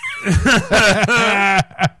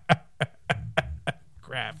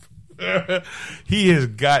 Crap. He has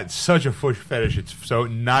got such a foot fetish. It's so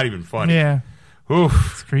not even funny. Yeah. Oof.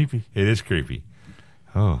 It's creepy. It is creepy.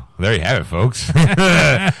 Oh, there you have it, folks.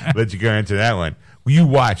 Let you go into that one. When you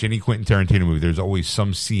watch any Quentin Tarantino movie, there's always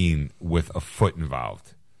some scene with a foot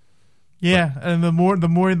involved. Yeah, and the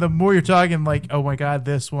more you're talking, like, oh my god,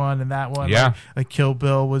 this one and that one. Yeah, like Kill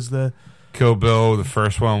Bill was the Kill Bill. The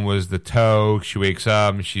first one was the toe. She wakes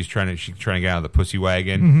up and she's trying to get out of the pussy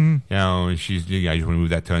wagon. Mm-hmm. You know, and she's I just want to move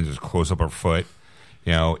that toe and just close up her foot.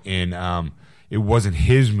 You know, and it wasn't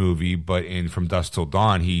his movie, but in From Dusk Till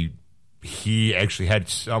Dawn, he actually had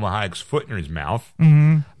Salma Hayek's foot in his mouth.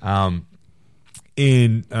 Mm-hmm.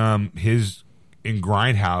 In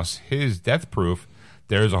Grindhouse, his Death Proof,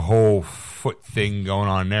 there's a whole foot thing going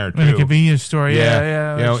on there too. in a convenience store.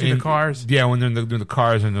 Yeah. You know, in the cars. Yeah, when they're in the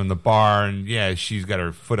cars and they're in the bar, and yeah, she's got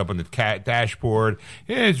her foot up on the dashboard.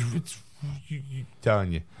 Yeah, it's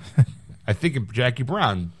telling you. I think of Jackie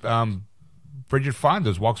Brown, Bridget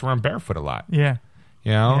Fonda walks around barefoot a lot. Yeah.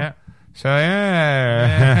 You know? Yeah. So,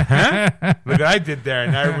 yeah. Look what I did there.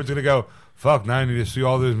 And now everyone's going to go, fuck, now I need to see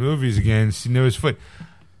all those movies again, see his foot.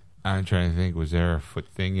 I'm trying to think, was there a foot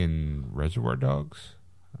thing in Reservoir Dogs?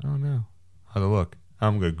 I don't know. I'll have to look.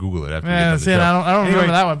 I'm going to Google it after we get done the show. I don't Anyway,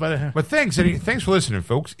 remember that one. But thanks for listening,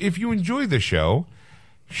 folks. If you enjoy the show,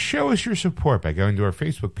 show us your support by going to our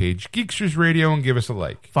Facebook page, Geeksters Radio, and give us a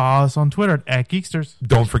like. Follow us on Twitter at Geeksters.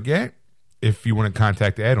 Don't forget, if you want to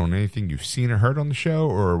contact Ed on anything you've seen or heard on the show,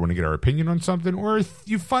 or want to get our opinion on something, or if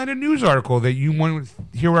you find a news article that you want to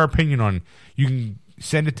hear our opinion on, you can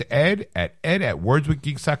send it to Ed at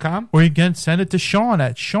wordswithgeeks.com. Or you can send it to Sean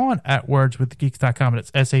at wordswithgeeks.com. And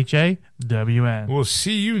it's SHAWN. We'll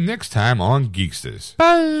see you next time on Geeksters.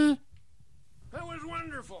 Bye. That was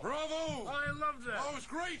wonderful. Bravo! I loved that. Oh, it was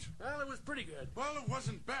great. Well, it was pretty good. Well, it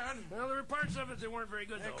wasn't bad. Well, there were parts of it that weren't very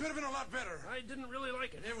good, It though. could have been a lot better. I didn't really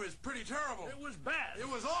like it. It was pretty terrible. It was bad. It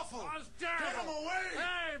was awful. It was terrible.